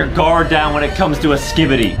 Never let your guard down when it comes to a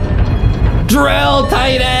skibidi. Drill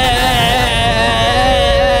Titan!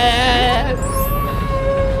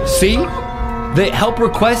 See? The help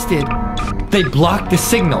requested. They blocked the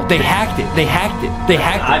signal. They hacked it. They hacked it. They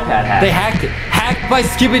hacked it. iPad hack. They hacked it. Hacked by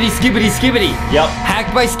Skibidi, Skibidi, Skibidi. Yep.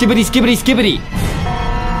 Hacked by Skibidi, Skibidi, Skibidi.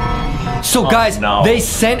 So guys, they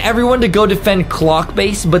sent everyone to go defend clock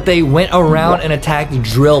base, but they went around and attacked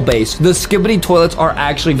drill base. The Skibidi toilets are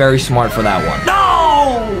actually very smart for that one.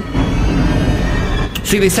 No!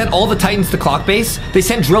 See, they sent all the Titans to clock base. They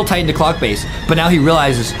sent Drill Titan to clock base, but now he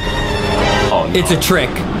realizes it's a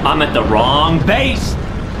trick. I'm at the wrong base.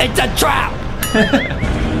 It's a trap.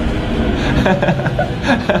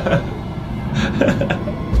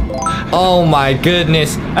 Oh my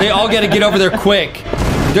goodness. They all gotta get over there quick.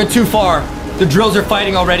 They're too far. The drills are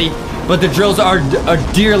fighting already, but the drills are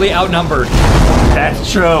dearly outnumbered. That's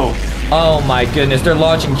true. Oh my goodness. They're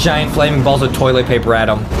launching giant flaming balls of toilet paper at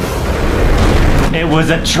them. It was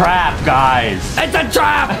a trap, guys. It's a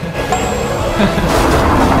trap!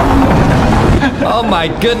 Oh my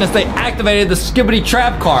goodness, they activated the Skibidi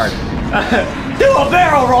trap card. Do a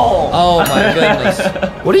barrel roll! Oh my goodness.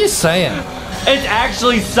 What are you saying? It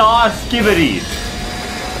actually saw Skibidi.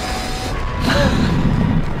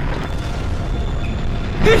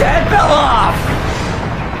 His head fell off!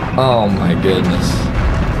 Oh my goodness.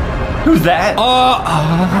 Who's that?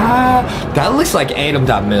 That looks like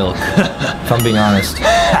Adam.milk, if I'm being honest.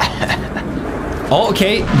 Oh,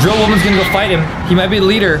 okay. Drill Woman's gonna go fight him. He might be the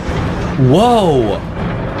leader. Whoa.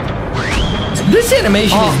 This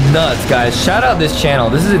animation is nuts, guys. Shout out this channel.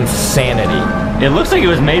 This is insanity. It looks like it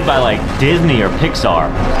was made by like Disney or Pixar.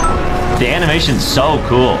 The animation's so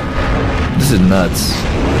cool. This is nuts.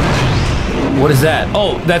 What is that?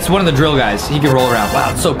 Oh, that's one of the drill guys. He can roll around. Wow,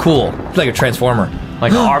 it's so cool. It's like a transformer.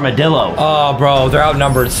 Like an armadillo. Oh, bro, they're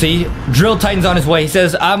outnumbered. See? Drill Titan's on his way. He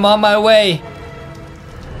says, I'm on my way.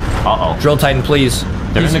 Uh-oh. Drill Titan, please.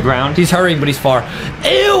 They're in the ground. He's hurrying, but he's far.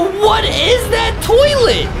 Ew, what is that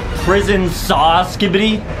toilet? Prison saw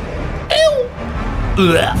Skibidi. Ew.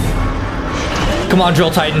 Ugh. Come on, Drill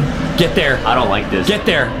Titan. Get there. I don't like this. Get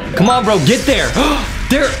there. Come on, bro. Get there.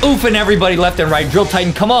 They're oofing everybody left and right. Drill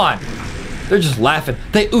Titan, come on. They're just laughing.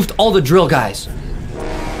 They oofed all the drill guys.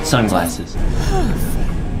 Sunglasses. Perfect.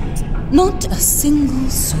 Not a single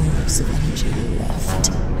source of energy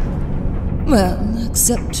left. Well,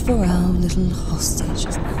 except for our little hostage,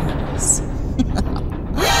 of course.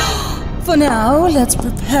 For now, let's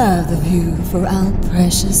prepare the view for our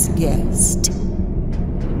precious guest.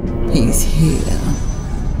 He's here.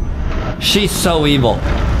 She's so evil.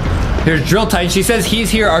 Here's Drill Titan. She says he's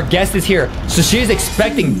here, our guest is here. So she's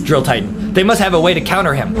expecting Drill Titan. They must have a way to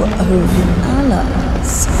counter him.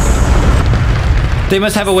 Allies. They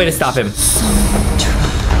must have a way to stop him.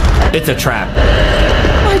 It's a trap.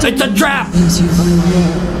 It's a trap! Use you by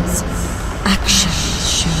words.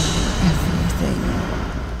 Actions show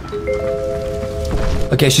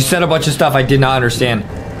everything. Okay, she said a bunch of stuff I did not understand.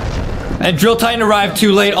 And Drill Titan arrived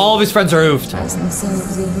too late. All of his friends are oofed. As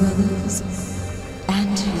themselves their brothers.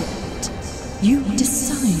 And yet, you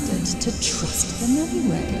decided to trust them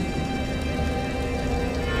anyway.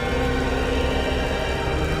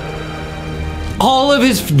 All of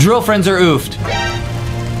his drill friends are oofed.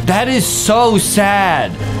 That is so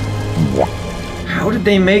sad. How did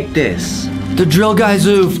they make this? The drill guy's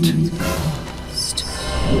oofed.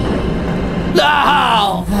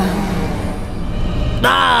 No!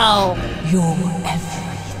 No! You're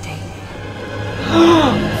everything.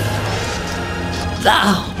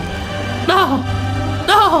 No! No!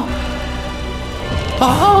 No!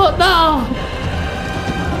 Oh, no!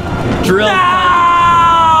 Drill. No!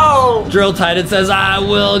 Drill Titan says, I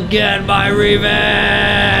will get my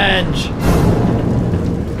revenge!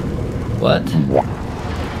 What?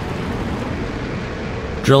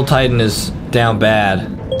 Drill Titan is down bad.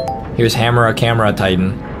 Here's Hammer Camera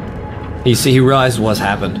Titan. He realized what's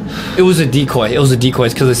happened. It was a decoy. It was a decoy.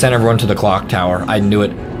 It's because they sent everyone to the clock tower. I knew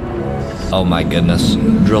it. Oh my goodness.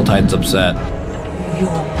 Drill Titan's upset.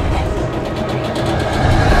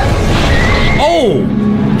 Oh!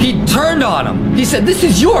 He turned on him. He said, this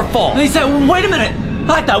is your fault. And he said, wait a minute.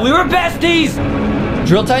 I thought we were besties.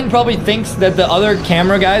 Drill Titan probably thinks that the other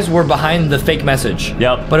camera guys were behind the fake message.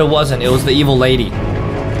 Yep. But it wasn't. It was the evil lady.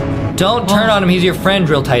 Don't turn on him. He's your friend,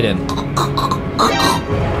 Drill Titan.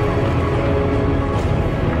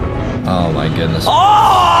 Oh my goodness.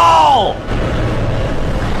 Oh!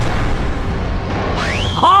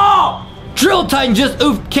 Oh! Drill Titan just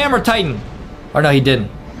oofed Camera Titan. Or no, he didn't.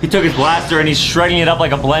 He took his blaster and he's shredding it up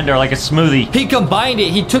like a blender, like a smoothie. He combined it.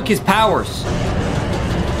 He took his powers.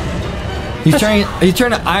 He's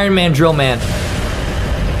turning Iron Man, Drill Man.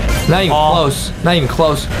 Not even close. Not even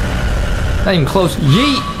close. Not even close.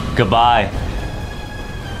 Yeet. Goodbye.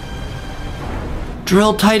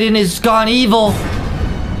 Drill Titan is gone evil.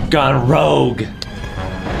 Gone rogue.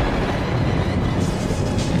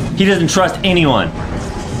 He doesn't trust anyone.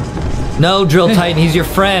 No, Drill Titan, he's your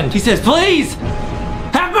friend. He says, please,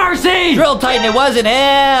 have mercy. Drill Titan, it wasn't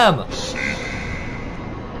him.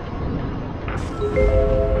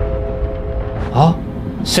 Oh,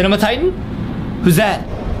 Cinema Titan? Who's that?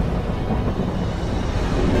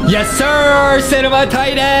 Yes, sir, Cinema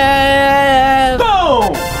Titan.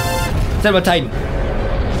 Boom. Cinema Titan.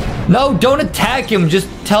 No, don't attack him. Just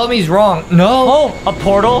tell him he's wrong. No. Oh, a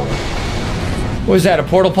portal. What is that, a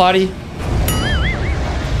portal potty?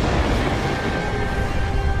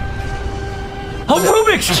 A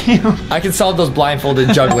Rubik's Cube! I can solve those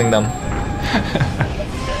blindfolded juggling them.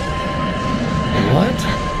 What?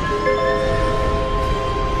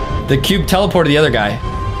 The cube teleported the other guy.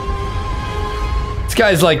 This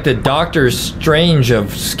guy's like the Doctor Strange of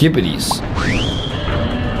Skibidis.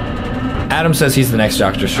 Adam says he's the next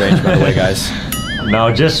Doctor Strange, by the way, guys.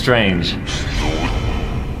 No, just Strange.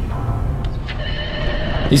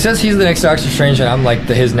 He says he's the next Doctor Strange, and I'm like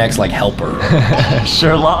his next like helper.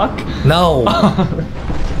 Sherlock? No.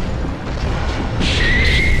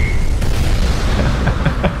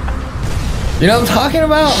 You know what I'm talking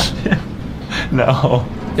about? No.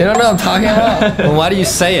 You don't know what I'm talking about? Well, why do you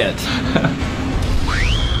say it?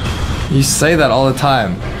 You say that all the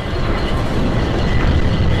time.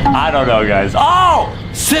 I don't know, guys. Oh!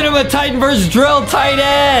 Cinema Titan versus Drill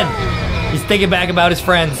Titan! He's thinking back about his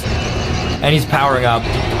friends. And he's powering up.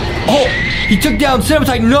 Oh! He took down Cinema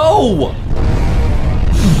Titan. No!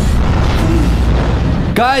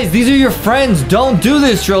 Guys, these are your friends. Don't do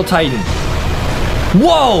this, Drill Titan.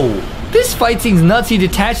 Whoa! This fight seems nuts. He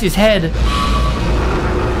detached his head.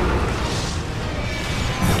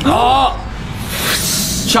 Oh!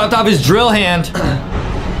 Chopped off his drill hand.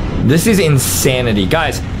 This is insanity.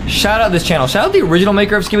 Guys, shout out this channel. Shout out the original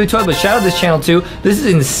maker of Skibidi Toy, but shout out this channel too. This is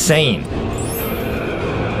insane.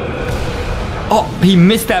 Oh, he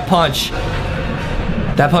missed that punch.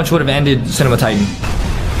 That punch would have ended Cinema Titan.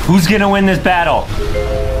 Who's gonna win this battle?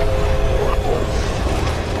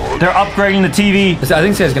 They're upgrading the TV. I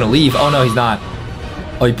think this guy's gonna leave. Oh no, he's not.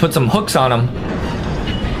 Oh, he put some hooks on him.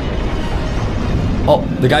 Oh,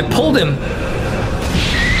 the guy pulled him.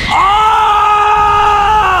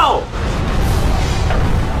 Oh!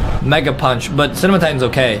 Mega punch, but Cinema Titan's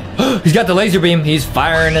okay. He's got the laser beam. He's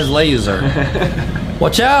firing his laser.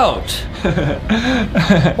 Watch out!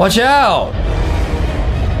 Watch out!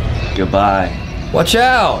 Goodbye. Watch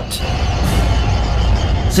out!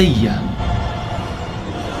 See ya.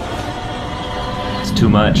 It's too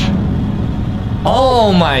much.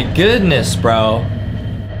 Oh my goodness, bro.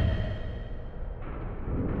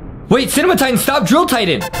 Wait, Cinema Titan, stop Drill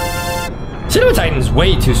Titan! Cinema Titan's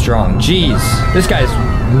way too strong. Jeez. This guy's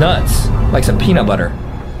nuts. Like some peanut butter.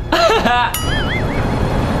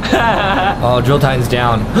 Oh, Drill Titan's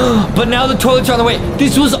down. But now the toilets are on the way.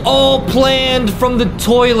 This was all planned from the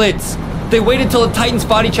toilets. They waited till the Titans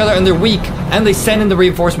fought each other and they're weak, and they send in the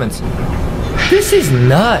reinforcements. This is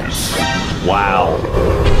nuts. Wow.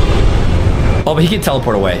 Oh, but he can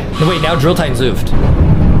teleport away. No, wait, now Drill Titan's oofed.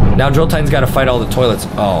 Now Drill Titan's got to fight all the toilets.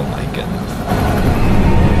 Oh my goodness.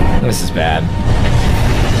 This is bad.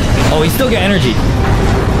 Oh, he still got energy.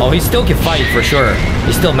 Oh, he still can fight for sure.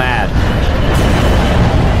 He's still mad.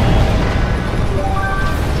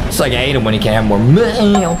 It's like I hate him when he can't have more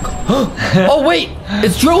milk. Oh wait,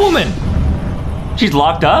 it's Drill Woman. She's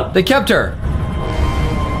locked up? They kept her.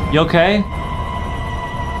 You okay?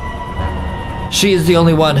 She is the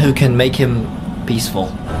only one who can make him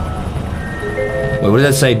peaceful. Wait, what did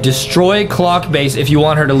that say? Destroy clock base if you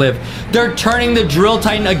want her to live. They're turning the Drill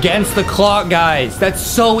Titan against the clock, guys. That's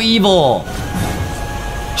so evil.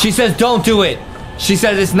 She says don't do it. She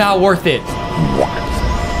says it's not worth it.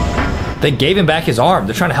 They gave him back his arm.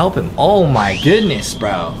 They're trying to help him. Oh my goodness,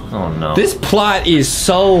 bro. Oh no. This plot is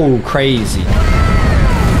so crazy.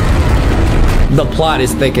 The plot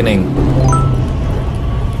is thickening.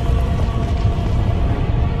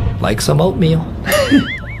 Like some oatmeal.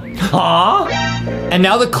 Huh? And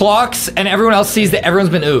now the clocks and everyone else sees that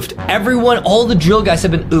everyone's been oofed. Everyone, all the drill guys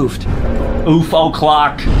have been oofed. Oof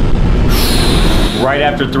o'clock. Right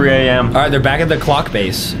after 3 a.m. All right, they're back at the clock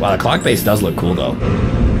base. Wow, the clock base does look cool though.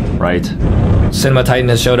 Right. Cinema Titan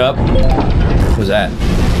has showed up. Who's that?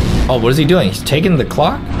 Oh, what is he doing? He's taking the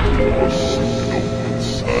clock?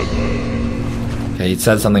 Okay, Okay, he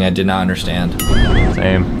said something I did not understand.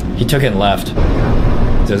 Same. He took it and left.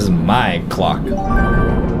 This is my clock.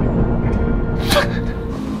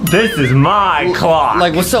 This is my clock.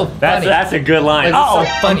 Like, what's so funny? That's a good line. Like,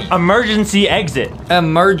 what's so funny? Emergency exit.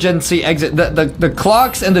 Emergency exit. The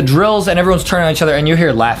clocks and the drills and everyone's turning on each other and you're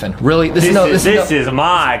here laughing. Really? This is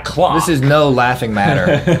my clock. This is no laughing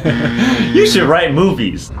matter. You should write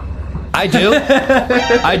movies. I do.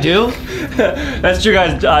 I do. That's true,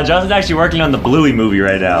 guys. Justin's actually working on the Bluey movie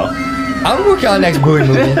right now. I'm working on the next Bluey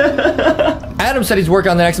movie. Adam said he's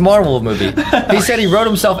working on the next Marvel movie. He said he wrote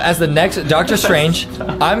himself as the next Doctor Strange.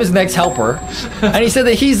 I'm his next helper. And he said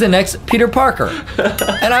that he's the next Peter Parker.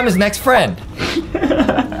 And I'm his next friend.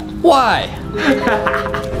 Why?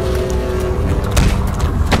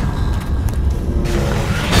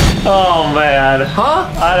 Oh, man.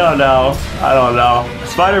 Huh? I don't know.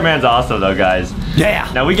 Spider-Man's awesome, though, guys.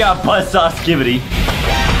 Yeah. Now, we got Buzzsaw Skibidi.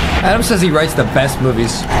 Adam says he writes the best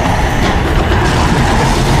movies.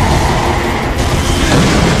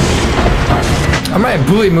 I'm writing a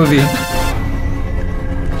Bluey movie.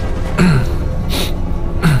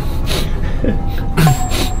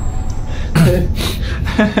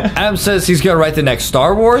 Adam says he's gonna write the next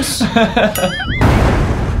Star Wars.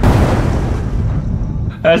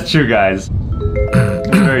 That's true, guys.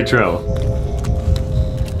 Very true.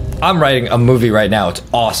 I'm writing a movie right now. It's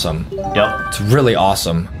awesome. Yep. It's really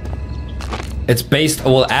awesome. It's based,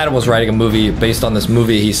 well, Adam was writing a movie based on this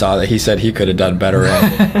movie he saw that he said he could have done better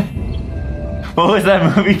in. What was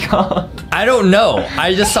that movie called? I don't know.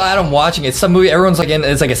 I just saw Adam watching it. It's some movie, everyone's like in,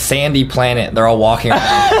 it's like a sandy planet. They're all walking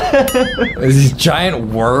around. There's these giant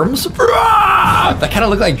worms. That kind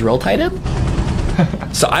of look like Drill Titan.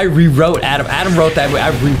 So I rewrote Adam. Adam wrote that.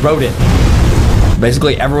 I rewrote it.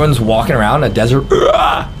 Basically, everyone's walking around a desert,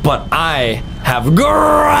 but I have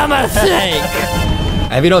Grimace Shake.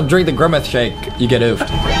 If you don't drink the Grimace Shake, you get oofed.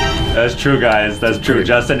 That's true, guys. That's true.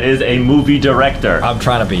 Justin is a movie director. I'm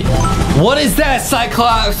trying to be. What is that,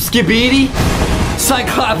 Cyclops Skibidi?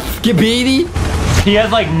 Cyclops Skibidi? He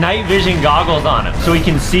has like night vision goggles on him, so he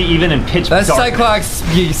can see even in pitch dark. That's Cyclops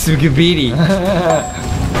Skibidi.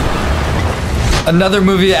 Another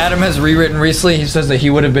movie that Adam has rewritten recently, he says that he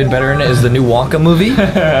would have been better in it, is the new Wonka movie.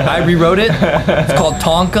 I rewrote it. It's called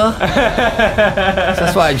Tonka. So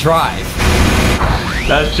that's why I drive.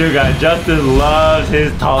 That's true, guys. Justin loves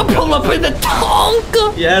his Tonka. I'll pull up in the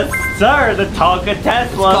Tonka. Yes, sir. The Tonka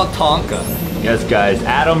Tesla. It's called Tonka. Yes, guys.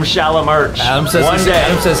 Adam shall emerge. Adam says one day.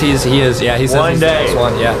 Adam says he is. Yeah, he says one he's day. the next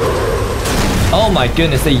one. Yeah. Oh my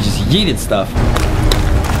goodness, they just yeeted stuff.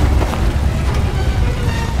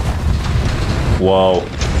 Whoa.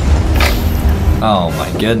 Oh my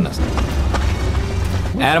goodness.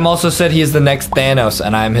 Adam also said he is the next Thanos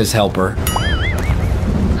and I'm his helper.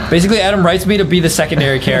 Basically, Adam writes me to be the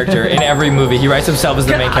secondary character in every movie. He writes himself as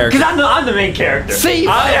the main character. Because I'm the main character. See?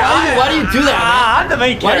 Why do you do that, man? I'm the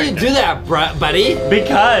main character. Why do you do that, buddy?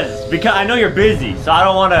 Because I know you're busy, so I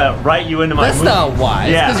don't want to write you into my movie. That's not why.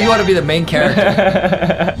 Yeah. It's because you want to be the main character.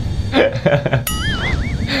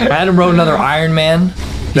 Adam wrote another Iron Man.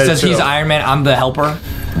 He says he's Iron Man, I'm the helper.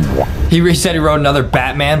 He said he wrote another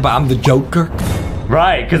Batman, but I'm the Joker.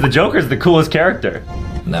 Right, because the Joker's the coolest character.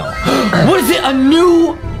 No. What is it? A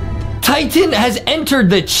new Titan has entered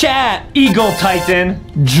the chat. Eagle Titan.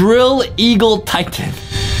 Drill Eagle Titan.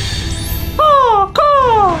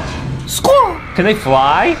 Squaw. Can they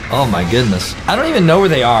fly? Oh my goodness. I don't even know where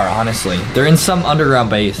they are, honestly. They're in some underground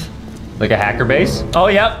base. Like a hacker base? Oh,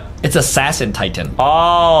 yep. It's Assassin Titan.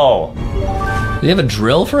 Oh. Do you have a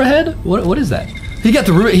drill for a head? What is that? He got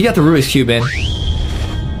the Rubik's Cube in.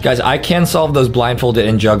 Guys, I can solve those blindfolded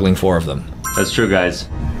and juggling 4 of them. That's true, guys.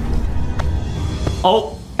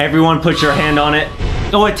 Oh, everyone put your hand on it.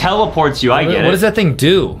 Oh, it teleports you. I get it. What does that thing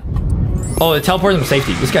do? Oh, it teleports them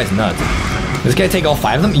safety. This guy's nuts. This guy take all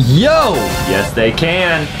 5 of them? Yo! Yes, they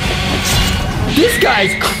can. This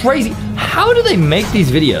guy's crazy. How do they make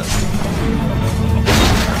these videos?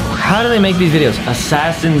 How do they make these videos?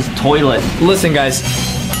 Assassin's Toilet. Listen, guys.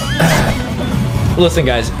 Listen,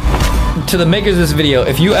 guys. To the makers of this video,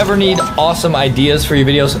 if you ever need awesome ideas for your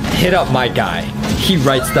videos, hit up my guy. He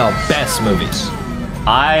writes the best movies.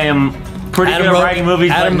 I am pretty good at writing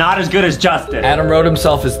movies, but not as good as Justin. Adam wrote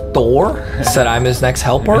himself as Thor. Said I'm his next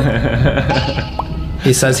helper.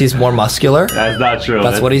 He says he's more muscular. That's not true.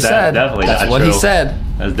 That's what he said. Definitely That's not what true. he said.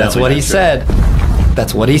 That's what he said.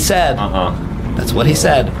 That's what he said. That's what he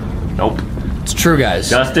said. Nope. It's true, guys.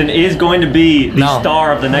 Justin is going to be the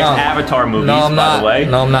star of the next Avatar movies, by the way.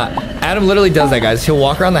 No, I'm not. Adam literally does that, guys. He'll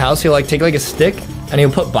walk around the house, he'll like take like a stick, and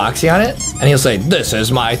he'll put boxy on it, and he'll say, "This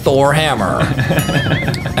is my Thor hammer,"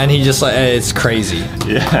 and he just like it's crazy.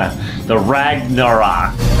 Yeah, the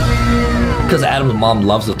Ragnarok. Because Adam's mom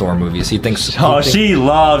loves the Thor movies. He thinks. She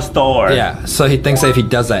loves Thor. Yeah, so he thinks that if he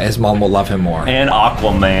does that, his mom will love him more. And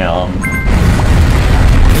Aquaman.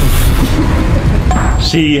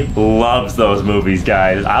 She loves those movies,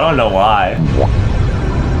 guys. I don't know why.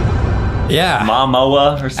 Yeah.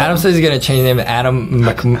 Momoa or something. Adam says he's gonna change the name to Adam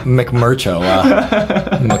McMurcho.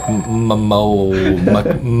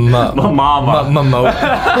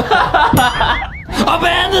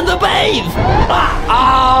 Abandon the base!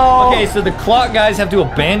 Okay, so the clock guys have to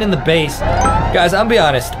abandon the base. Guys, I'll be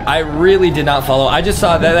honest, I really did not follow. I just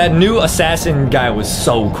saw that new assassin guy was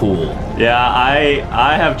so cool. Yeah,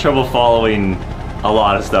 I have trouble following a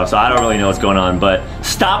lot of stuff, so I don't really know what's going on, but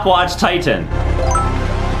Stopwatch Titan.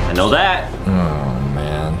 I know that. Oh,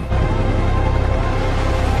 man.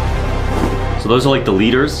 So those are like the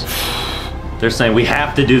leaders? They're saying we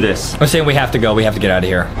have to do this. I'm saying we have to go. We have to get out of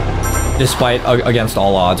here. Despite against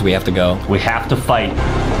all odds, we have to go. We have to fight.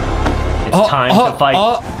 It's time to fight.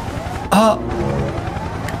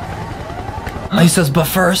 He says, but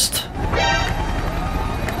first.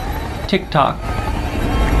 TikTok.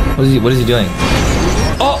 What is he doing?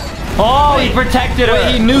 Oh, he protected her.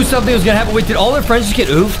 Wait, he knew something was gonna happen. Wait, did all their friends just get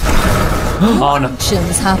oofed? Oh no.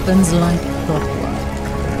 Actions happens like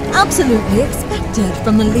clockwork. Absolutely expected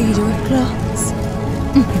from the leader of clocks.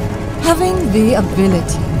 Having the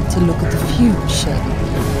ability to look at the future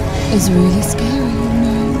is really scary, you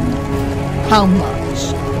know. How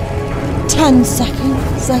much? 10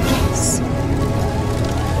 seconds, I guess.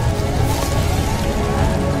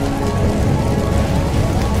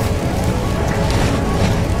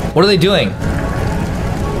 What are they doing?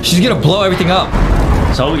 She's gonna blow everything up.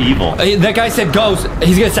 So evil. That guy said go.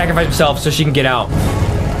 He's gonna sacrifice himself so she can get out.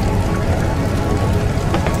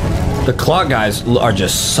 The clock guys are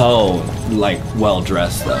just so, like,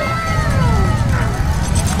 well-dressed, though.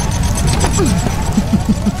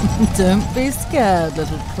 Don't be scared,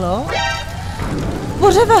 little clock.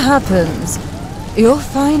 Whatever happens, your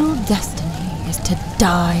final destiny is to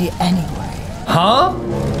die anyway. Huh?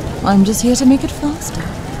 I'm just here to make it faster.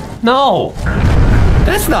 No.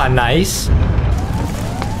 That's not nice.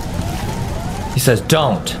 He says,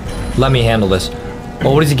 don't. Let me handle this.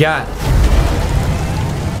 Well, what does he got?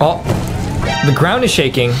 Oh, the ground is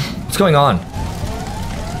shaking. What's going on?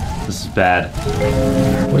 This is bad.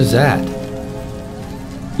 What is that?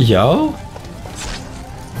 Yo?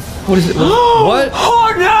 What is it? What?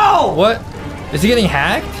 Oh no! What? Is he getting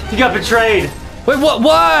hacked? He got betrayed. Wait, what?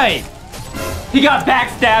 Why? He got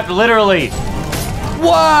backstabbed, literally.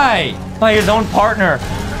 Why? By his own partner.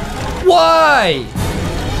 Why?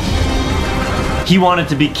 He wanted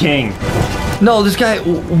to be king. No, this guy,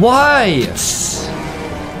 why?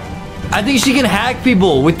 I think she can hack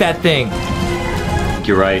people with that thing.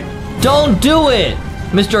 You're right. Don't do it,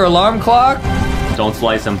 Mr. Alarm Clock. Don't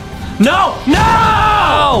slice him. No!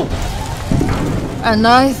 No! And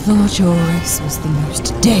I thought your race was the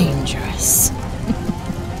most dangerous.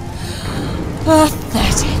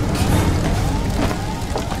 Pathetic.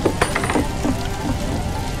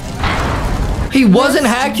 He wasn't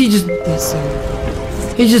hacked, he just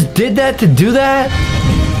did that to do that?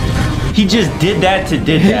 He just did that to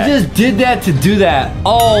do that. He just did that to do that.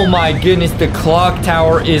 Oh my goodness, the clock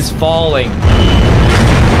tower is falling.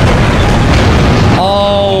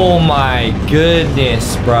 Oh my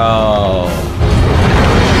goodness, bro.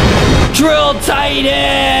 Drill Titan!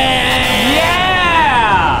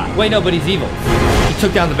 Yeah! Wait, no, but he's evil. He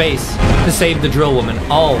took down the base to save the drill woman.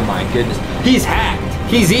 Oh my goodness. He's hacked.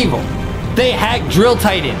 He's evil. They hacked Drill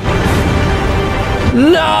Titan.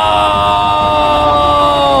 No!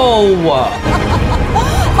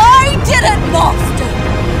 I did it, master!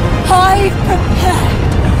 I've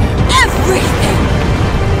prepared everything!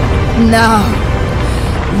 Now,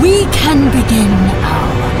 we can begin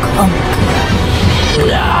our conquest.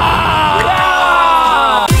 No!